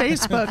president. on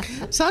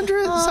Facebook.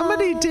 Sandra,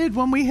 somebody did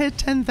when we hit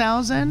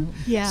 10,000.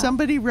 Yeah.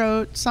 Somebody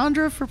wrote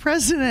Sandra for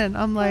president.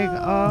 I'm like,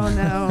 oh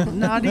no,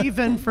 not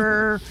even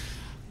for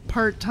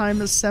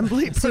part-time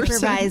assembly person.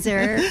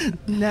 Supervisor.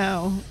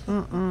 No.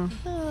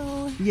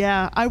 Oh.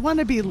 Yeah, I want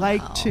to be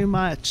liked too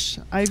much.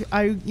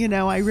 I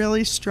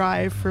really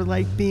strive for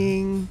like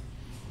being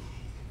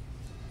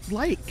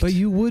liked. But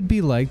you would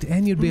be liked,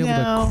 and you'd be able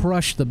No. to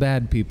crush the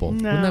bad people.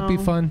 Wouldn't that be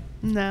No. fun?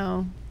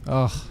 No.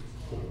 Oh,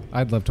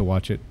 I'd love to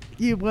watch it.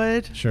 You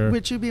would? Sure.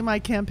 Would you be my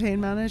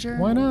campaign manager?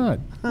 Why not?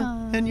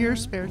 In your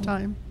spare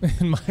time.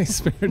 In my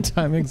spare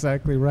time,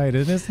 exactly right.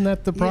 And isn't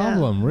that the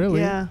problem, really?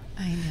 Yeah.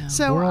 I know.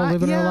 So We're all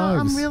living our lives.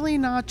 I'm really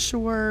not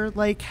sure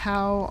like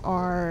how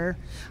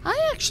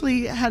I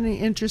actually had an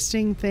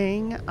interesting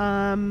thing.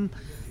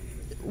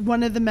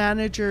 One of the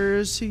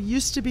managers who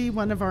used to be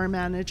one of our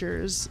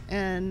managers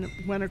and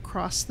went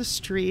across the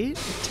street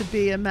to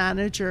be a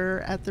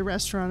manager at the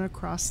restaurant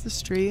across the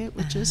street,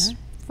 which is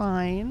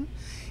fine,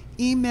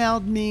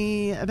 emailed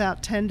me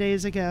about 10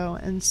 days ago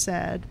and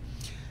said,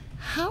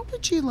 how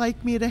would you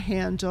like me to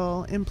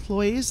handle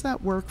employees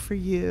that work for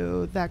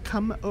you that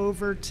come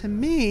over to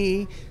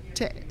me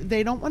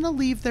they don't want to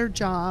leave their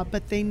job,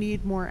 but they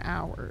need more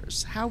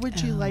hours? How would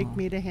you like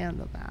me to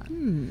handle that?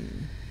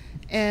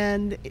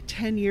 And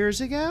 10 years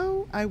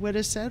ago, I would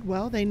have said,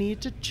 well, they need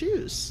to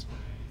choose.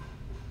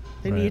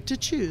 They need to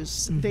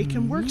choose. They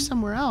can work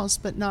somewhere else,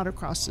 but not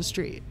across the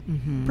street.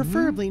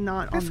 Preferably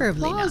not on the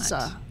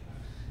plaza.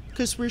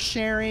 Because we're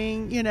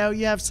sharing, you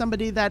have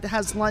somebody that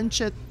has lunch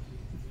at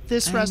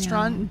this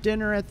restaurant and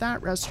dinner at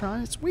that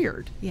restaurant. It's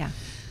weird. Yeah.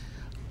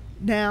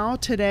 Now,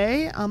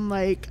 today, I'm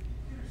like,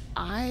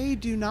 I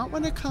do not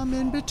want to come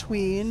in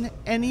between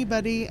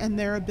anybody and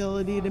their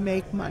ability to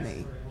make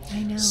money.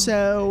 I know.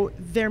 So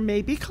there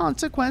may be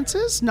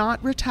consequences,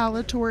 not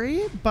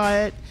retaliatory,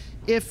 but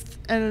if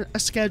a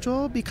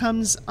schedule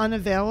becomes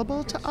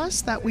unavailable to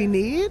us that we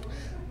need,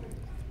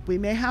 we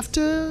may have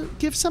to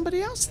give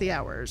somebody else the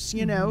hours,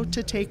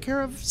 to take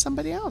care of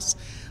somebody else.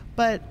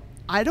 But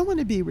I don't want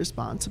to be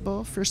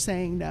responsible for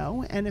saying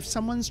no. And if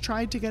someone's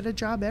tried to get a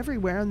job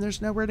everywhere and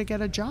there's nowhere to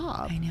get a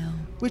job, I know.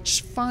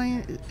 Which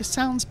it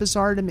sounds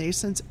bizarre to me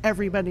since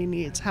everybody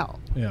needs help.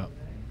 Yeah.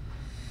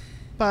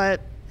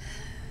 But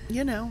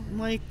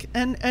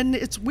and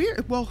it's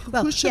weird. Well,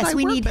 who should I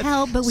we work need with?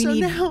 help, but we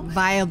need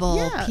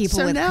viable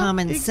people with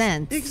common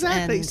sense.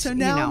 Exactly. And, so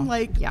now I'm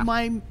like,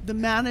 the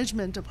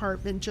management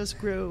department just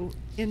grew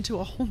into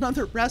a whole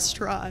nother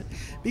restaurant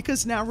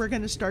because now we're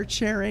going to start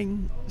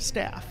sharing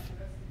staff.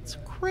 It's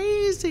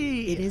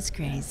crazy. It is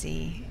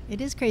crazy. It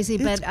is crazy,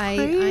 It's but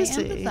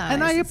crazy. I empathize.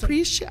 And I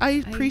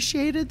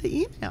appreciated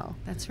the email.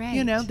 That's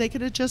right. They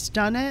could have just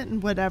done it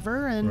and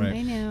whatever. And, Right.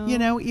 I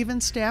know.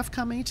 even staff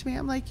coming to me,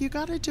 I'm like, you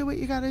got to do what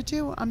you got to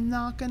do. I'm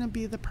not going to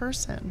be the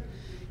person.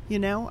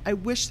 I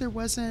wish there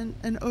wasn't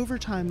an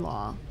overtime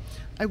law.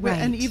 Right.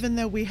 And even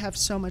though we have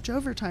so much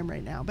overtime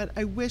right now, but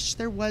I wish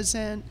there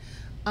wasn't,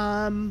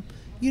 all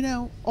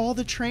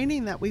the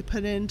training that we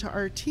put into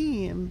our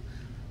team.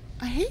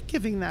 I hate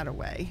giving that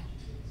away.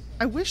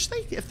 I wish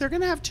if they're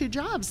going to have 2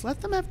 jobs,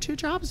 let them have 2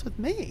 jobs with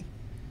me,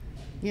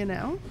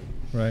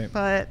 Right.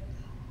 But,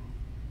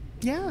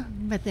 yeah.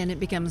 But then it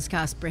becomes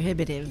cost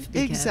prohibitive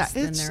because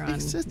then they're on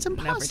it's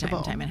impossible.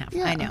 overtime, time and a half.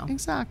 Yeah, I know.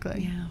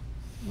 Exactly. Yeah.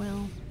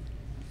 Well,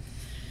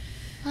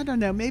 I don't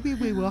know. Maybe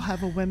we will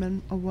have a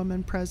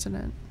woman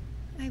president.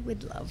 I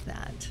would love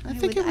that. I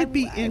think it would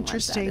be I want that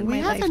interesting. in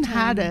We my haven't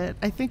had lifetime. it.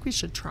 I think we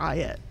should try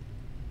it.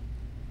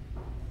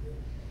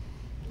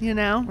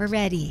 We're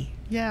ready.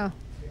 Yeah.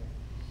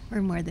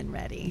 We're more than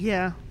ready.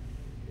 Yeah.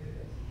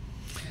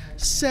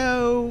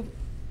 So,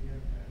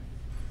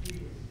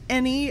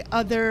 any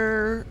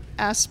other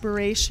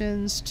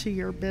aspirations to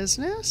your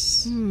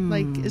business?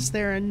 Like, is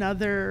there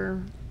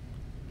another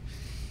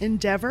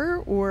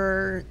endeavor,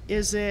 or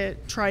is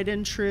it tried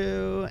and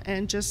true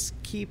and just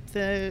keep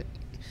the,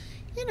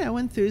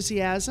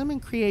 enthusiasm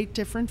and create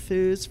different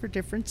foods for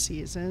different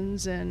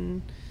seasons?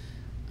 And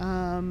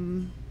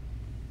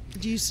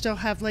do you still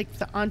have like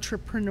the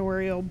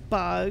entrepreneurial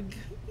bug?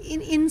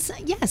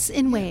 Yes,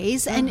 in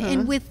ways,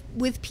 and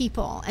with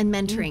people and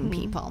mentoring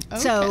people.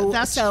 Okay, So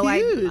that's huge.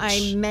 huge.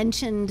 I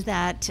mentioned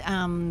that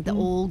the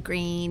old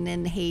grain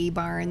and hay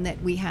barn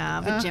that we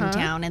have at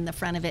Jimtown, and the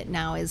front of it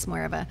now is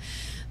more of a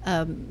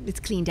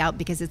it's cleaned out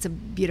because it's a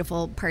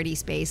beautiful party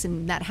space,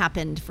 and that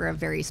happened for a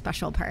very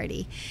special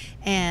party.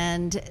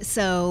 And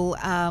so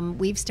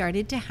we've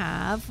started to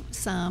have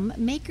some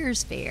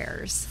makers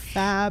fairs.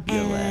 Fabulous.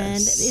 And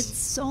it's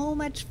so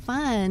much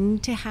fun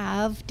to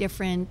have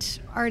different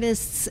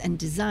artists and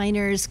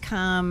designers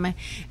come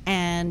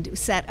and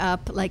set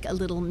up like a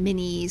little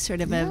mini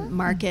sort of a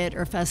market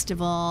or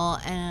festival,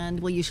 and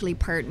we'll usually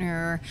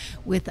partner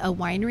with a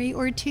winery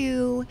or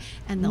two,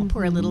 and they'll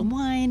pour a little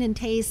wine and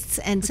tastes.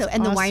 And so,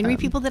 and the winery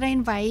people that I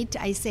invite,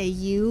 I say,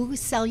 you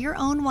sell your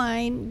own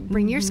wine,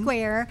 bring your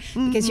square,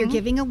 because you're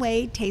giving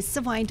away tastes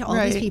of wine to all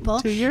these people.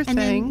 Do your and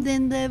thing.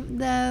 then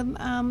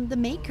the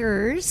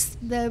makers,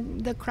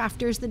 the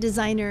crafters, the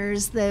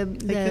designers, they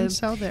can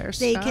sell their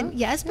stuff.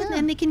 But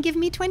then they can give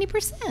me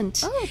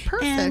 20%. Oh,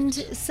 perfect. And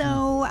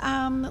so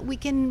we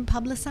can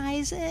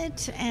publicize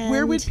it. And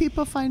where would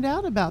people find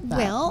out about that?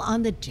 Well,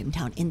 on the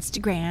Jimtown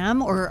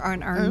Instagram or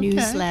on our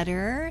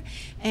newsletter,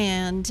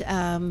 and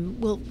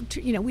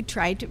we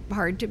tried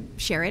hard to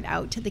share it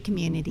out to the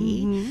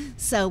community.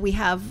 So we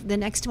have the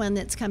next one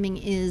that's coming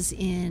is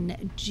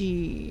in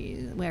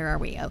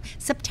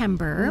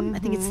September. I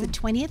think it's the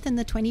 20th and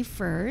the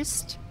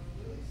 21st.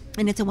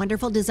 And it's a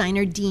wonderful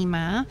designer,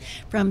 Dima,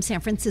 from San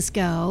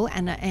Francisco,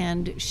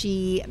 and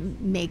she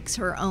makes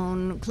her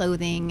own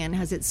clothing and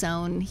has it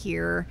sewn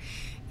here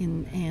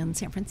in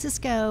San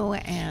Francisco,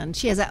 and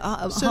she has a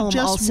home just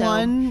also.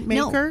 One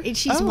maker? No,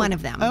 she's one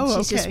of them.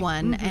 She's just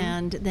one. Mm-hmm.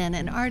 And then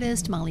an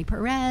artist, Molly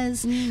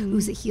Perez,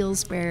 who's a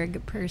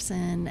Healdsburg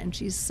person, and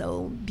she's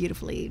so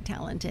beautifully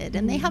talented.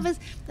 And they have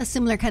a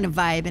similar kind of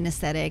vibe and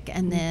aesthetic.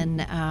 And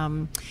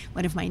then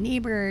one of my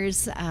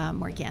neighbors,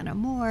 Morgana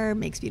Moore,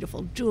 makes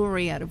beautiful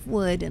jewelry out of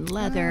wood and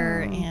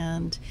leather,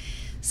 and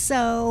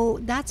so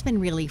that's been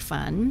really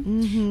fun.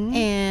 Mm-hmm.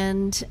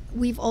 And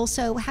we've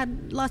also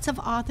had lots of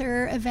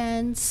author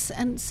events,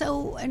 and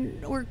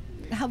or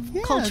have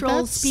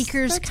cultural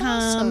speakers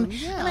come. Awesome.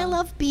 Yeah. And I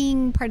love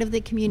being part of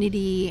the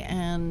community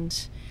and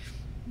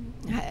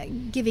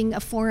giving a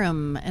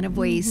forum and a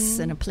voice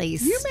and a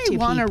place. You may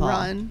want to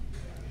run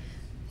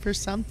for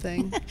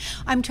something.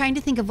 I'm trying to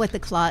think of what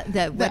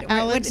the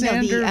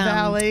Alexander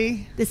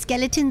Valley. The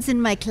skeletons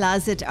in my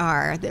closet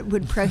are that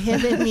would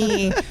prohibit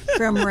me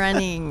from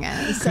running.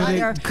 So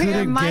Could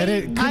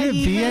it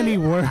be any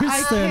worse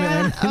than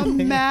anything?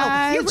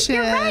 Imagine.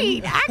 You're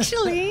right,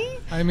 actually.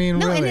 I mean,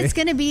 no, really. and it's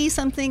going to be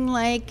something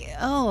like,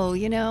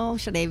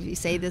 should I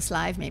say this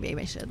live? Maybe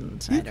I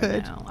shouldn't. I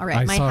don't know. All right,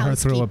 I my saw her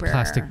throw a housekeeper.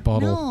 plastic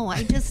bottle. No,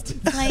 I just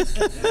like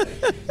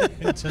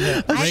into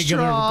the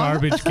regular straw.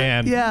 garbage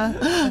can.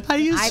 Yeah, I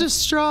used a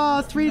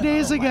straw 3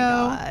 days ago.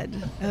 God.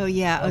 Oh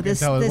yeah. Okay,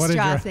 This what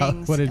straw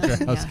things. What did your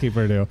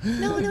housekeeper do?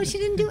 No, she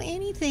didn't do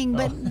anything.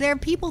 But there are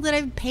people that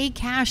I pay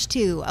cash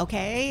to.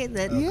 Okay,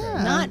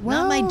 not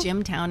my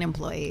Jimtown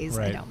employees.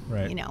 Right, I don't.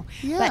 right.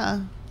 Yeah. But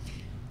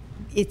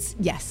it's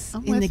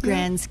I'm in the with you.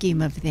 grand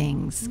scheme of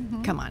things.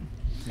 Come on,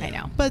 I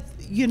know. But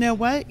you know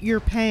what? You're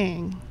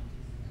paying.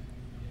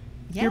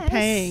 Yes. You're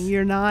paying.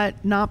 You're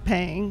not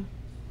paying.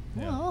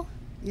 Well,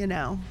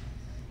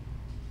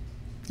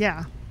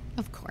 Yeah,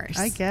 of course.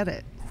 I get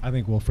it. I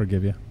think we'll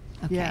forgive you.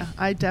 Okay. Yeah,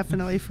 I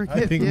definitely forgive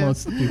you. I think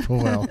most people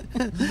will.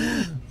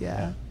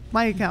 Yeah.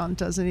 My accountant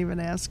doesn't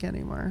even ask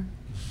anymore.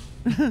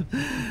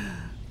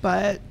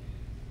 But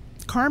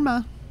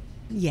karma,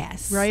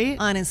 Yes. right?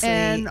 Honestly.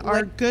 And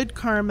our good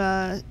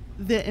karma,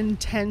 the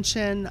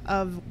intention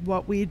of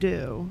what we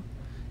do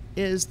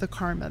is the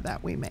karma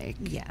that we make.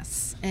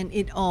 Yes, and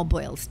it all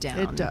boils down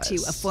It does. to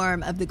a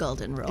form of the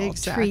golden rule.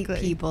 Exactly. Treat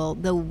people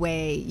the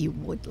way you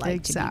would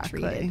like to be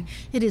treated.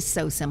 It is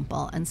so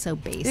simple and so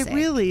basic. It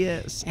really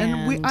is.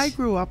 And I And-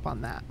 grew up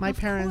on that. My Of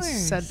parents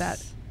said course.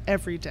 that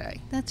every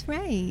day. That's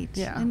right.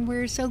 Yeah. And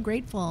we're so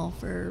grateful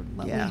for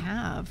what Yeah. we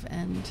have.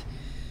 And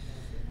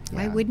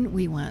why Yeah. wouldn't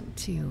we want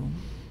to?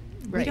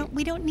 Right.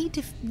 We don't need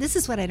to. This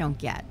is what I don't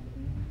get.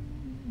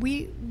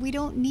 We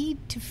don't need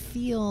to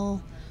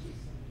feel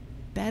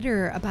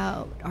better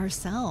about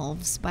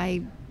ourselves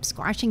by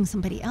squashing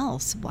somebody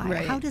else. Why?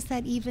 Right. How does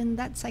that even?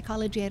 That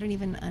psychology, I don't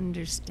even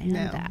understand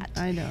No, that.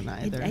 I don't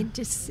either.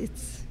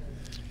 It's.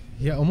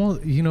 Yeah,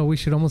 almost. We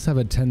should almost have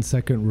a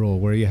 10-second rule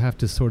where you have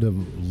to sort of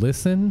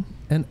listen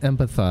and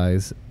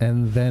empathize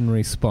and then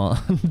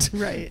respond.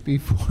 Right.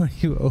 Before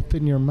you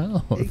open your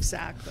mouth.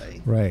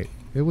 Exactly. Right.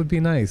 It would be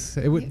nice.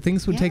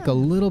 Things would take a yeah.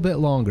 little bit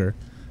longer,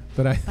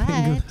 but I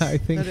think But it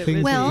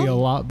things would would be a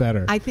lot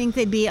better. I think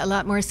they'd be a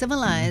lot more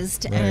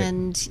civilized. Right.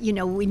 And,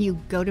 when you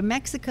go to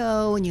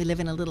Mexico and you live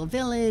in a little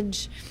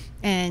village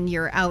and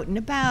you're out and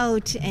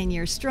about and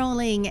you're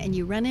strolling and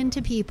you run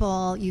into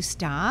people, you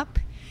stop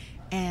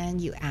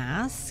and you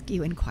ask,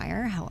 you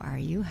inquire, how are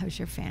you? How's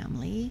your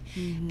family?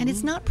 And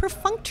it's not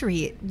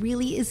perfunctory. It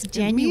really is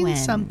genuine.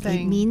 means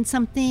something. It means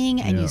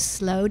something. And Yeah. you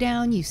slow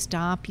down, you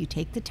stop, you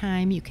take the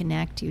time, you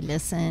connect, you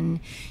listen,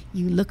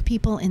 you look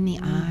people in the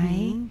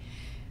eye.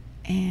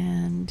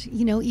 And,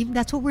 even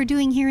that's what we're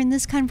doing here in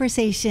this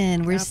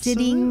conversation. We're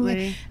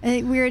Absolutely.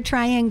 sitting, we're a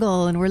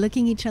triangle, and we're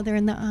looking each other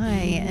in the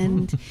eye,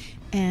 and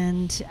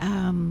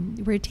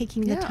we're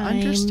taking the time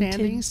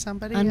understanding to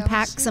somebody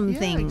unpack else. some Yeah,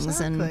 things.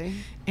 exactly.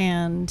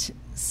 And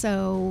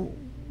so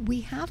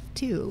we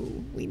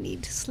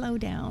need to slow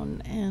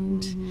down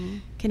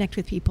and connect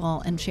with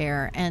people and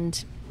share.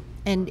 And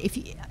if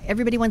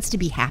everybody wants to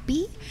be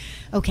happy,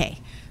 okay.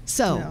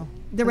 So No,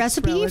 the it's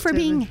recipe for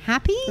being relative.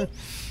 happy,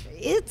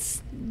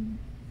 it's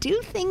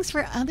do things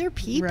for other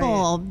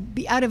people,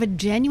 be out of a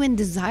genuine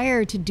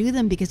desire to do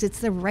them because it's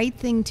the right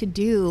thing to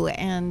do,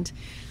 and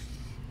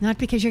not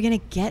because you're going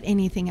to get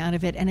anything out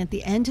of it. And at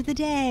the end of the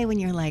day, when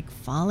you're like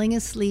falling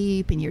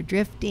asleep and you're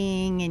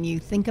drifting and you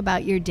think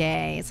about your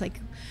day, it's like,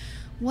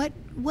 what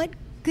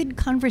good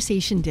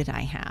conversation did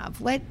I have?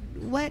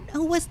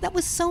 That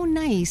was so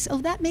nice. Oh,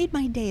 that made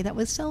my day. That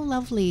was so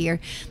lovely. Or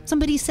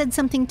somebody said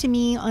something to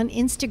me on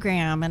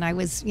Instagram, and I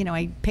was,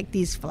 I pick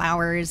these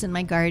flowers in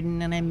my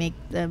garden and I make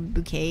the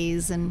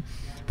bouquets and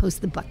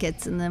post the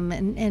buckets in them.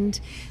 And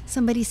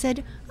somebody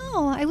said,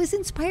 oh, I was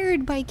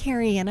inspired by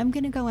Carrie, and I'm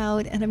going to go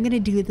out and I'm going to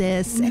do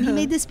this. And he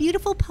made this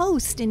beautiful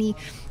post, and he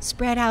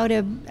spread out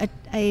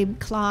a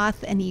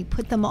cloth, and he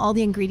put them all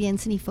the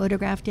ingredients, and he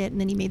photographed it, and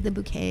then he made the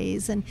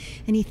bouquets, and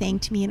he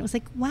thanked me, and it was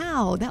like,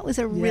 wow, that was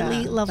a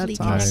really lovely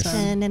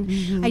connection. Awesome.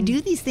 And I do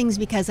these things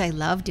because I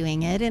love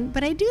doing it,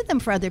 but I do them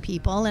for other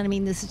people. And I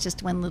mean, this is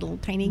just one little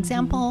tiny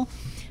example,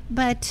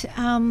 but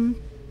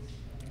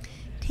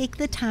take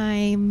the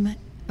time,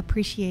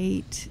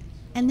 appreciate,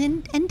 and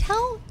then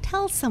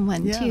tell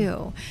someone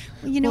too,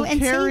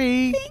 and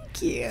Carrie, say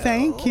thank you.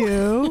 Thank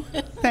you.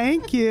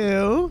 Thank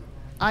you.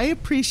 I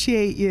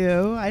appreciate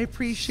you. I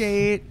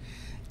appreciate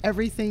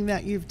everything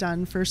that you've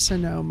done for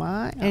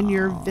Sonoma and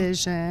your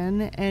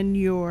vision and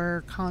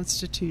your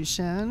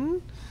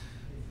constitution.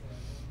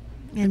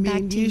 And I mean,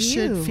 back to you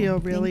should feel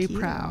really Thank you.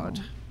 proud.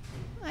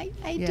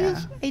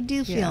 I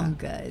do feel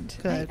good.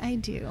 Good. I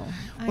do.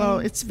 Well,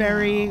 it's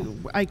very.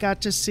 I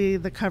got to see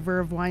the cover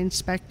of Wine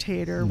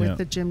Spectator with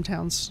the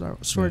Jimtown store.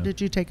 Yeah.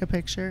 Did you take a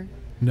picture?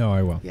 No,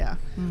 I will. Yeah,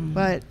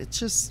 but it's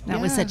just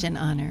That was such an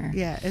honor.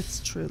 Yeah,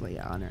 it's truly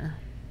an honor,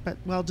 but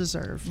well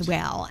deserved.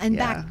 Well, and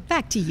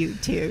back to you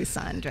too,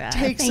 Sandra.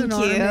 Takes Thank an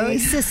you, army.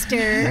 sister.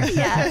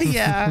 Yes.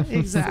 Yeah,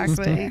 exactly.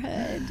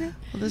 Sisterhood.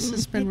 Well, this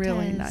has been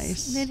really does.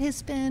 nice. It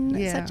has been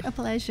Yeah. such a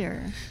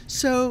pleasure.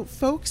 So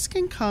folks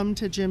can come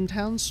to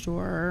Jimtown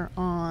store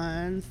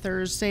on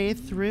Thursday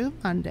through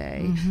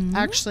Monday.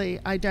 Actually,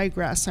 I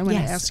digress. I want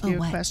to ask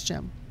you a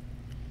question.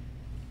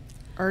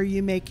 Are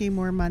you making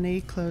more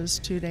money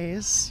closed 2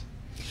 days?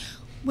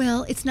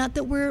 Well, it's not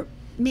that we're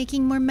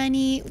making more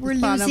money. We're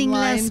Bottom losing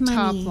line, less money.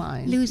 top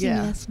line. Losing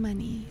Yeah. less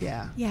money.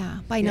 Yeah. Yeah,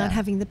 by Yeah. not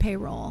having the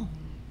payroll.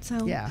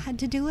 So Yeah. had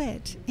to do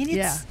it. And it's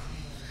Yeah.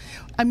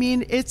 I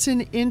mean, it's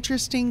an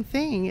interesting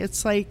thing.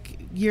 It's like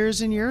years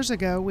and years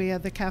ago, we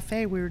had the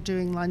cafe, we were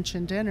doing lunch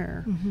and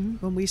dinner.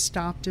 When we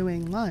stopped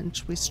doing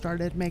lunch, we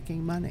started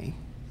making money.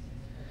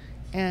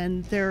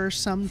 And there are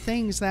some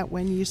things that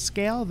when you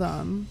scale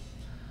them,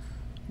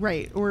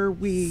 right, or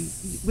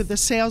with the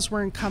sales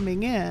weren't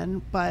coming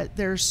in, but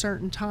there's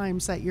certain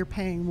times that you're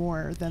paying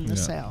more than the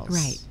sales.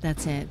 Right,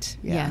 that's it.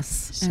 Yeah.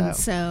 Yes. And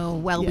so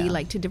while we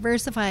like to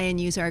diversify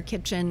and use our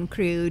kitchen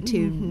crew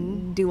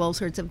to do all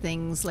sorts of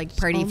things like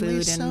party Only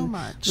food so and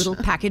much. little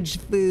packaged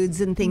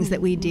foods and things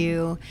that we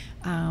do,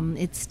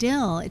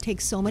 it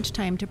takes so much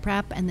time to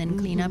prep and then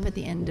clean up at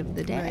the end of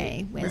the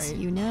day, as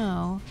you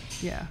know.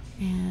 Yeah.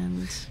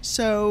 And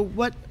So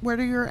what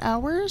are your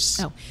hours?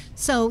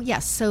 so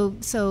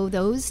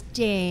those those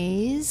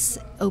days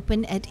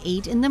open at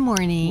 8 in the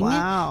morning.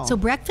 Wow. So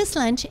breakfast,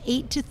 lunch,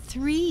 8 to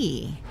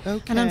 3.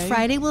 Okay. And on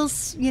Friday, we'll,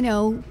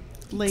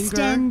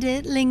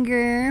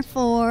 linger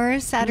for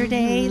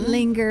Saturday,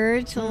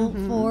 linger till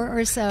 4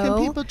 or so.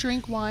 Can people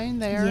drink wine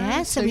there?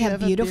 Yes, so we you have a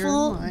beer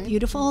beautiful, and wine?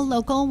 beautiful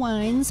local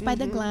wines by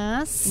the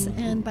glass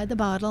and by the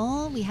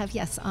bottle. We have,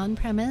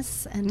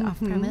 on-premise and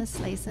off-premise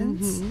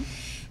license.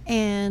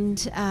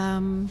 And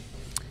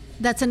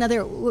that's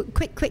another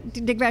quick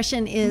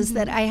digression is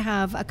that I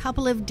have a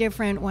couple of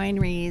different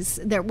wineries.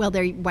 They're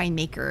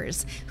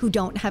winemakers who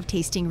don't have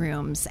tasting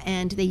rooms,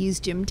 and they use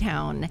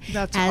Jimtown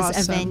That's as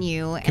awesome. a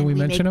venue. Can and we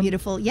make mention 'em?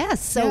 beautiful.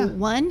 Yes. So Yeah.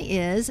 one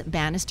is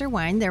Bannister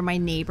Wine. They're my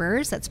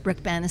neighbors. That's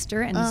Brooke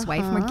Bannister and his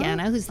wife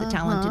Morgana, who's the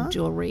talented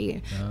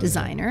jewelry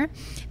designer.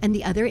 And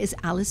the other is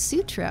Alice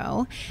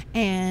Sutro,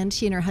 and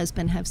she and her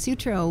husband have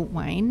Sutro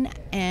Wine,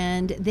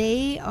 and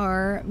they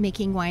are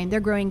making wine.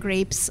 They're growing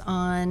grapes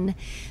on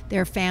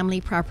their family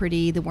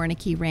property, the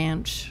Wernicke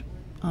Ranch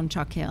on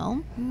Chalk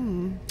Hill.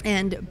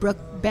 And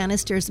Brooke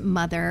Bannister's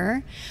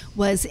mother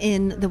was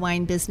in the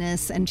wine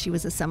business, and she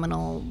was a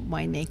Seminole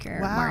winemaker,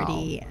 Wow.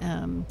 Marty.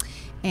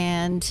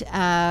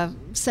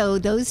 So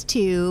those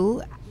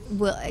two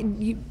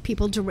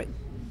people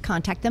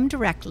contact them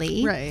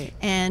directly, Right.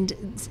 and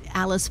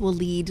Alice will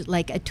lead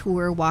like a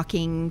tour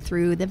walking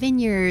through the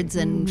vineyards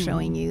and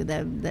showing you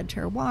the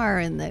terroir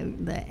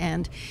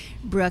and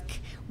Brooke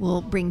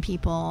will bring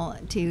people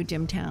to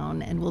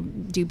Jimtown and we'll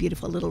do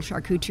beautiful little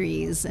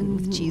charcuteries and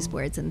with cheese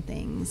boards and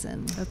things,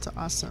 and That's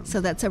awesome. so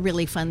that's a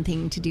really fun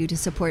thing to do to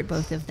support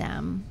both of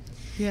them.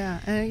 Yeah,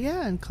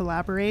 and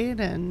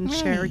collaborate and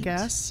share Right.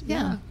 guests.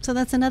 Yeah. So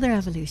that's another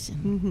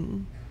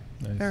evolution.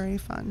 Nice. Very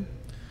fun.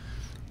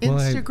 Well,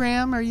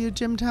 Instagram, are you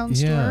Jimtown Yeah.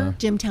 store?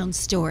 Jimtown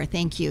store,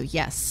 thank you.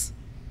 Yes.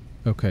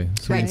 Okay.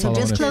 So Right, you so follow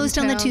just on it. closed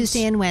on the Jimtown's-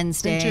 Tuesday and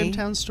Wednesday. and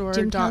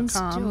jimtownstore.com. Jimtown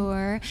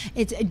store.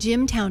 It's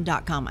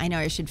jimtown.com. I know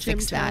I should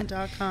fix that.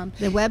 Jimtown.com.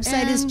 The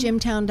website is And-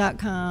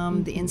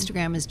 jimtown.com. The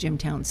Instagram is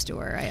Jimtown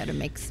store. I ought to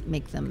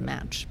make them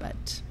match,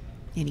 but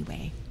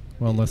anyway.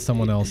 Well, unless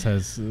someone else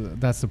has,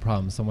 that's the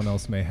problem. Someone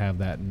else may have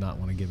that and not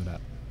want to give it up.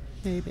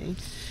 Maybe.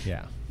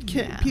 Yeah.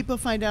 Can Yeah. people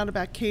find out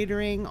about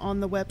catering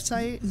on the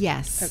website?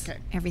 Yes. Okay.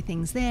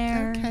 Everything's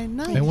there. Okay,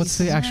 nice. And what's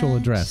the actual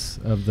Much. address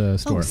of the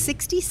store?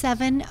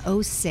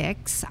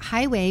 6706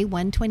 Highway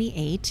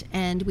 128,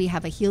 and we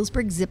have a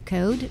Healdsburg zip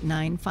code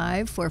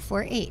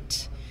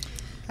 95448.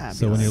 Fabulous.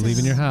 So when you're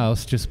leaving your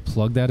house, just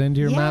plug that into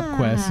your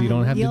MapQuest. You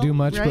don't have to do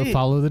much but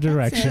follow the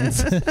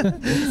directions.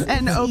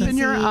 And open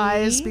your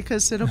eyes,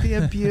 because it'll be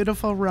a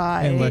beautiful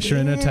ride. Unless you're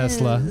in a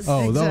Tesla.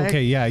 Oh, Exactly.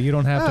 okay, yeah, you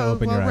don't have to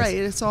open your eyes. Right,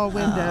 it's all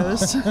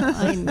windows.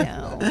 I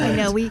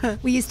know.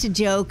 We used to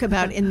joke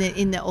about in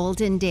the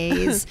olden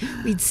days.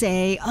 We'd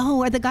say,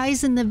 "Oh, are the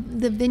guys in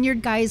the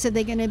vineyard guys? Are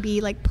they going to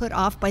be like put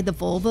off by the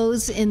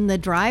Volvos in the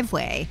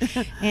driveway?"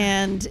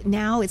 And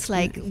now it's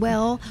like,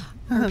 well,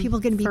 are people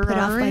going to be put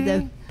off by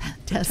the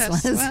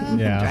Teslas in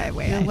the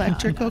driveway? The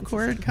electrical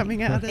cord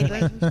coming out of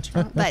the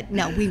trunk. But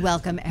no, we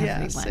welcome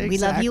everyone. Yes, We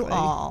love you exactly.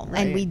 all,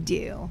 and we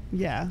do.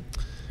 Yeah.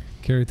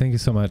 Carrie, thank you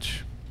so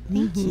much.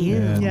 Thank you.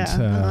 And,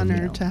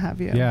 honored to have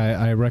you. Yeah,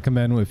 I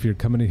recommend if you're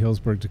coming to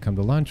Hillsburg to come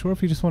to lunch, or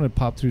if you just want to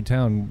pop through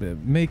town,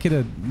 make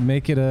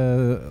it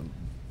a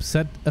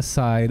set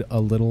aside a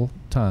little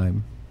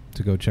time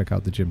to go check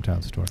out the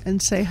Jimtown store.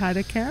 And say hi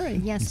to Carrie.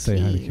 Yes, Say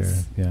hi to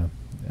Carrie. Yeah.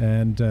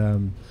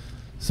 And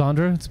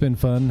Sandra, it's been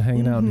fun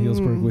hanging out in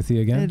Hillsburg with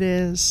you again. It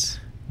is.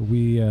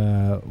 We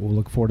will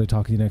look forward to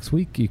talking to you next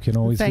week. You can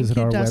always visit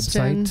our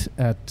Dustin. website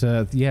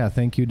at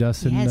thank you,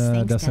 Dustin. Yes,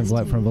 thanks, Dustin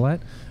Villette from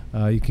Villette.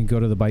 You can go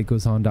to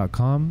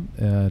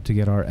thebikegoeson.com to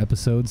get our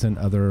episodes and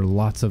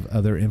lots of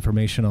other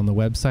information on the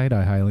website.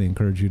 I highly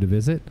encourage you to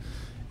visit.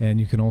 And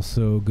you can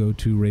also go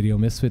to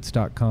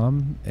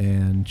radiomisfits.com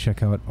and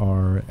check out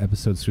our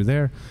episodes through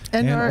there.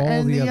 And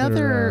the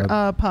other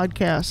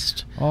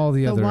podcast. All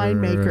the other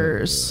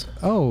winemakers.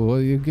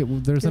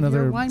 There's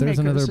another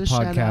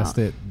podcast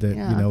that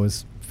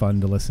is fun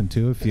to listen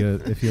to if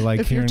you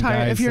like hearing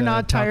guys. If you're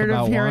not tired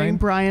of hearing wine.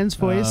 Brian's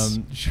voice.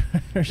 Sure.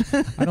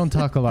 I don't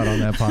talk a lot on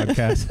that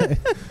podcast.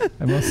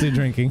 I'm mostly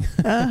drinking.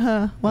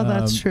 Well,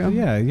 that's true.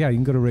 Yeah. You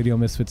can go to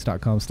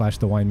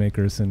radiomisfits.com/the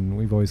winemakers, and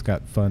we've always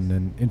got fun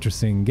and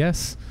interesting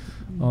guests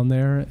on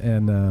there,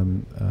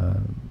 and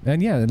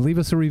leave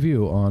us a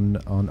review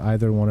on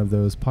either one of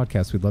those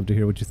podcasts. We'd love to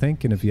hear what you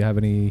think, and if you have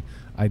any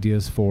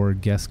ideas for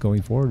guests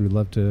going forward, we'd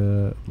love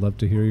to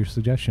hear your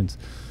suggestions.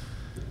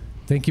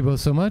 Thank you both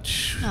so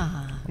much.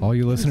 All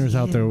you listeners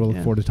out there, we'll look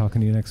forward to talking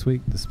to you next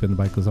week. This has been The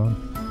Bike Goes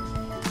On.